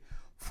credit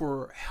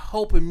for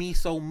helping me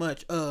so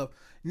much of,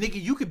 nigga,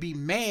 you could be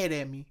mad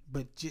at me,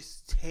 but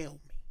just tell me.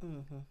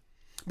 Mm-hmm.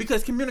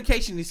 Because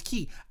communication is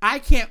key. I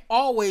can't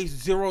always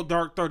 0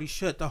 dark 30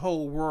 shut the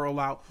whole world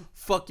out,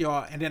 fuck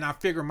y'all, and then I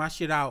figure my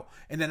shit out,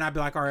 and then I be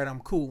like, all right,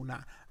 I'm cool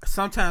now.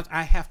 Sometimes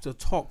I have to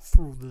talk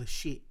through the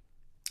shit.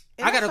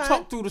 I got to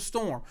talk through the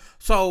storm.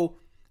 So...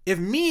 if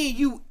me and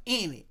you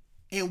in it,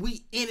 and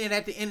we in it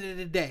at the end of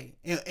the day,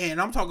 and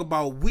I'm talking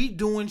about we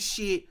doing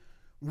shit,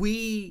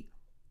 we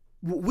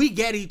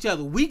get each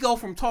other. We go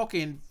from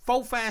talking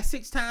 4, 5,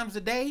 6 times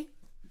a day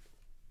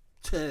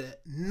to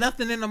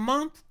nothing in a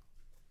month.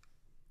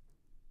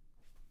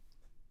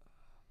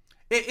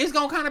 It's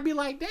gonna kind of be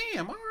like,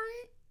 damn, all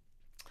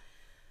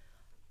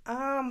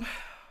right.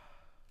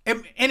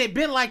 And it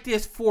been like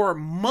this for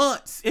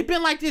months. It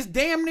been like this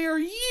damn near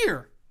a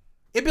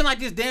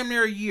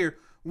year.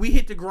 We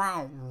hit the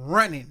ground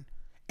running.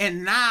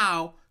 And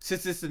now,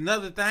 since it's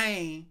another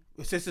thing,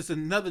 since it's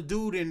another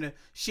dude in the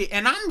shit,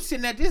 and I'm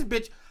sitting at this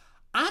bitch,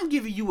 I'm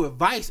giving you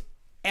advice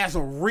as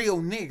a real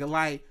nigga.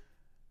 Like,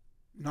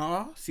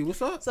 nah, see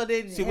what's up. So have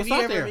you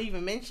ever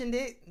even mentioned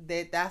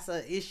it? That's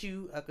an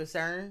issue, a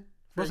concern?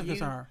 What's a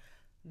concern?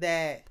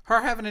 That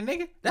her having a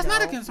nigga? That's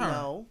not a concern.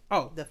 No.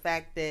 Oh. The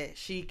fact that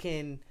she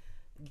can,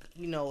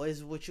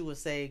 is what you would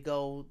say,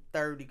 go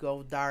 30,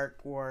 go dark,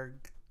 or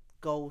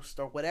ghost,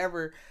 or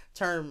whatever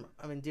term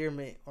of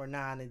endearment or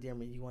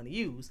non-endearment you want to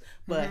use.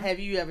 But have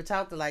you ever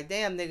talked to like,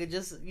 damn nigga,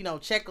 just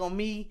check on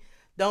me,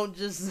 don't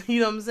just you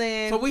know what I'm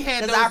saying? So we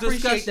had those discussions. I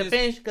appreciate the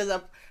finish, because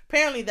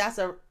apparently that's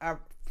a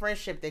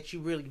friendship that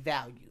you really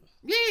value.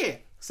 Yeah.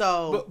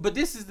 So but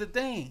this is the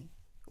thing,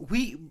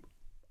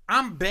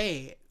 I'm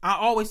bad. I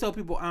always tell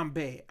people I'm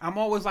bad. I'm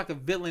always like a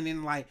villain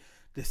in like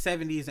the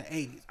 70s and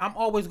 80s. I'm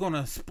always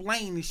gonna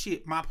explain the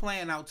shit, my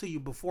plan out to you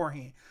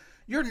beforehand.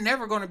 You're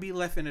never going to be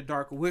left in the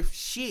dark with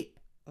shit.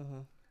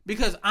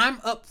 Because I'm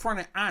upfront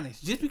and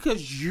honest. Just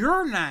because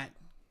you're not,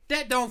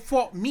 that don't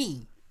fault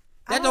me.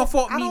 That don't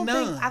fault me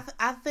none.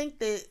 I think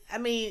that,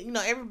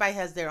 everybody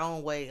has their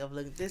own way of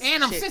looking.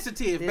 And I'm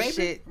sensitive, baby. This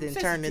shit then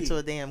turned into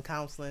a damn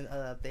counseling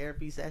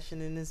therapy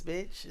session in this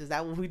bitch. Is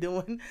that what we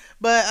doing?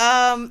 But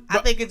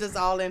I think it's just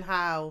all in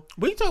how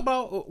we talk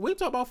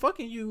about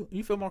fucking you.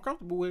 You feel more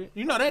comfortable with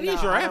it. That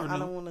is your avenue. I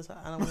don't want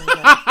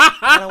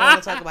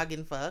to talk about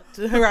getting fucked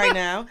right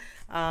now.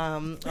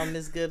 On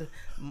this good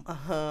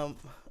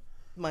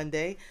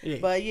Monday. Yeah.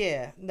 But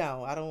yeah,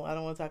 no, I don't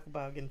want to talk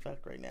about getting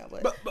fucked right now.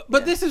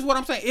 But this is what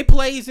I'm saying. It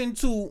plays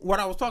into what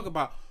I was talking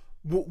about.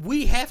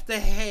 We have to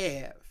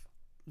have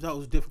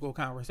those difficult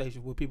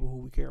conversations with people who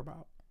we care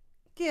about.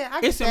 Yeah,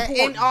 I get that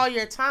in all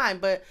your time.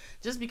 But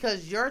just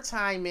because your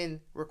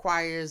timing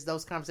requires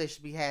those conversations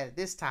to be had at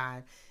this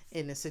time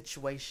in a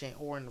situation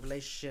or in a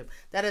relationship,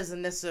 that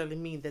doesn't necessarily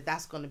mean that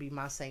that's going to be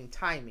my same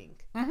timing.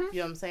 You know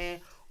what I'm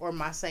saying? Or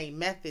my same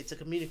method to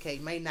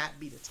communicate may not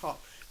be to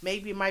talk.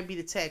 Maybe it might be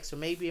the text, or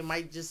maybe it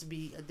might just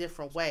be a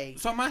different way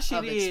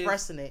of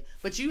expressing it.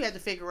 But you have to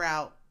figure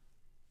out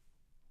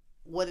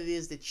what it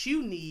is that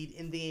you need,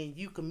 and then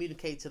you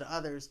communicate to the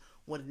others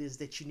what it is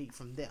that you need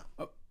from them.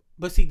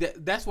 But see,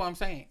 that's what I'm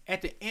saying.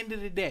 At the end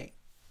of the day,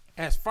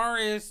 as far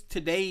as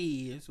today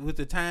is, with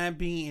the time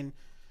being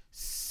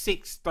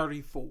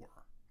 6:34,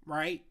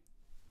 right?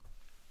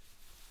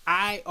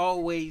 I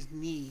always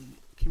need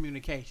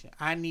communication.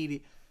 I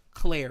needed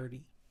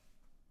clarity,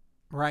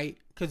 right?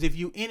 Because if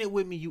you in it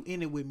with me, you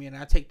in it with me, and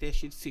I take that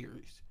shit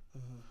serious.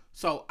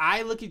 So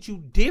I look at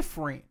you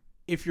different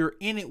if you're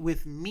in it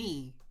with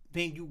me,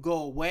 then you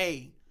go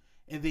away,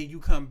 and then you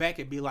come back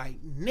and be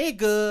like,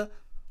 nigga,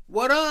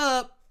 what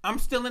up? I'm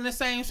still in the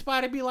same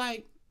spot. It'd be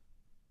like,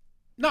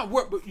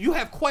 no, you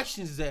have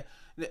questions that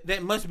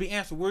must be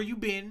answered. Where you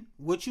been?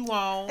 What you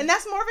on? And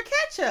that's more of a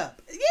catch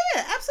up.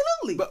 Yeah,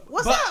 absolutely.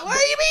 What's up?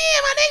 Where you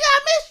been, my nigga? I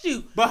missed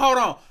you. But hold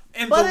on.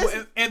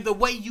 And the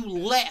way you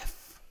left.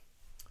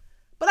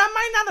 But I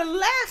might not have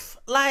left.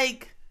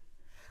 Like,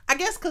 I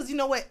guess because you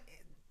know what?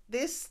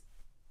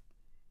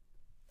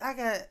 I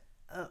got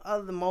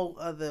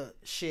other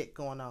shit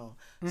going on.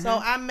 Mm-hmm. So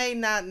I may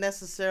not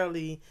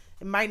necessarily,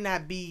 it might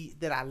not be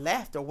that I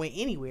left or went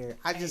anywhere.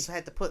 I just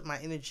had to put my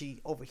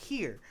energy over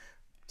here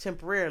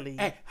temporarily.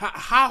 Hey,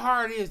 how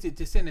hard is it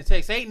to send a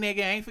text? Hey,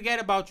 nigga, I ain't forget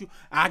about you.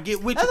 I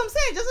get with you. That's what I'm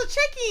saying. Just a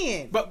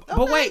check-in.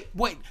 But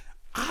wait.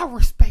 I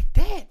respect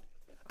that.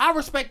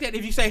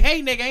 If you say,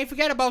 hey, nigga, I ain't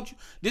forget about you.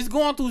 Just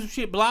going through some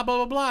shit, blah, blah,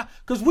 blah, blah.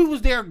 Because we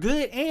was there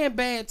good and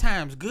bad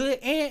times. Good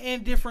and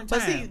in different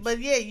times. But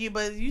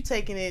you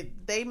taking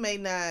it, they may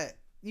not,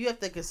 you have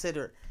to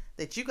consider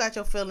that you got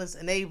your feelings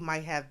and they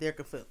might have their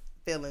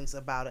feelings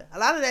about it. A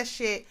lot of that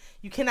shit,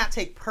 you cannot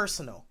take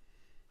personal.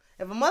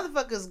 If a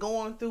motherfucker's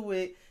going through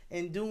it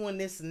and doing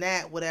this and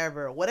that,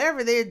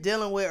 whatever they're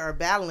dealing with or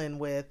battling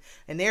with,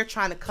 and they're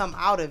trying to come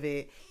out of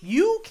it,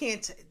 you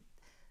can't...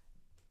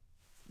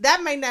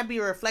 that may not be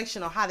a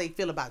reflection on how they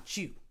feel about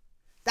you.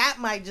 That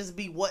might just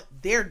be what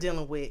they're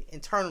dealing with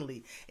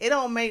internally. It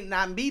may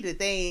not be that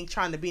they ain't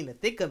trying to be in the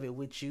thick of it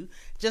with you.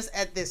 Just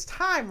at this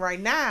time right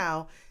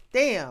now,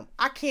 damn,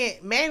 I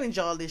can't manage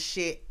all this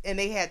shit, and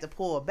they had to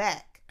pull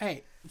back.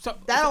 Hey,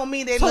 that don't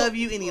mean they love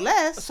you any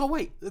less. So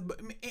wait,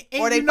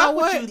 or they fuck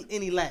with you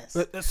any less.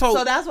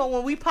 So that's why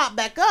when we pop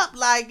back up,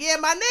 like, yeah,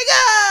 my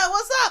nigga,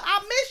 what's up?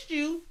 I missed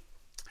you.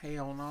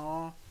 Hell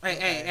no.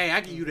 Hey, I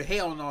give you the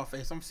hell no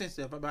face. I'm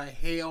sensitive about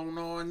hell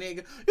no,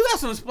 nigga. You got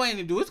some explaining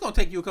to do. It's going to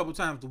take you a couple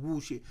times to woo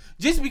shit.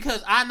 Just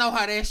because I know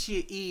how that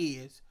shit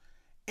is.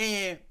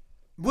 And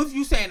with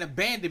you saying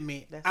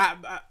abandonment,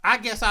 I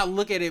guess I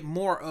look at it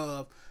more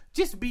of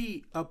just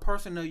be a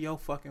person of your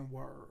fucking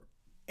word.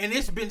 And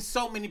it's been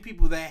so many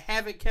people that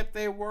haven't kept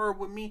their word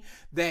with me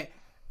that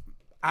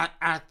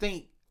I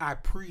think I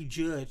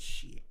prejudge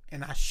shit.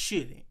 And I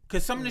shouldn't.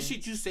 Because some of the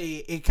shit you say,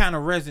 it kind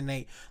of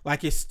resonate.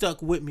 Like, it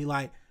stuck with me.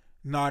 Like,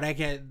 no,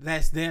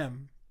 that's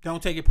them.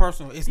 Don't take it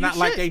personal. It's not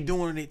like they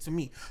doing it to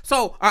me.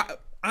 So, I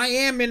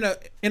am in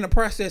a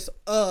process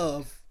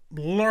of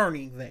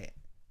learning that.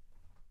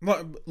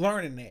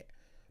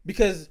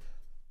 Because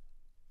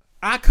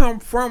I come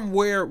from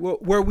where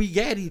we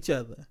get each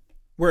other.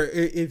 Where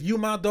if you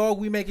my dog,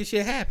 we making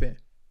shit happen.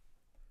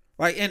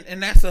 Like,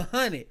 and that's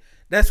 100.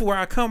 That's where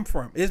I come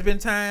from. It's been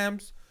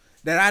times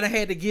that I done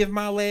had to give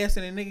my last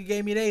and the nigga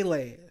gave me their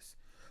last.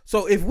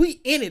 So if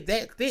we in it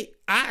that thick,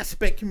 I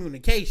expect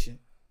communication.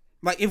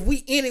 Like, if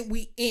we in it,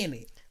 we in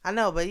it. I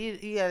know, but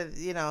you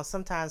gotta,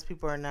 sometimes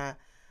people are not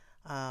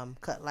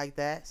cut like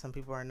that. Some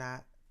people are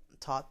not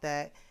taught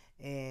that.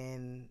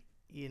 And,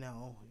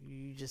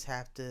 you just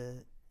have to,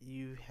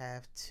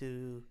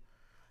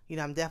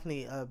 I'm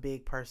definitely a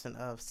big person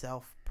of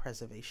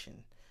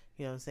self-preservation.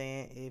 You know what I'm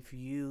saying? If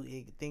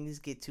things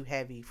get too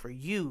heavy for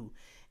you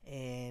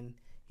and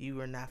you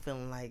are not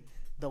feeling like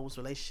those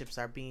relationships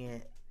are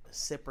being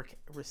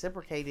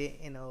reciprocated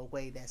in a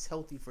way that's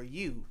healthy for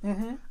you.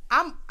 Mm-hmm.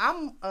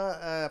 I'm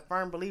a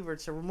firm believer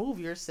to remove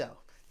yourself.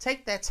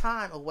 Take that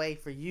time away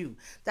for you.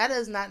 That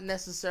does not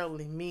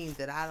necessarily mean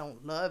that I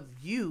don't love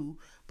you,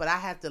 but I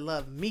have to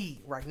love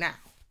me right now.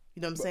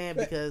 You know what I'm saying?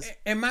 Because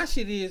and my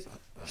shit is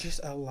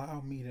just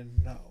allow me to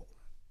know.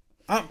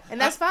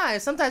 And that's fine.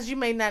 Sometimes you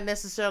may not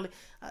necessarily,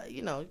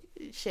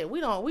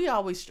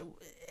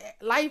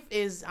 life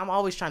is, I'm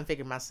always trying to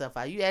figure myself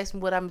out. You ask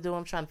me what I'm doing,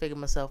 I'm trying to figure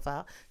myself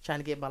out, trying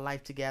to get my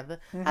life together.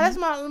 Mm-hmm. That's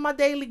my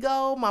daily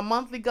goal, my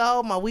monthly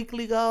goal, my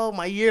weekly goal,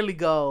 my yearly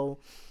goal.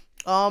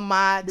 On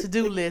my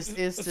to-do list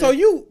is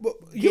to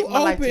get my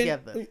life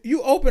together.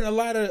 You open a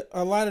lot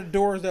of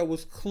doors that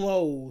was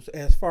closed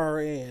as far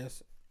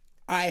as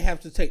I have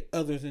to take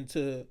others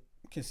into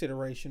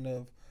consideration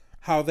of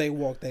how they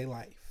walk their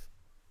life.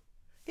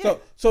 Yeah.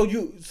 So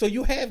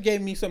you have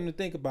gave me something to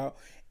think about,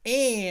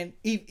 and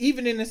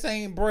even in the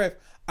same breath,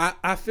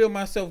 I feel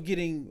myself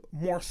getting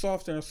more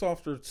softer and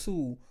softer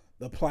to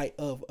the plight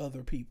of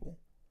other people,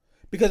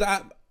 because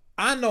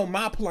I know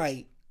my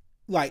plight,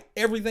 like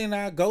everything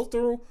that I go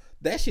through,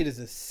 that shit is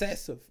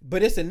excessive.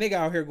 But it's a nigga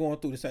out here going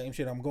through the same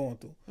shit I'm going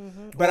through.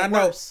 Mm-hmm. But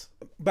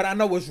I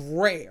know it's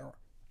rare.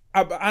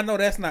 I know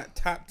that's not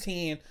top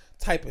 10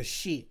 type of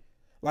shit.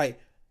 Like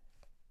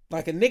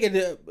a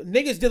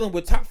niggas dealing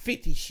with top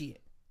 50 shit.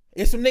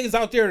 There's some niggas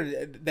out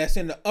there that's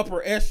in the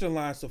upper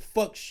echelons of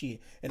fuck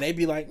shit, and they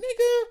be like,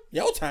 nigga,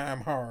 your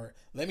time hard.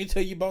 Let me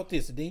tell you about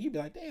this. And then you be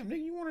like, damn,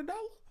 nigga, you want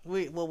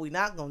 $1? What we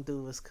not gonna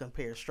do is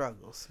compare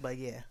struggles. But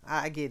yeah,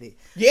 I get it.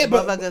 Yeah,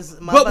 but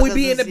we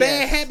be in the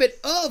bad habit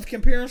of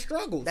comparing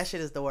struggles. That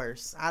shit is the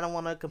worst. I don't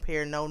want to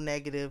compare no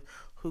negative.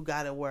 Who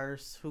got it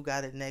worse? Who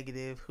got it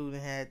negative? Who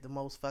had the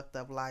most fucked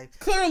up life?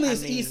 Clearly,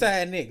 it's East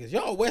Side niggas.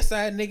 Y'all West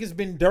Side niggas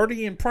been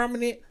dirty and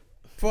prominent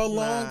for a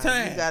long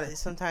time.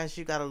 Sometimes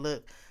you gotta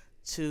look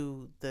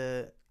to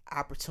the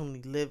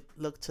opportunity.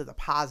 Look to the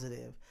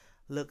positive.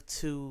 look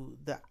to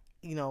the,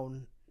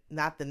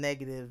 not the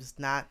negatives,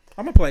 not.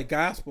 I'm gonna play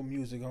gospel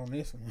music on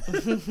this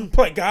one.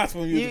 Play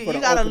gospel music for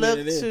the gotta opening look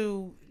of this.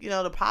 to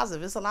the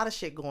positive. It's a lot of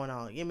shit going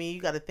on. I mean,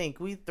 you gotta think.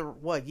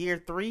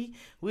 Year 3?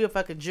 We a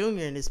fucking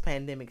junior in this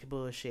pandemic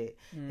bullshit.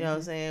 You know what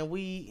I'm saying?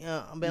 We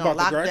been on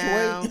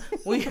lockdown.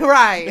 We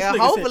right.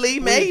 Hopefully,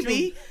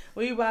 maybe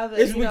we about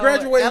to we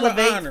graduate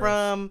elevate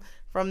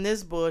from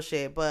this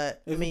bullshit.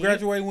 But we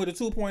graduating with a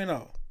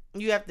 2.0.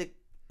 You have to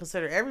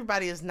consider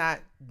everybody is not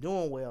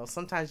doing well.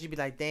 Sometimes you be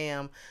like,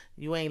 damn,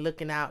 you ain't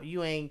looking out,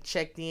 you ain't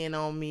checked in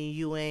on me,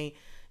 you ain't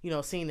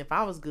seeing if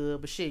I was good.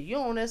 But shit, you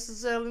don't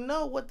necessarily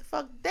know what the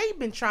fuck they've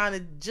been trying to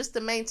just to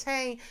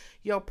maintain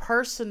your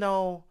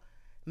personal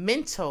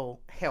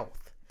mental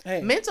health.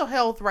 Mental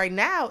health right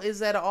now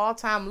is at an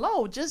all-time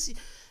low. Just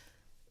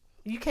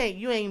you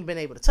ain't been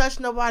able to touch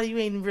nobody, you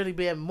ain't really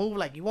been able to move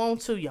like you want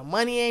to, your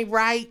money ain't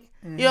right.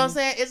 You know what I'm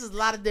saying? It's just a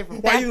lot of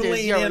different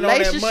factors. Your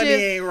relationship, money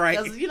ain't right.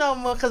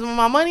 Because when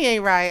my money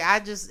ain't right,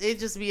 it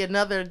just be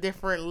another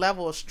different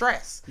level of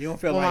stress. You don't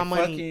feel like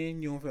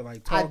fucking. You don't feel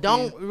like talking.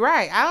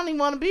 I don't even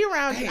want to be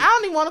around you. I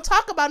don't even want to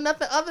talk about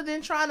nothing other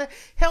than trying to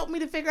help me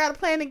to figure out a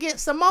plan to get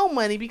some more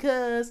money.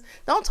 Because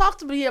don't talk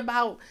to me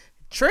about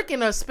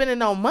tricking or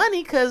spending on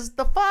money. Because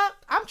the fuck,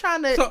 I'm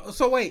trying to.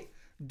 So wait,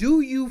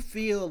 do you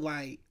feel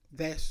like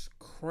that's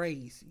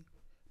crazy?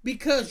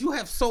 Because you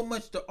have so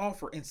much to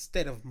offer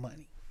instead of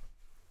money.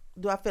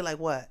 Do I feel like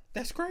what?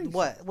 That's crazy.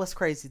 What's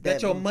crazy?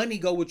 That your money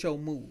go with your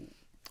mood.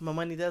 My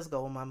money does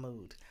go with my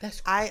mood. That's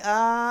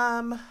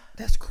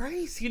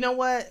crazy. You know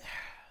what?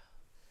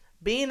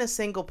 Being a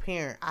single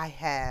parent, I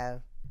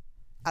have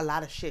a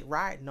lot of shit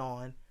riding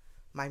on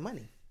my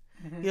money.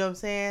 Mm-hmm. You know what I'm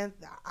saying?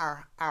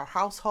 Our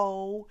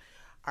household,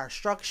 our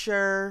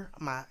structure,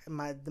 my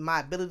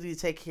ability to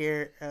take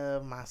care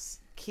of my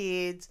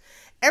kids.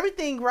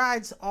 Everything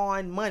rides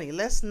on money.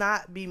 Let's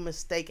not be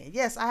mistaken.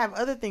 Yes, I have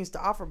other things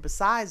to offer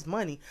besides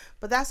money,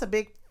 but that's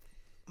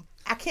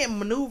I can't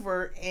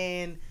maneuver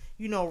and,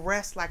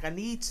 rest like I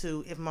need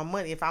to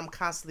if I'm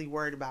constantly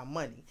worried about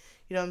money.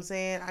 You know what I'm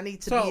saying? I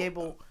need to be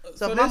able,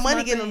 so if my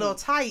money getting a little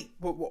tight.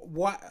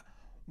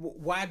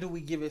 Why do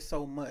we give it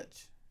so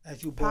much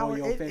as you blow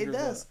your fingers it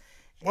does.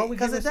 Up?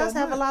 Because it does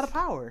have a lot of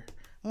power.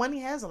 Money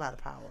has a lot of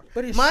power.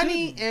 But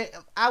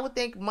I would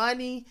think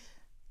money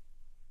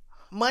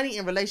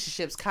and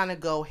relationships kind of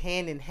go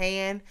hand in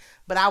hand,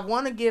 but I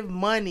want to give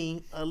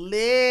money a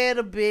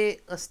little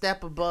bit a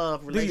step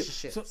above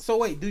relationships. So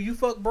wait, do you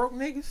fuck broke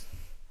niggas?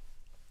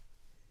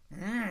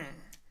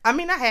 I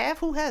mean, I have.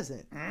 Who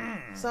hasn't?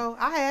 So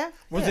I have.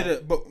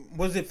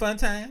 Was it fun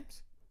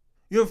times?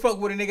 You ever fuck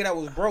with a nigga that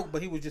was broke,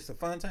 but he was just a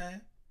fun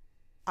time?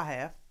 I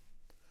have.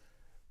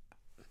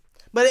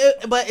 But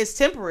it's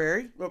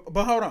temporary.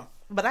 But hold on.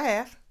 But I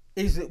have.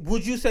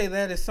 Would you say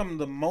that is some of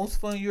the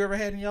most fun you ever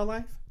had in your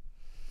life?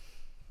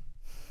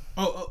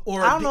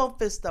 Or I don't know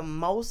if it's the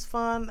most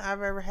fun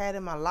I've ever had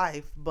in my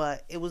life,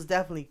 but it was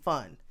definitely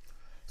fun.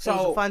 So it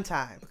was a fun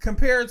time.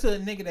 Compared to a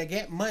nigga that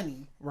got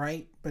money,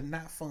 right, but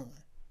not fun.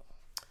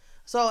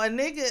 So a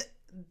nigga,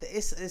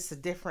 it's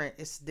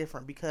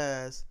different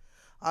because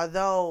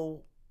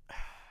although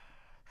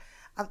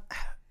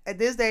at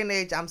this day and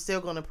age, I'm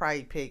still gonna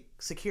probably pick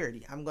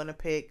security. I'm gonna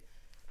pick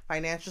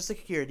financial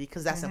security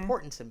because that's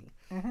important to me.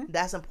 Mm-hmm.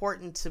 That's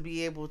important to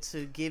be able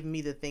to give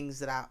me the things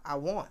that I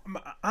want.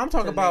 I'm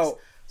talking about.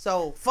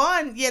 So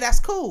fun, yeah, that's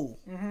cool.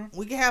 Mm-hmm.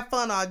 We can have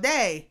fun all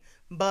day,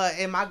 but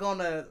am I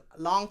gonna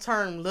long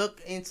term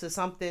look into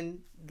something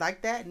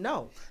like that?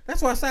 No.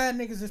 That's why side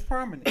niggas is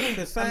prominent.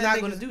 I'm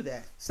not gonna do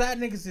that. Side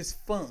niggas is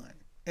fun,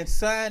 and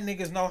side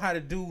niggas know how to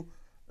do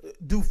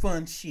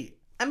fun shit.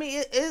 I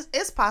mean,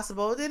 it's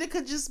possible that it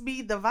could just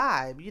be the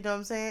vibe. You know what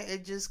I'm saying?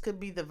 It just could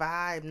be the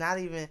vibe, not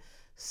even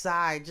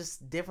side,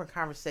 just different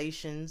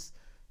conversations,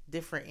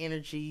 different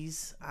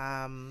energies.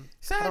 Side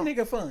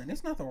nigga fun.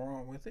 There's nothing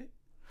wrong with it.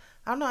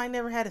 I don't know. I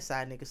never had a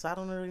side nigga, so I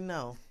don't really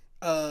know.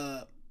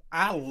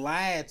 I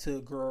lied to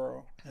a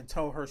girl and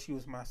told her she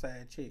was my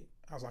side chick.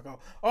 I was like,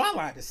 I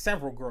lied to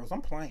several girls.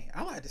 I'm playing.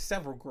 I lied to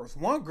several girls.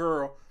 One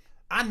girl,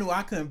 I knew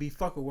I couldn't be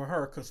fucking with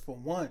her because for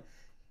one,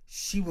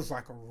 she was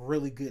like a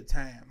really good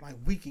time. Like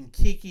we can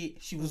kick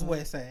it. She was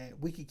West Side.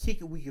 We could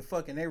kick it. We could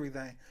fucking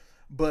everything.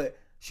 But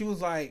she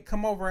was like,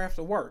 come over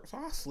after work. So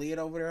I slid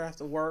over there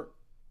after work.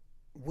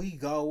 We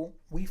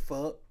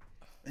fuck.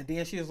 And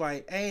then she was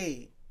like,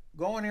 hey,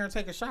 go in there and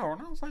take a shower.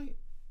 And I was like,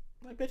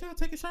 bitch, I'll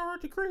take a shower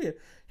at the crib.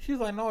 She's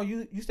like, no,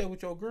 you stay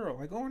with your girl.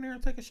 Like, go in there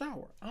and take a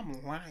shower.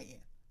 I'm lying.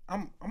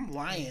 I'm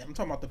lying. I'm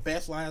talking about the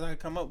best lies I can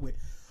come up with.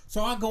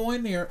 So I go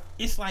in there.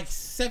 It's like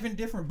 7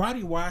 different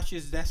body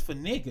washes that's for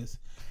niggas.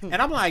 And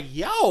I'm like,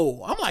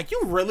 yo. I'm like,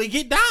 you really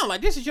get down.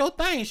 Like, this is your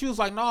thing. She was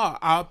like, no,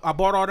 I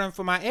bought all them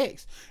for my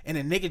ex. And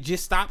the nigga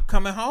just stopped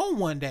coming home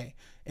one day.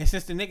 And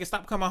since the nigga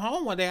stopped coming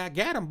home one day, I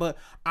got him. But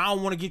I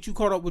don't want to get you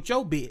caught up with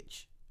your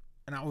bitch.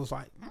 And I was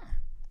like,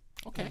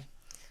 okay.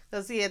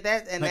 So see at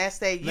that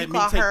stage, you let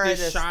call me take her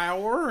this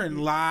shower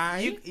and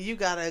lie.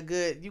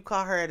 You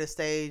call her at a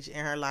stage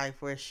in her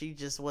life where she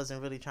just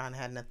wasn't really trying to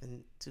have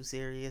nothing too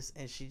serious,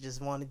 and she just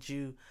wanted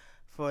you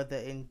for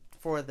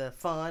for the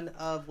fun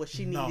of what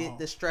she needed,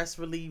 the stress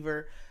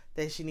reliever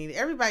that she needed.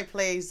 Everybody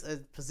plays a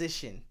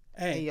position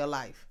in your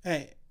life.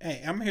 Hey,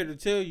 I'm here to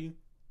tell you.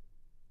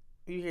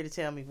 You here to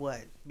tell me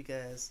what?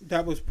 Because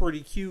that was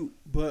pretty cute,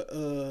 but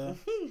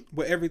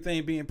with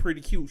everything being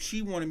pretty cute,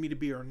 she wanted me to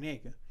be her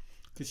nigga.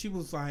 Cause she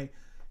was like,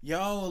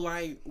 yo,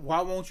 like,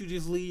 why won't you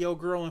just leave your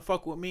girl and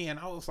fuck with me? And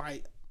I was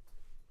like,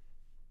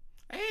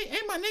 hey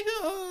my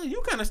nigga,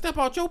 you kind of step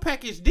out your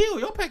package deal.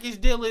 Your package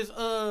deal is,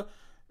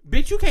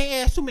 bitch, you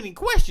can't ask too many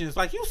questions.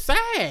 Like, you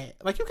sad.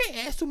 Like, you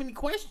can't ask too many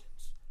questions.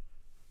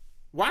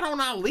 Why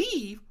don't I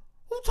leave?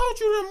 Who told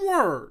you them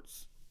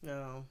words?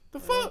 No. The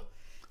fuck?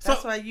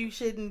 That's why you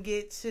shouldn't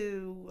get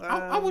to.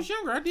 I was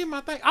younger. I did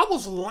my thing. I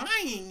was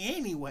lying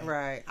anyway.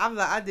 Right.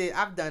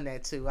 I've done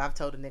that too. I've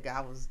told a nigga I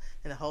was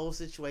in a whole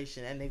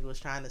situation. That nigga was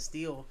trying to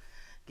still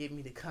get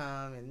me to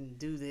come and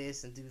do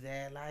this and do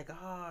that. Like,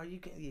 oh, you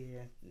can.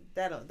 Yeah.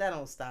 That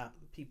don't stop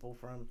people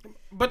from.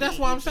 But that's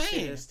what I'm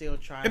saying. Still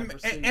trying to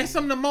pursue and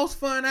some of the most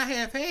fun I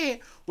have had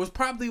was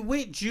probably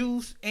with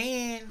Juice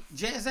and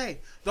Jazzy.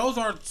 Those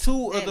are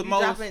two of the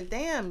most.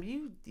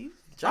 You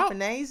dropping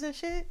names and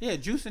shit? Yeah,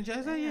 Juice and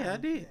Jazzy. Yeah, I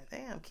did.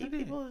 Damn, keep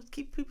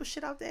people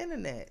shit off the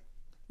internet.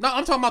 No,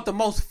 I'm talking about the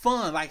most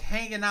fun, like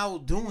hanging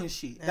out, doing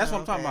shit. That's what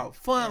I'm talking about.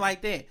 Fun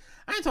like that.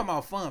 I ain't talking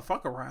about fun,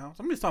 fuck around.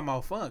 I'm just talking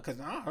about fun, cause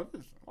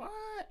what?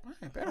 I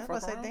ain't better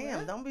fuck around.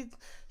 Damn, don't be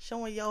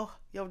showing your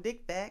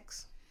dick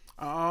backs.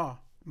 Oh,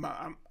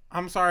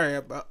 I'm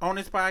sorry. On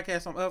this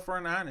podcast, I'm upfront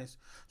and honest.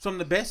 Some of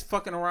the best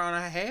fucking around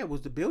I had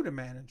was the building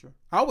manager.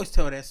 I always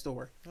tell that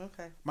story.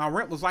 Okay. My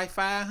rent was like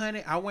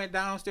 $500. I went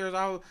downstairs,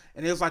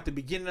 and it was like the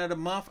beginning of the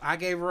month. I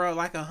gave her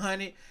like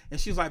 $100, and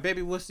she was like,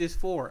 "Baby, what's this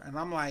for?" And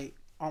I'm like,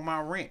 "On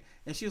my rent."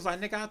 And she was like,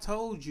 "Nigga, I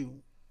told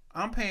you,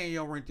 I'm paying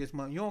your rent this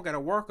month. You don't got to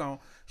work on."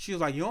 She was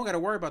like, "You don't got to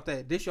worry about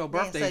that. This your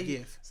birthday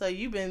gift." So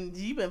you've been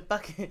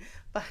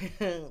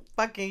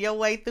fucking your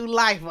way through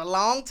life a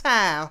long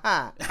time,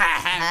 huh?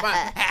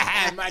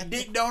 my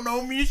dick don't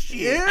owe me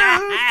shit.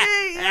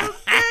 Okay.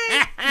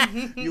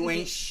 You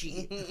ain't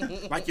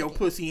shit. Like your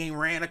pussy ain't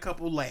ran a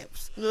couple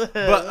laps.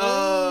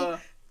 But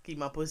keep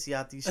my pussy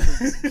out these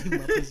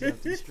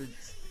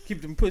streets.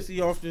 Keep them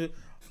pussy out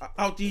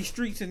these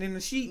streets and in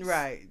the sheets.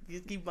 Right.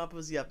 You keep my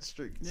pussy out the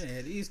streets.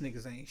 Yeah, these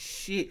niggas ain't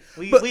shit.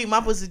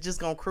 My pussy just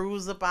gonna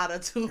cruise up out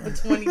of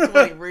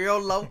 2020 real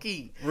low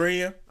key.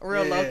 Real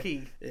low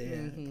key. Yeah.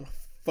 Mm-hmm.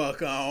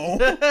 Fuck on.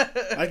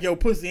 Like your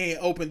pussy ain't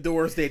open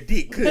doors that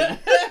dick couldn't.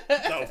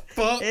 The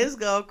fuck? It's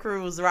gonna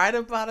cruise right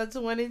up out of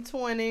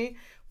 2020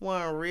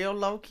 one real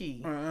low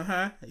key.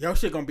 Your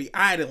shit gonna be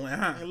idling,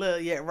 huh?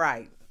 Look, yeah,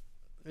 right.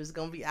 It's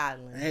gonna be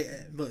idling.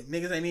 Hey, look,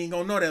 niggas ain't even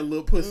gonna know that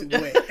little pussy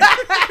wet.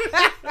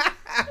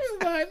 You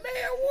like,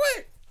 man,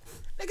 what?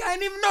 Nigga, I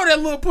didn't even know that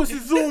little pussy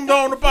zoomed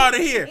on up out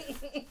of here.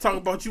 Talk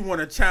about you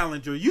want a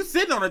challenger. You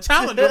sitting on a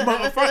challenger,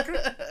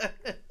 motherfucker.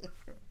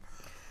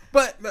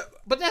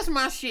 But that's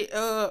my shit.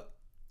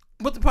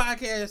 With the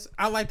podcast,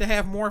 I like to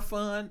have more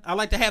fun. I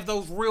like to have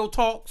those real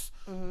talks.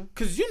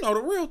 Cause you know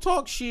the real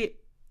talk shit,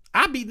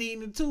 I be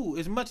needing it too.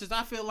 As much as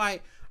I feel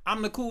like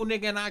I'm the cool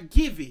nigga and I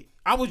give it.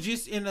 I was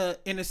just in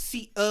a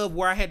seat of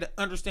where I had to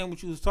understand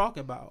what you was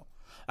talking about.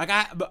 Like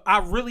I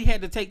really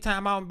had to take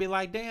time out and be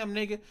like, damn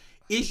nigga,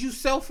 is you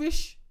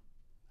selfish?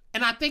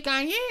 And I think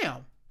I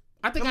am.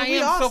 I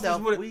am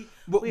selfish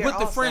with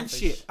the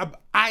friendship.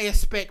 I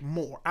expect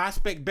more. I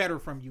expect better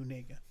from you,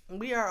 nigga.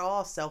 We are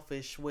all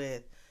selfish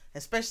with,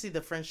 especially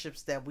the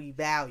friendships that we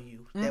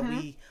value, that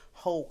we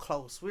hold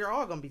close. We're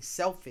all gonna be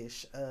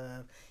selfish.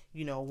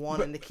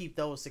 Wanting to keep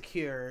those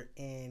secure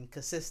and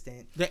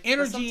consistent. The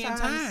energy and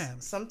time.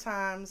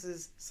 Sometimes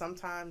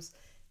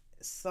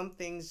some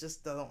things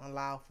just don't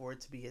allow for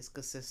it to be as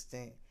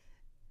consistent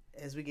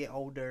as we get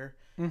older.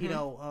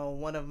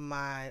 One of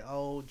my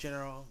old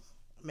general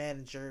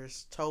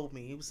managers told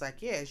me, he was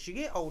like, yeah, as you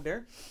get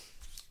older,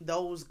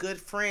 those good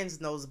friends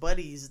and those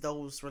buddies,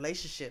 those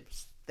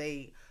relationships,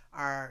 they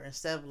are,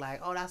 instead of like,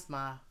 oh, that's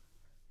my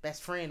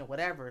best friend or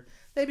whatever,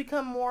 they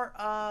become more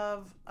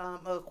of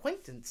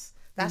acquaintance.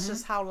 That's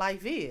just how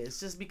life is.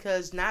 Just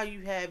because now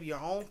you have your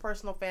own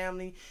personal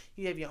family,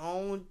 you have your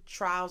own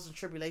trials and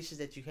tribulations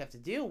that you have to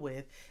deal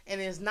with. And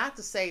it's not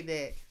to say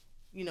that,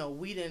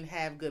 we didn't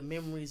have good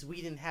memories,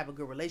 we didn't have a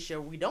good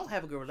relationship, we don't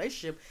have a good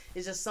relationship.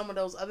 It's just some of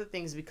those other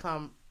things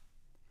become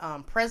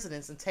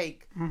precedence and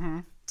take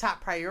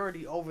top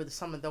priority over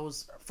some of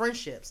those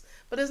friendships.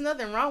 But there's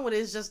nothing wrong with it.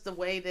 It's just the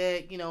way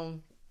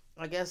that,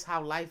 I guess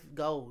how life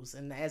goes.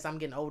 And as I'm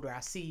getting older, I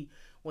see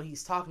what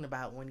he's talking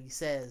about when he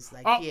says,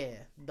 like,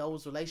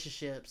 those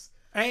relationships.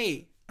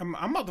 Hey, I'm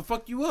about to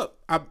fuck you up.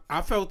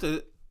 I felt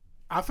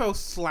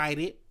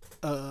slighted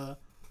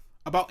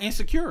about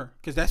Insecure,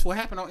 because that's what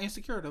happened on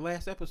Insecure, the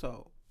last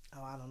episode.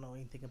 Oh, I don't know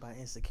anything about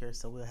Insecure,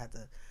 so we'll have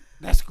to.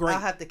 That's great.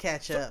 I'll have to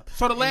catch up.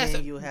 So the last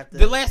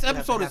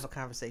episode have a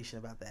conversation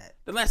about that.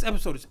 The last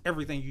episode is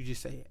everything you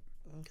just said.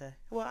 Okay.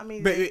 Well, I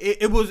mean, but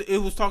it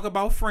was talking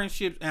about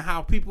friendships and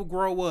how people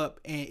grow up,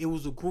 and it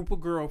was a group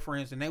of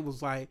girlfriends, and they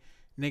was like,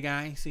 nigga,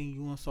 I ain't seen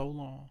you in so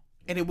long.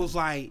 And it was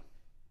like,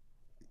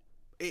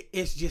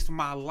 it's just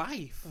my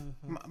life.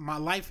 My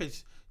life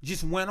has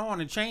just went on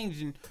and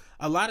changed, and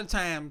a lot of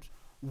times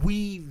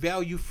we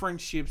value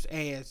friendships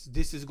as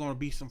this is going to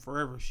be some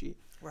forever shit,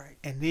 right?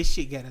 And this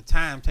shit got a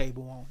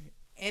timetable on it,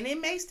 and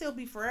it may still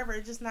be forever.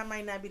 It just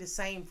might not be the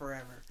same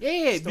forever.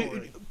 Yeah,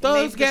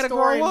 thugs gotta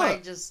grow up.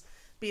 Might just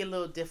be a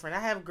little different. I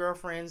have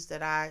girlfriends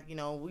that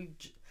we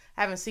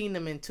haven't seen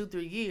them in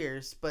 2-3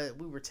 years, but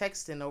we were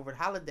texting over the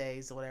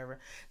holidays or whatever.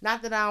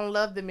 Not that I don't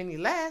love them any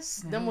less.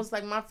 Them was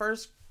like my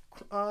first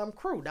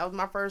crew. That was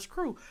my first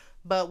crew.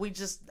 But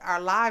our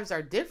lives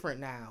are different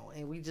now,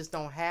 and we just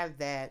don't have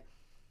that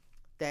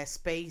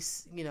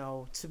space,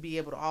 to be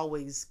able to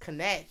always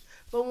connect.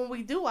 But when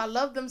we do, I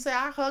love them. Say,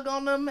 I hug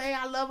on them. Hey,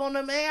 I love on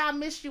them. Hey, I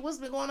miss you. What's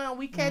been going on?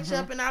 We catch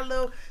up in our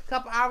little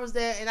couple hours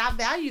there, and I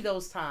value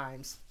those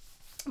times.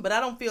 But I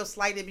don't feel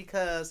slighted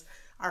because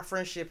our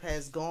friendship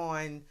has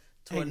gone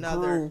to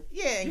another.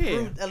 Grew.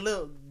 Grew a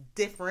little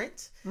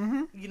different.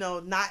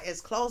 Not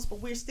as close, but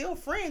we're still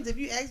friends. If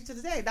you ask me to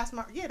today, that's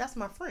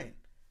my friend.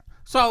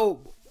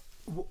 So,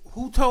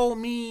 who taught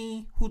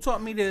me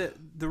the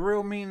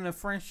real meaning of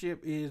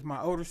friendship is my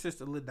older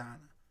sister LaDonna,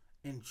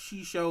 and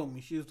she showed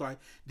me. She was like,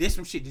 "There's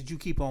some shit that you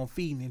keep on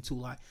feeding into.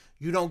 Like,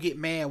 you don't get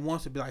mad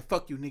once and be like,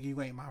 fuck you, nigga,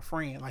 you ain't my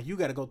friend. Like, you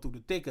got to go through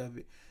the thick of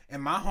it."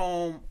 And my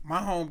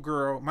home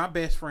girl, my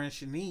best friend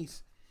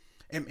Shanice,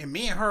 and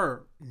me and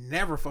her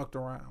never fucked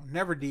around,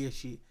 never did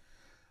shit.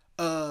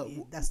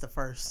 That's the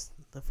first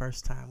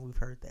time we've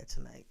heard that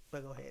tonight.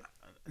 But go ahead.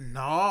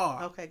 No.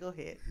 Okay, go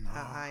ahead. No.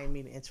 I didn't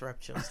mean to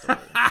interrupt your story.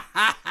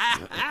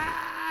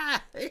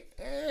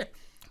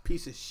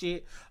 Piece of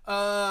shit.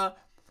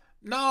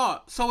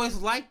 No. So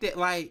it's like that.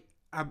 Like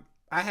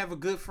I have a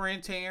good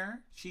friend, Taryn.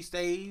 She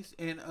stays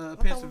in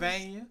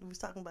Pennsylvania. We was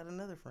talking about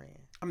another friend.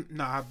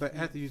 But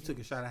after you took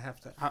a shot, I have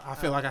to. I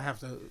feel like I have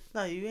to.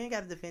 No, you ain't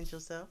got to defend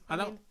yourself. I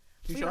don't.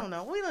 We don't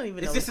know. We don't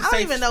even know. I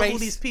don't even know who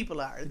these people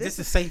are. This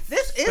is safe.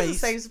 This is a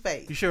safe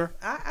space. You sure?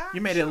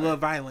 You made it a little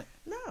violent.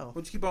 No.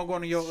 What you keep on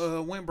going to your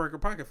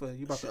windbreaker pocket for?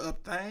 You about to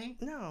up thing?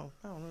 No.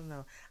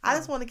 I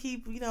just want to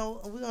keep. We're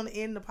gonna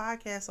end the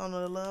podcast on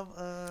the love.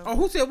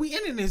 Who said we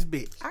ending this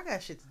bitch? I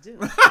got shit to do.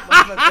 This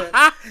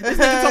nigga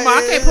talking about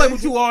I can't play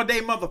with you all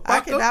day, motherfucker. I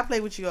cannot play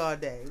with you all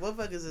day.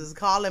 Motherfuckers is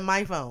calling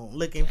my phone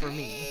looking for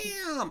me.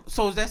 Damn.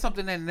 So is that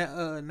something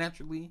that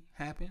naturally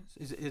happens?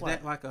 Is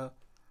that like a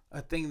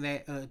thing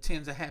that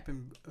tends to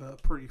happen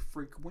pretty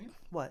frequent?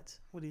 What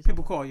do you?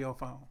 People call your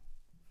phone.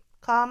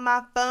 Call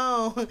my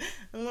phone.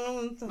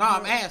 No,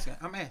 I'm asking.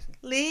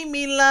 Leave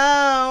me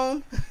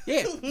alone.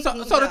 Yeah.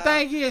 So the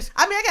thing is,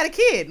 I got a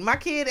kid. My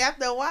kid,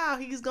 after a while,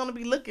 he's gonna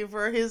be looking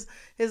for his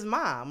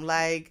mom.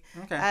 Like,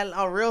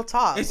 a real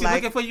talk. Is he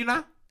looking for you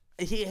now?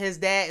 His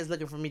dad is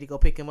looking for me to go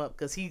pick him up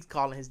because he's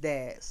calling his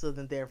dad. So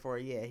then, therefore,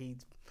 he,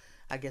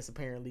 I guess,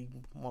 apparently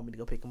want me to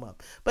go pick him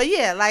up. But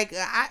yeah, like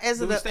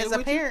as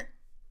a parent,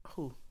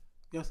 who?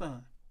 Your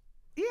son.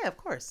 Yeah, of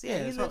course.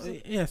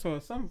 Yeah, so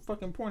at some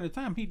fucking point in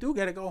time, he do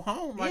got to go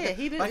home. Like, yeah,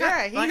 he did. Like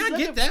right. I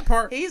get that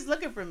part. He's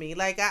looking for me.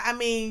 Like, I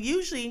mean,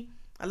 usually,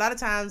 a lot of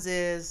times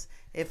is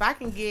if I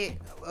can get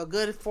a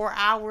good 4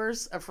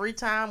 hours of free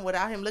time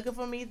without him looking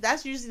for me,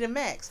 that's usually the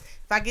max.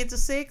 If I get to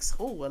 6,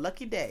 a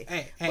lucky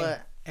day.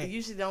 But I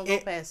usually don't go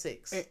past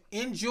 6.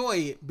 Enjoy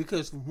it,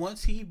 because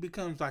once he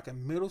becomes like a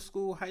middle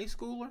school, high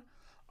schooler,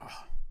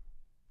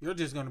 you're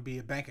just gonna be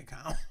a bank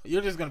account.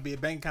 You're just gonna be a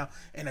bank account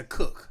and a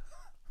cook.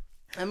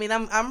 I mean,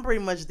 I'm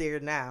pretty much there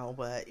now,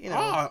 but hey,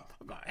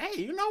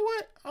 you know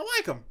what? I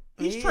like him.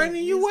 He's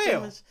training you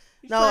well.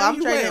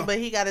 I'm training, but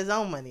he got his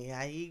own money.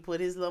 He put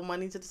his little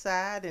money to the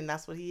side, and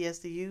that's what he has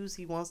to use.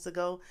 He wants to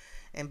go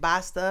and buy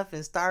stuff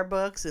in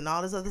Starbucks and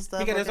all this other stuff.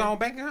 He got his own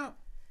bank account?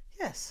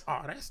 Yes.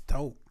 Oh, that's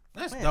dope.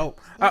 That's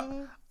dope.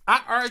 I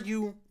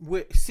argue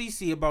with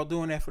Cece about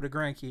doing that for the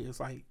grandkids.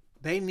 Like,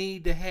 they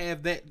need to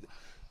have that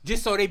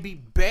just so they be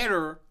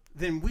better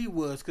than we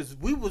was, because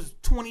we was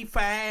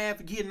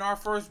 25 getting our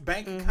first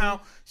bank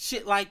account,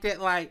 shit like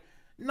that. Like,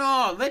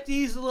 no, let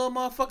these little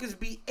motherfuckers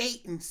be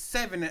 8 and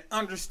 7 and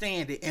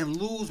understand it, and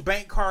lose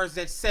bank cards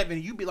at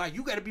 7. You be like,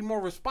 you got to be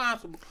more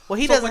responsible. Well,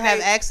 he doesn't have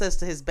access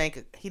to his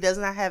bank. He does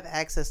not have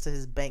access to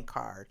his bank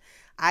card.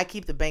 I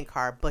keep the bank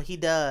card, but he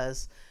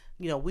does.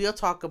 We'll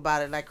talk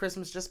about it. Like,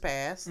 Christmas just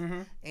passed,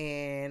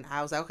 and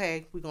I was like,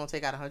 okay, we're gonna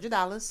take out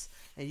 $100.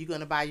 And you're going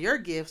to buy your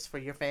gifts for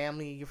your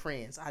family and your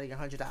friends out of your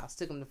 $100.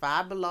 Took him to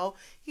Five Below.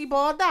 He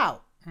balled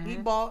out. He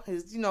bought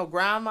his,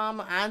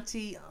 grandmama,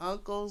 auntie,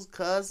 uncles,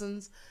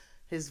 cousins,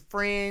 his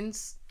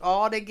friends,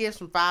 all their gifts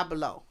from Five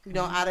Below.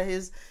 Out of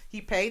his,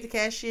 he paid the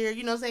cashier.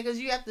 You know what I'm saying? Because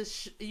you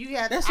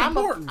have to, That's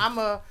important. I'm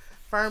a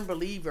firm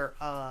believer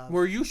of.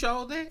 Were you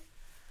showed that?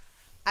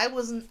 I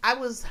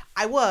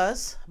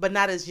was, but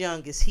not as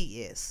young as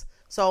he is.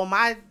 So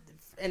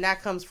and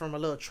that comes from a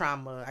little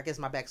trauma. I guess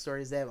my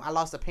backstory is that I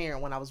lost a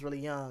parent when I was really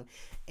young,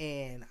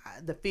 and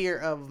the fear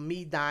of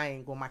me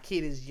dying when my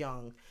kid is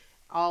young,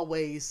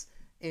 always,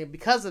 and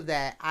because of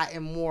that, I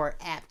am more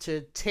apt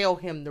to tell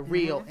him the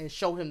real and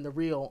show him the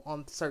real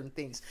on certain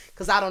things,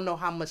 because I don't know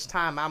how much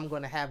time I'm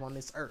going to have on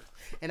this earth,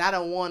 and I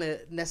don't want to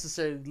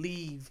necessarily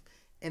leave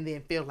and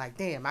then feel like,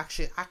 damn, I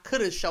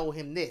could have showed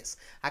him this.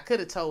 I could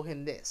have told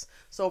him this.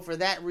 So for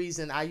that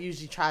reason, I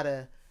usually try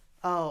to,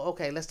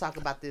 okay, let's talk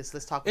about this.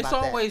 Let's talk about that.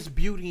 It's always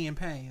beauty and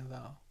pain,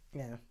 though.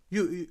 Yeah.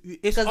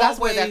 Because that's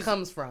where that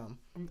comes from.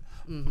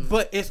 Mm-hmm.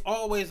 But it's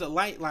always a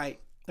light.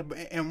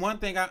 And one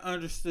thing I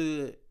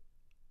understood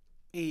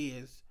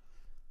is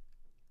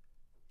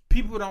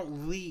people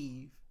don't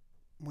leave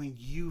when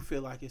you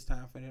feel like it's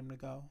time for them to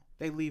go.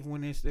 They leave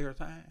when it's their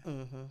time.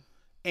 Mm-hmm.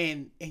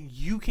 And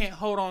you can't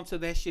hold on to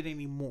that shit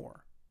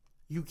anymore.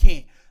 You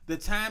can't. The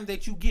time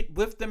that you get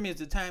with them is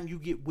the time you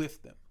get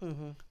with them.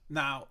 Mm-hmm.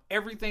 Now,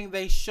 everything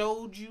they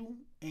showed you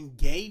and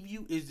gave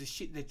you is the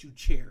shit that you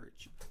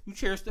cherish. You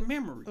cherish the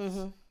memories.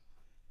 Mm-hmm.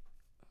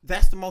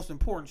 That's the most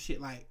important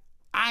shit. Like,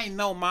 I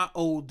know my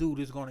old dude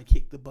is going to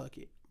kick the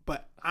bucket,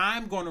 but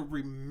I'm going to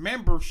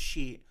remember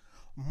shit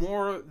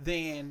more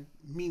than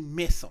me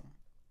miss him.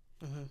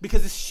 Mm-hmm.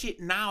 Because it's shit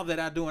now that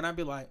I do, and I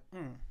be like,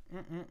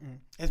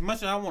 As much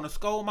as I want to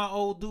scold my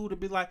old dude to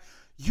be like,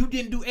 you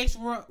didn't do X,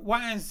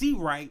 Y, and Z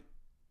right,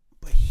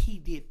 but he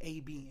did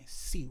A, B, and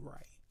C right.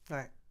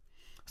 Right.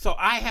 So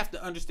I have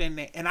to understand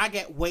that, and I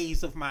got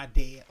ways of my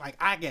dad. Like,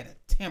 I got a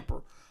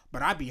temper,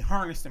 but I be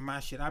harnessing my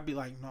shit. I be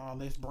like, no,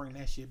 let's bring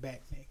that shit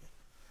back, nigga.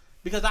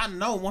 Because I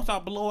know once I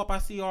blow up, I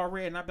see all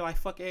red, and I be like,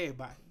 fuck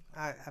everybody.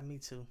 Me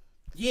too.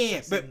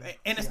 Yeah,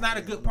 and it's not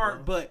a good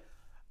part, but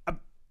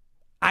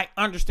I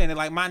understand it.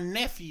 Like, my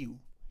nephew,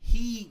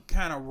 he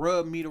kind of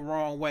rubbed me the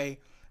wrong way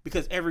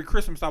because every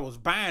Christmas I was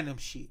buying him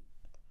shit.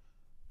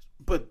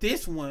 But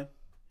this one,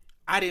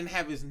 I didn't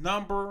have his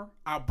number.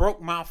 I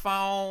broke my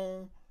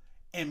phone,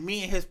 and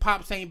me and his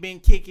pops ain't been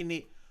kicking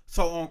it.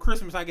 So on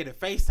Christmas, I get a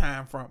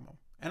FaceTime from him.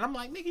 And I'm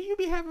like, nigga, you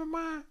be having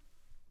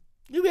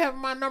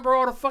my number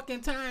all the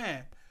fucking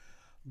time.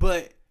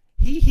 But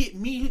he hit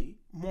me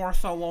more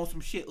so on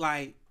some shit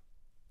like,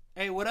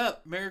 hey, what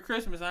up? Merry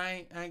Christmas.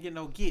 I ain't getting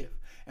no gift.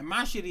 And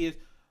my shit is,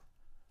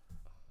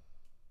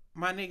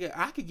 my nigga,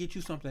 I could get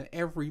you something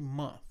every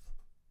month.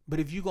 But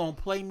if you gonna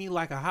play me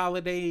like a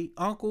holiday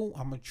uncle,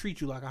 I'm gonna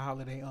treat you like a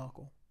holiday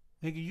uncle.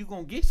 Nigga, you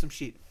gonna get some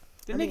shit.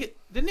 The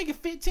nigga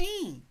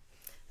 15.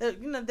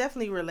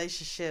 Definitely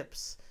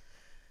relationships.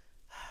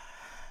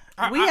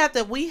 We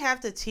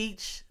have to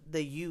teach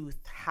the youth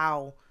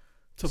how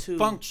to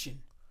function,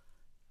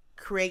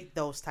 create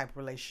those type of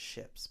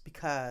relationships,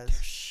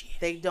 because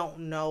they don't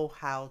know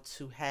how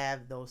to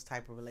have those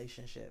type of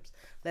relationships.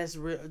 That's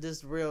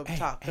real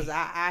talk. Because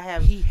I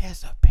have. He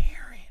has a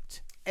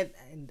parent,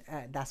 and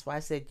that's why I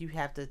said you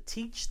have to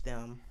teach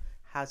them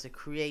how to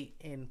create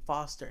and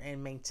foster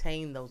and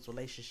maintain those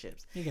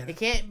relationships. It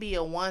can't be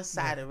a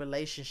one-sided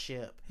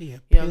relationship. You know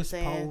what I'm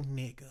saying?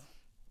 Nigga.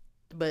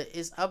 But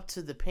it's up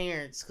to the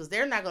parents, because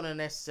they're not going to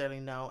necessarily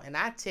know. And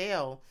I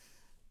tell,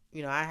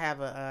 I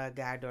have a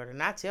goddaughter,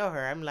 and I tell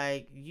her, I'm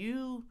like,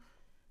 you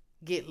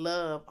get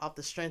love off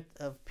the strength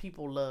of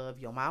people love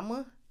your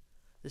mama,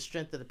 the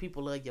strength of the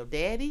people love your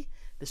daddy,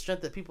 the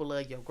strength of people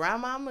love your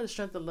grandmama, the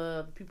strength of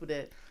love the people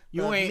that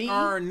you ain't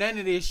earned none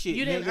of this shit.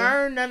 You didn't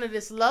earn none of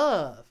this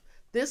love.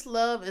 This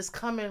love is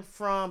coming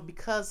from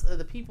because of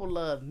the people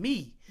love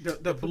me.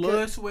 The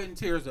blood, sweat, and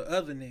tears of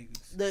other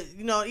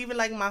niggas. Even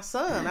like my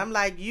son, I'm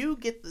like, you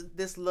get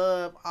this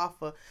love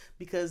off of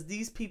because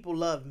these people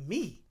love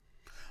me.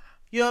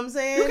 You know what I'm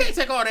saying? You can't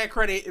take all that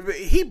credit.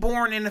 He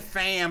born in the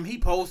fam. He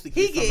supposed to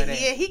get some of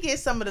that. Yeah, he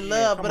gets some of the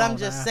love, but I'm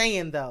just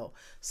saying though,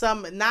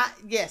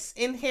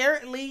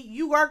 inherently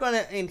you are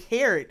gonna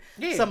inherit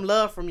some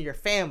love from your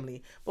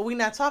family, but we're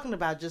not talking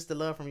about just the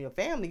love from your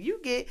family. You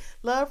get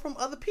love from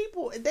other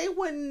people. They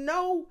wouldn't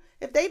know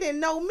if they didn't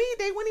know me.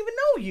 They wouldn't even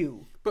know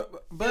you. But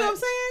you know what I'm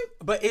saying?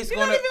 But you're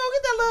not even gonna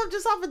get that love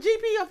just off of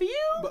GP off of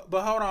you.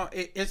 But hold on,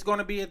 it's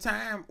gonna be a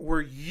time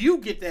where you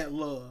get that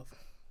love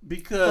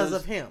because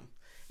of him.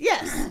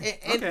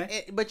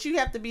 Yes, but you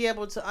have to be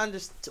able to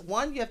understand.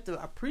 One, you have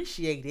to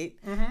appreciate it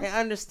and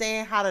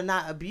understand how to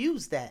not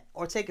abuse that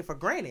or take it for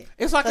granted.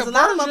 It's like a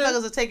lot of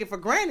motherfuckers will take it for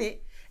granted,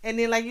 and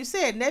then like you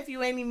said,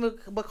 nephew ain't even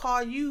but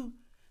call you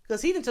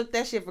because he done took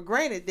that shit for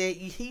granted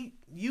that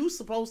you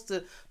supposed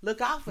to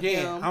look out for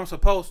him. Yeah, I'm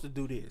supposed to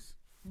do this.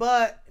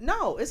 But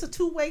no, it's a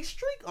 2-way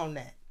streak on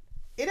that.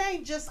 It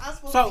ain't just I'm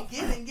supposed to be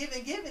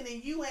giving,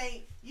 and you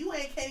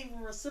can't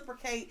even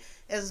reciprocate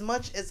as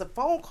much as a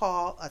phone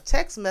call, a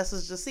text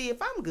message to see if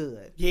I'm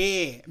good.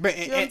 Yeah, but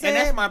and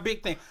that's my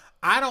big thing.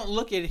 I don't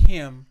look at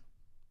him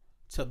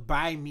to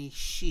buy me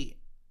shit,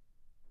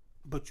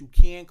 but you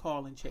can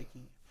call and check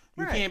in.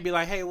 You can't be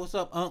like, hey, what's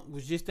up, Unc?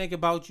 Was just thinking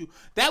about you.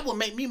 That would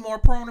make me more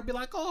prone to be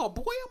like, oh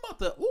boy, I'm about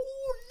to,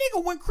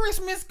 nigga, when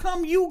Christmas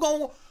come, you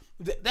gon'.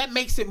 That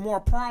makes it more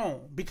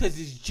prone because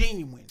it's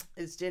genuine.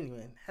 It's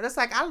genuine. And it's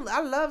like,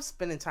 I love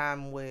spending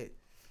time with,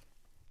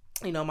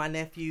 my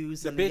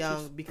nephews and the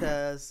young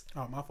because...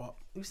 Oh, my fault.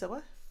 You said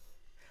what?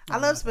 I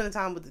love spending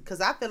time with because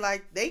I feel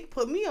like they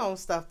put me on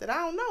stuff that I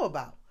don't know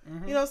about.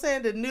 Mm-hmm. You know what I'm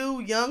saying? The new,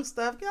 young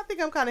stuff. I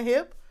think I'm kind of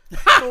hip.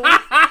 Cool.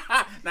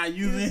 Not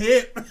using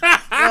hip.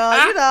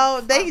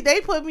 Well, they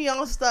put me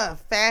on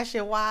stuff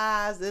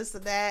fashion-wise, this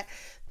and that.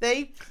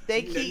 They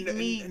keep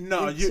me.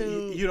 No,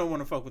 you don't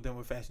want to fuck with them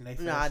with fashion. They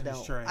fashion no, I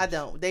don't. Trash. I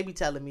don't. They be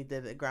telling me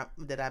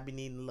that I be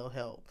needing a little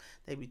help.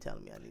 They be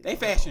telling me I need. They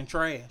fashion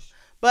trash.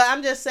 But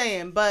I'm just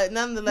saying. But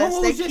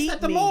nonetheless, they keep me. Just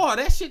at the mall.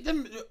 That shit.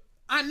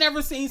 I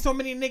never seen so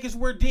many niggas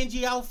wear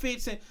dingy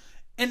outfits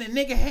and the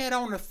nigga had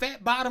on the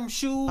fat bottom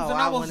shoes, and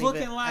I was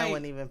looking like... I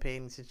wasn't even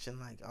paying attention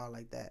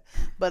like that.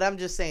 But I'm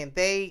just saying,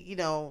 they,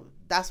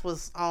 that's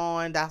what's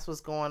on, that's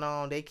what's going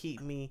on. They keep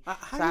me...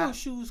 How your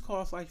shoes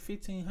cost like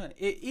 $1,500?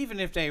 Even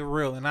if they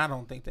real, and I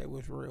don't think they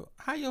was real.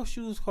 How your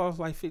shoes cost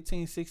like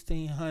 $1,500,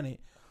 $1,600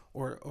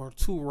 or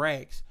 2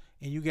 racks,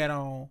 and you got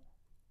on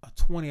a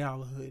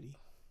 $20 hoodie?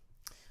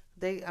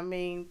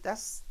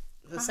 That's...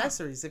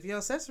 accessories. If your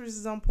accessories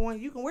is on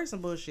point, you can wear some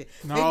bullshit.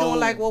 No. They doing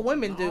like what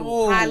women do.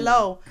 High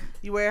low.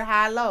 You wear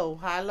high low.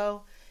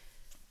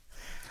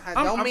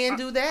 Don't men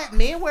do that?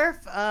 Men wear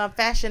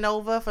Fashion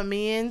Nova for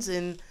men's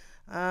and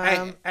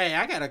hey,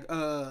 I got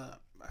a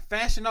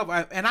Fashion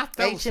Nova and I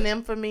felt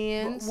H&M for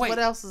men's. What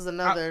else is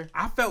another?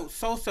 I felt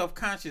so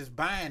self-conscious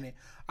buying it.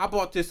 I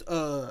bought this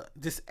LA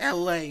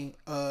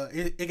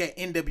it got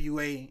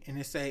NWA and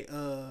it say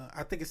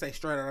I think it say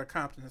Straight Outta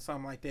Compton or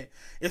something like that.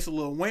 It's a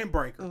little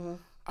windbreaker. Mm-hmm.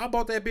 I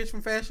bought that bitch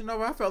from Fashion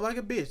Nova. I felt like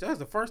a bitch. That was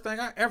the first thing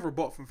I ever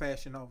bought from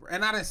Fashion Nova.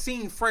 And I done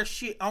seen fresh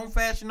shit on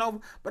Fashion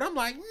Nova, but I'm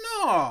like,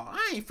 no,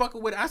 I ain't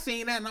fucking with it. I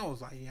seen that and I was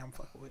like, yeah, I'm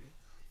fucking with it.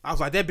 I was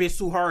like, that bitch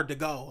too hard to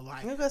go.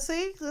 Like, you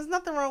see, there's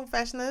nothing wrong with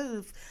Fashion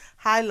Nova.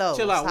 High lows.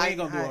 Chill out. We ain't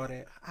gonna do all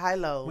that. High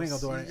lows. We ain't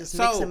gonna do all that. Just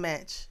mix and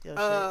match.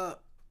 A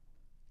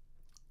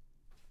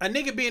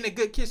nigga being a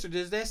good kisser,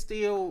 does that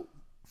still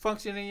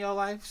function in your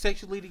life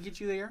sexually to get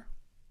you there?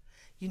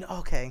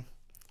 Okay.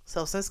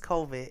 So since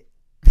COVID.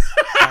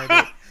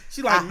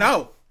 She like,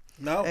 no,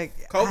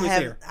 COVID's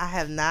here. I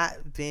have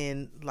not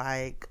been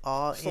like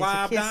all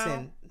slide into kissing.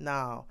 Down?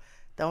 No,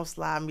 don't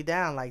slide me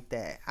down like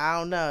that. I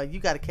don't know.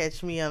 You got to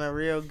catch me on a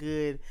real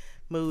good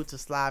mood to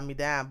slide me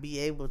down. Be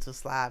able to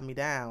slide me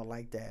down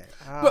like that.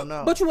 I don't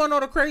know. But you want to know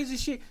the crazy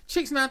shit?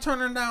 Chicks not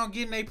turning down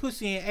getting their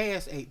pussy and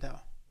ass ate though.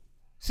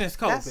 Since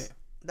COVID.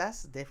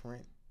 That's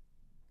different.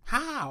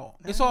 How?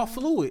 It's all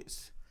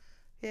fluids.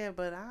 Yeah,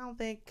 but I don't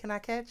think. Can I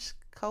catch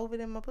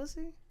COVID in my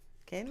pussy?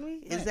 Can we?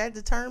 Is that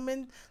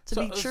determined to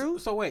be true?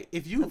 So wait,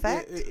 if you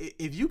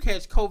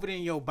catch COVID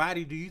in your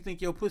body, do you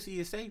think your pussy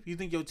is safe? You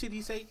think your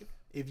titty's safe?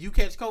 If you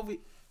catch COVID,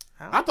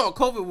 I thought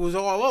COVID was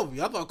all over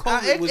you. I thought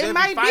COVID was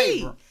every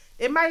fiber.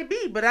 It might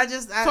be, but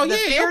your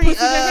pussy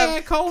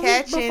had COVID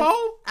catching, before.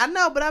 I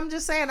know, but I'm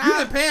just saying. You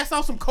been passed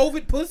out some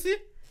COVID pussy?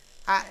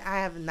 I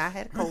have not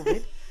had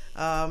COVID,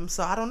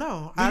 so I don't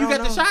know. You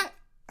got the shot?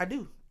 I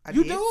do.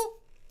 You do?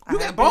 You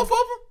got both of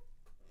them?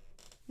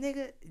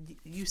 Nigga,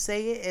 you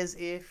say it as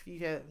if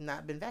you have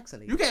not been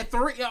vaccinated. You got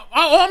 3.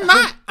 Oh, I'm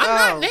not.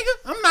 I'm not, nigga.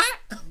 I'm not.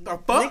 The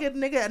fuck?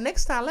 Nigga,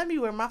 next time let me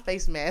wear my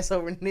face mask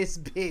over in this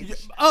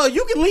bitch.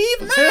 You can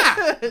leave now.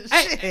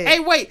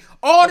 hey, wait.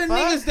 All the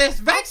niggas that's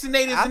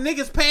vaccinated is the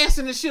niggas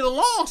passing the shit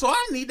along, so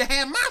I need to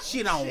have my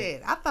shit on.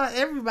 Shit, I thought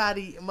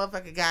everybody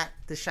motherfucker got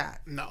the shot.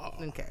 No.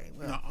 Okay.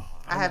 Well, no.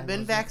 I have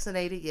been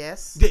vaccinated,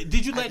 yes.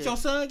 Did you let your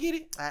son get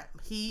it?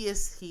 He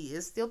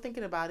is still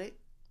thinking about it.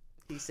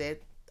 He said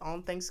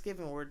on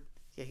Thanksgiving,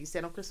 he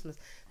said on Christmas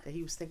that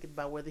he was thinking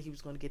about whether he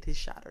was going to get his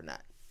shot or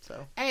not.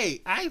 So,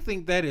 hey, I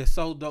think that is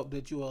so dope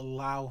that you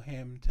allow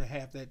him to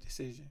have that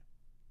decision.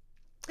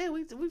 Yeah,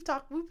 we've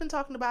been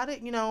talking about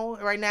it.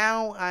 Right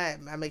now I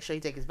make sure he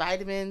take his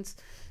vitamins,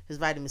 his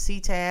vitamin C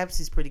tabs.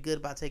 He's pretty good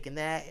about taking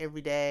that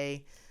every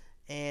day.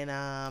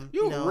 And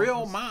you're a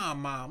real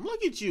mom.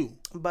 Look at you.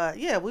 But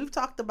yeah, we've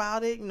talked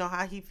about it.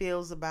 How he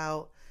feels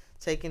about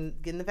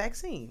getting the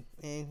vaccine,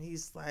 and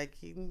he's like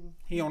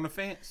he on the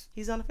fence.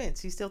 He's on the fence.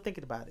 He's still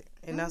thinking about it,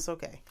 and that's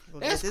okay.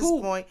 That's At this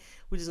point,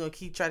 we're just gonna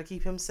try to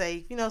keep him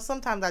safe.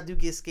 Sometimes I do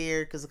get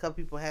scared because a couple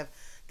people have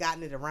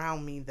gotten it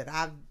around me that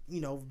I've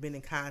been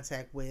in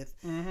contact with,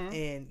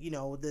 and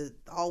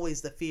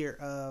always the fear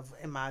of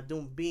am I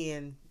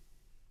being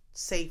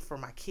safe for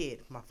my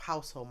kid, my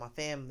household, my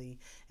family?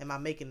 Am I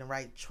making the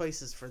right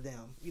choices for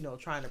them?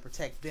 Trying to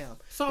protect them.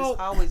 So it's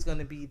always going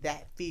to be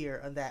that fear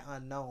of that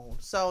unknown.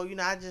 So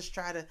I just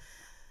try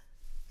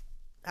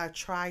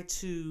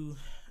to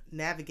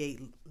navigate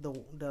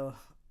the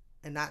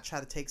and not try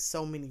to take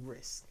so many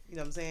risks. You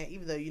know what I'm saying?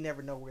 Even though you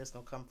never know where it's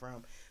going to come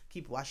from.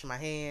 Keep washing my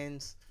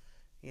hands.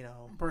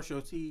 Brush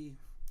your teeth,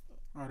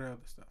 all that other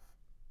stuff.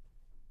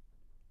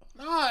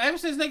 No, ever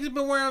since niggas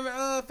been wearing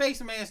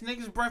face masks,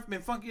 niggas' breath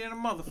been funky than a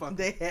motherfucker.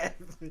 They have.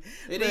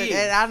 It is.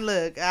 And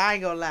I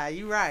ain't gonna lie.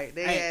 You right.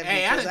 They have.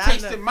 Hey, I done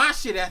tasted my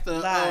shit after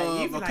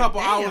a couple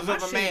hours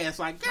of a mask.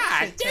 Like,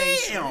 God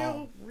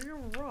damn.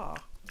 Real raw.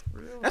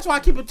 That's why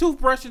I keep a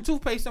toothbrush and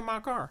toothpaste in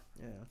my car.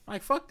 Yeah.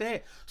 Like, fuck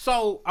that.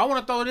 So, I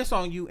want to throw this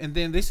on you, and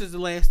then this is the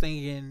last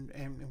thing,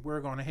 and we're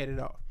going to head it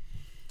off.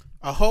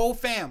 A whole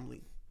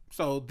family.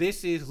 So,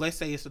 this is, let's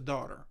say it's a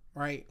daughter,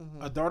 right?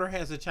 Mm-hmm. A daughter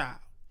has a child.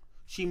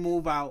 She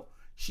move out.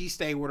 She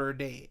stay with her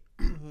dad.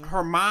 Mm-hmm.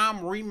 Her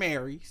mom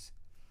remarries.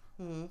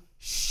 Mm-hmm.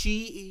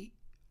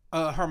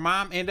 Her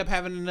mom end up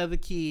having another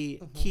kid.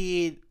 Mm-hmm.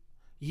 Kid,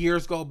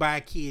 years go by,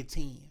 kid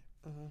 10.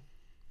 Mm-hmm.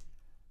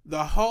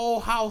 The whole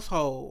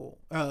household,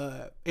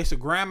 it's a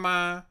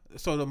grandma.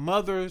 So the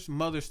mother's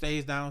mother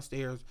stays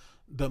downstairs.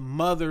 The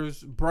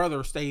mother's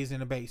brother stays in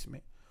the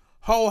basement.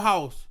 Whole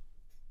house,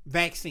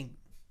 vaccine.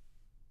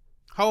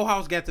 Whole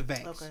house got the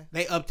vax. Okay.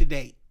 They up to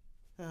date.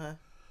 Uh-huh.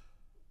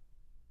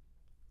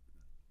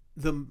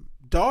 The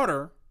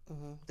daughter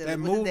that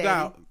moved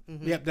out,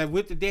 that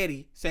with the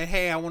daddy, said,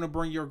 "Hey, I want to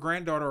bring your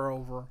granddaughter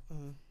over,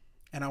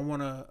 and I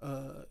want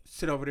to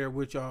sit over there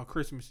with y'all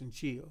Christmas and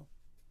chill."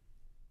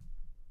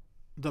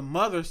 The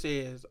mother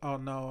says, "Oh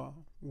no,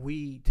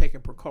 we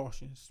taking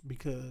precautions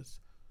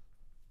because,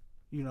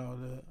 you know,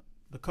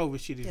 the COVID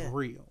shit is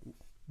real."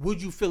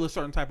 Would you feel a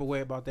certain type of way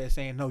about that,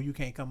 saying no, you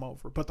can't come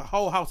over, but the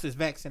whole house is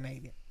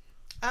vaccinated?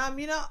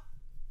 You know,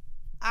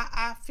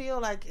 I feel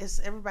like it's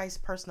everybody's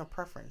personal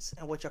preference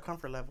and what your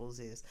comfort levels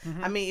is.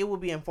 I mean, it would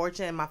be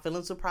unfortunate, and my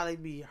feelings would probably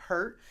be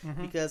hurt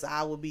because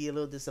I would be a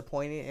little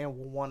disappointed and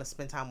would want to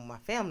spend time with my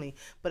family.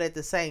 But at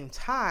the same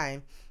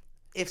time,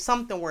 if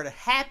something were to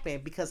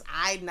happen because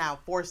I now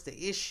forced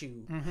the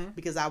issue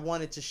because I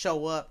wanted to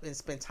show up and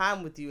spend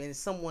time with you, and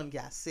someone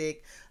got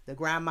sick, the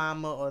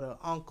grandmama or the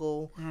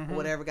uncle or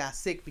whatever got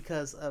sick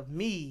because of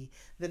me,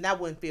 then that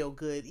wouldn't feel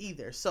good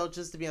either. So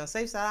just to be on the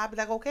safe side, I'd be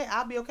like, okay,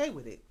 I'll be okay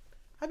with it.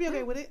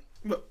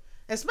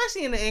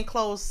 Especially in an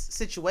enclosed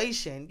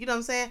situation. You know what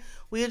I'm saying?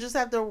 We'll just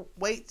have to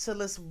wait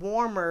till it's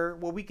warmer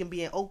where we can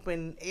be in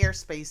open air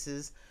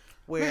spaces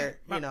where,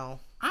 you know.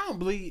 I don't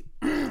believe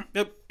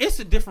it's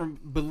a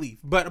different belief,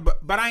 but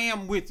I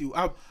am with you.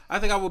 I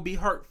think I would be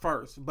hurt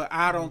first, but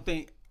I don't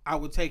think I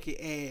would take it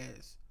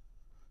as,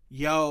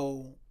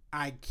 yo,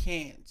 I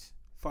can't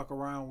fuck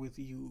around with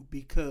you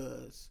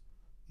because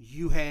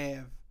you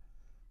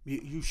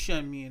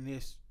shun me in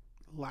this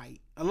light.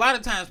 A lot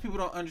of times people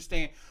don't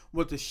understand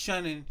what the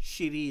shunning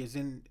shit is,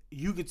 and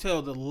you can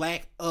tell the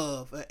lack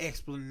of an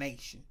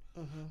explanation.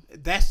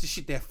 That's the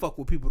shit that fuck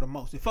with people the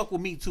most. It fuck with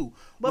me too.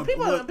 But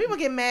people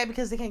get mad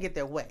because they can't get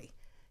their way.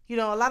 You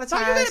know, a lot of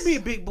times. So you gotta be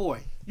a big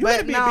boy. You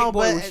gotta be a big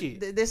boy with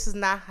shit. This is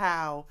not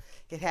how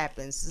it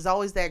happens. There's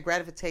always that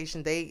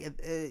gratification.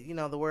 You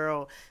know, the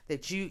world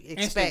that you expect.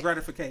 Instant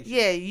gratification.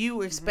 Yeah,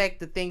 you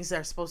expect the things that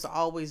are supposed to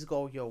always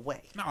go your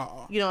way.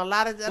 No. You know,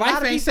 life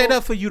ain't people, set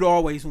up for you to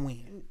always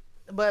win.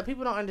 But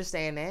people don't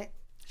understand that.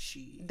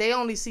 They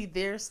only see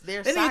their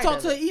side. They need to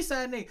talk to an East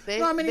Side nigga. You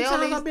know how many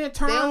times I've been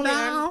turned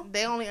down?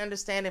 They only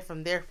understand it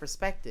from their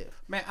perspective.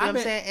 Man, you know what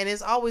I'm saying? And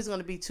it's always going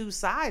to be two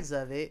sides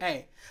of it.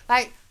 Hey,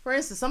 like for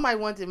instance, somebody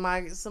wanted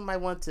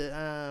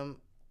to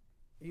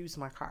use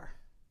my car,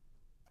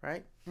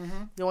 right?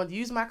 They wanted to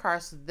use my car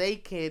so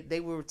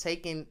they were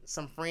taking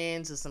some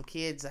friends and some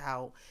kids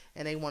out,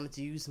 and they wanted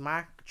to use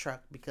my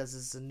truck because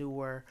it's a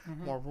newer,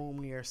 more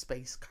roomier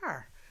space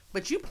car.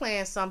 But you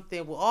plan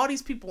something with all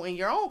these people in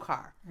your own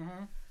car.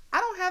 I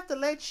don't have to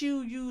let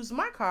you use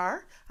my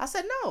car. I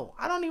said, no,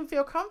 I don't even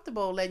feel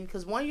comfortable letting you,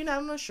 because one, you're not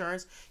on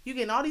insurance. You're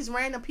getting all these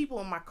random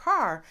people in my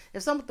car.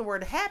 If something were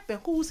to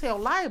happen, who's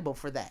held liable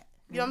for that?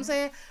 You know what I'm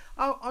saying?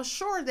 I'm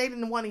sure they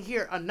didn't want to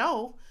hear a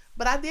no,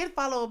 but I did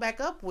follow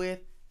back up with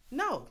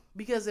no,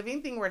 because if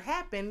anything were to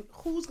happen,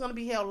 who's going to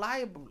be held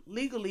liable,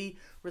 legally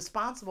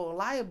responsible or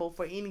liable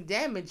for any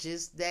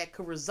damages that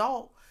could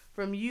result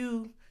from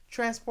you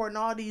transporting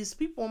all these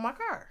people in my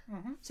car?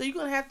 So you're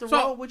gonna have to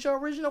roll with your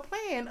original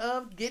plan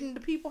of getting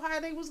the people how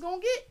they was gonna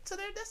get to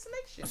their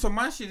destination. So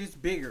my shit is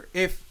bigger.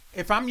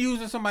 If I'm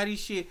using somebody's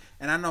shit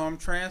and I know I'm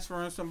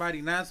transferring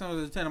somebody, 9 times out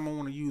of 10 I'm gonna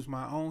want to use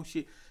my own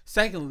shit.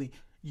 Secondly,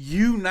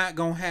 you not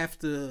gonna have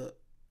to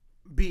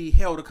be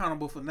held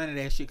accountable for none of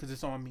that shit because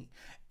it's on me.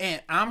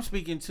 And I'm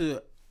speaking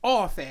to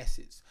all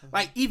facets.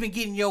 Like even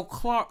getting your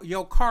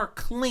car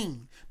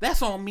clean,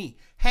 that's on me.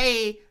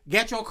 Hey,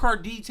 get your car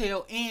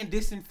detailed and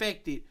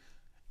disinfected.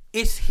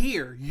 It's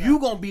here. You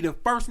gonna be the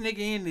first nigga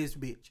in this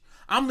bitch.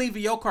 I'm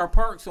leaving your car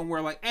parked somewhere.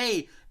 Like,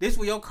 hey, this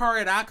where your car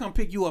at. I come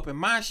pick you up in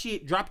my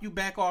shit, drop you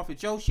back off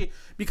at your shit.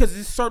 Because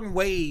there's certain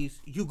ways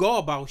you go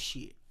about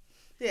shit.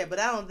 Yeah, but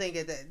I don't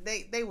think that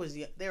they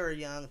were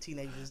young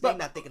teenagers. They're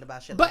not thinking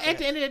about shit. But at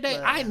the end of the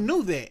day, I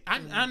knew that.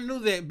 I knew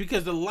that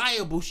because the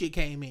liable shit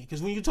came in.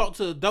 Because when you talk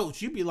to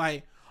adults, you be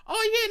like,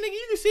 oh yeah, nigga,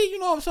 you can see, you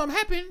know, if something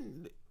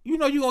happened, you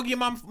know, you gonna get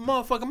my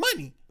motherfucking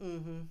money.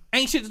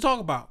 Ain't shit to talk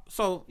about.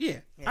 So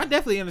yeah, I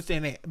definitely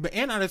understand that. But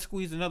and I just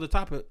squeezed another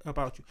topic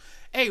about you.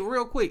 Hey,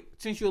 real quick,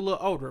 since you're a little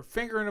older,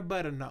 finger in the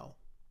butt or no?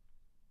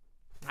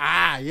 You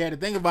had to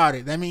think about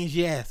it. That means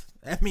yes.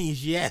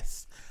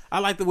 I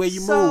like the way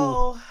you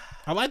move.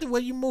 I like the way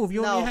you move.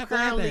 You don't even have to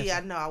have that.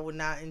 Currently, I would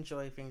not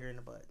enjoy finger in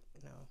the butt.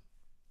 No.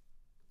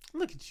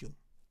 Look at you.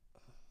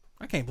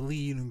 I can't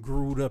believe you done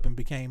grewed up and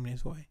became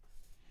this way.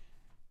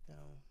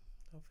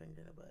 No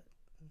finger in the butt.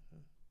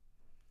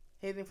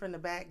 Hitting from the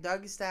back,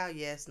 doggy style,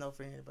 yes. No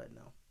finger in the butt,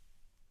 no.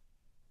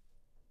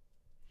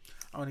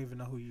 I don't even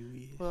know who you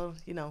is. Well,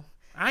 you know.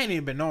 I ain't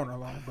even been knowing her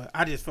long, but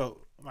I just felt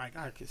like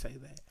I could say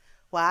that.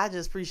 Well, I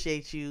just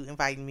appreciate you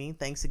inviting me.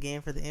 Thanks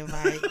again for the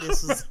invite.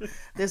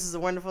 This is a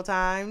wonderful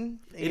time.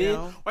 It is.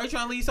 Why are you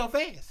trying to leave so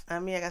fast? I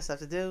mean, I got stuff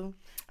to do.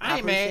 I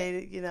ain't mad.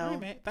 It, you know. I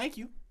ain't mad. Thank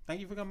you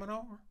for coming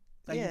over.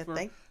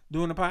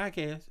 doing the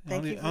podcast.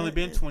 Only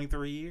been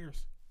 23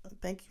 years.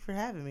 Thank you for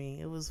having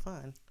me. It was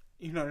fun.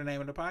 You know the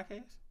name of the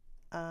podcast?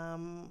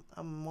 I'm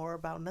more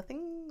about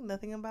nothing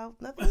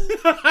about nothing.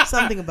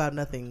 Something about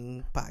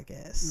nothing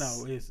podcast.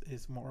 No,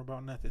 it's more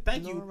about nothing.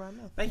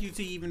 Thank you,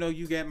 T. Even though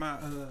you got my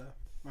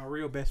my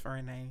real best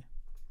friend name.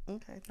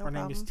 Okay, no problem.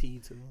 Her name is T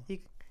too.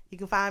 You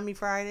can find me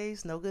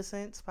Fridays. No Good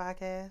Sense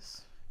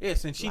podcast.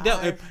 Yes, and she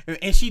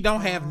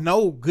don't have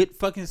no good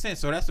fucking sense.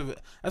 So that's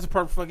a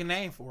perfect fucking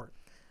name for it.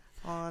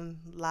 On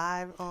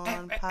live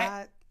on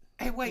pod.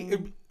 Hey, wait.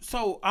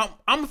 So I'm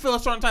gonna feel a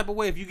certain type of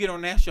way if you get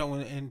on that show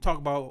and talk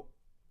about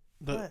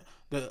the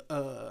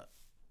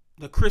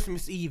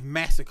Christmas Eve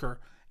massacre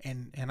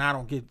and I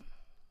don't get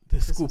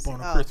the scoop on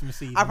the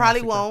Christmas Eve. I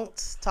probably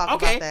won't talk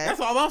about that. That's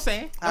all I'm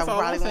saying. I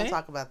probably won't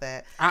talk about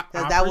that.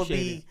 That would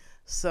be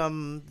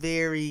some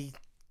very.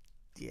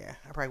 Yeah,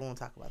 I probably won't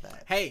talk about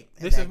that. Hey,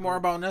 this is more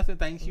about nothing.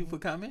 Thank you for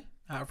coming.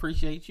 I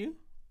appreciate you.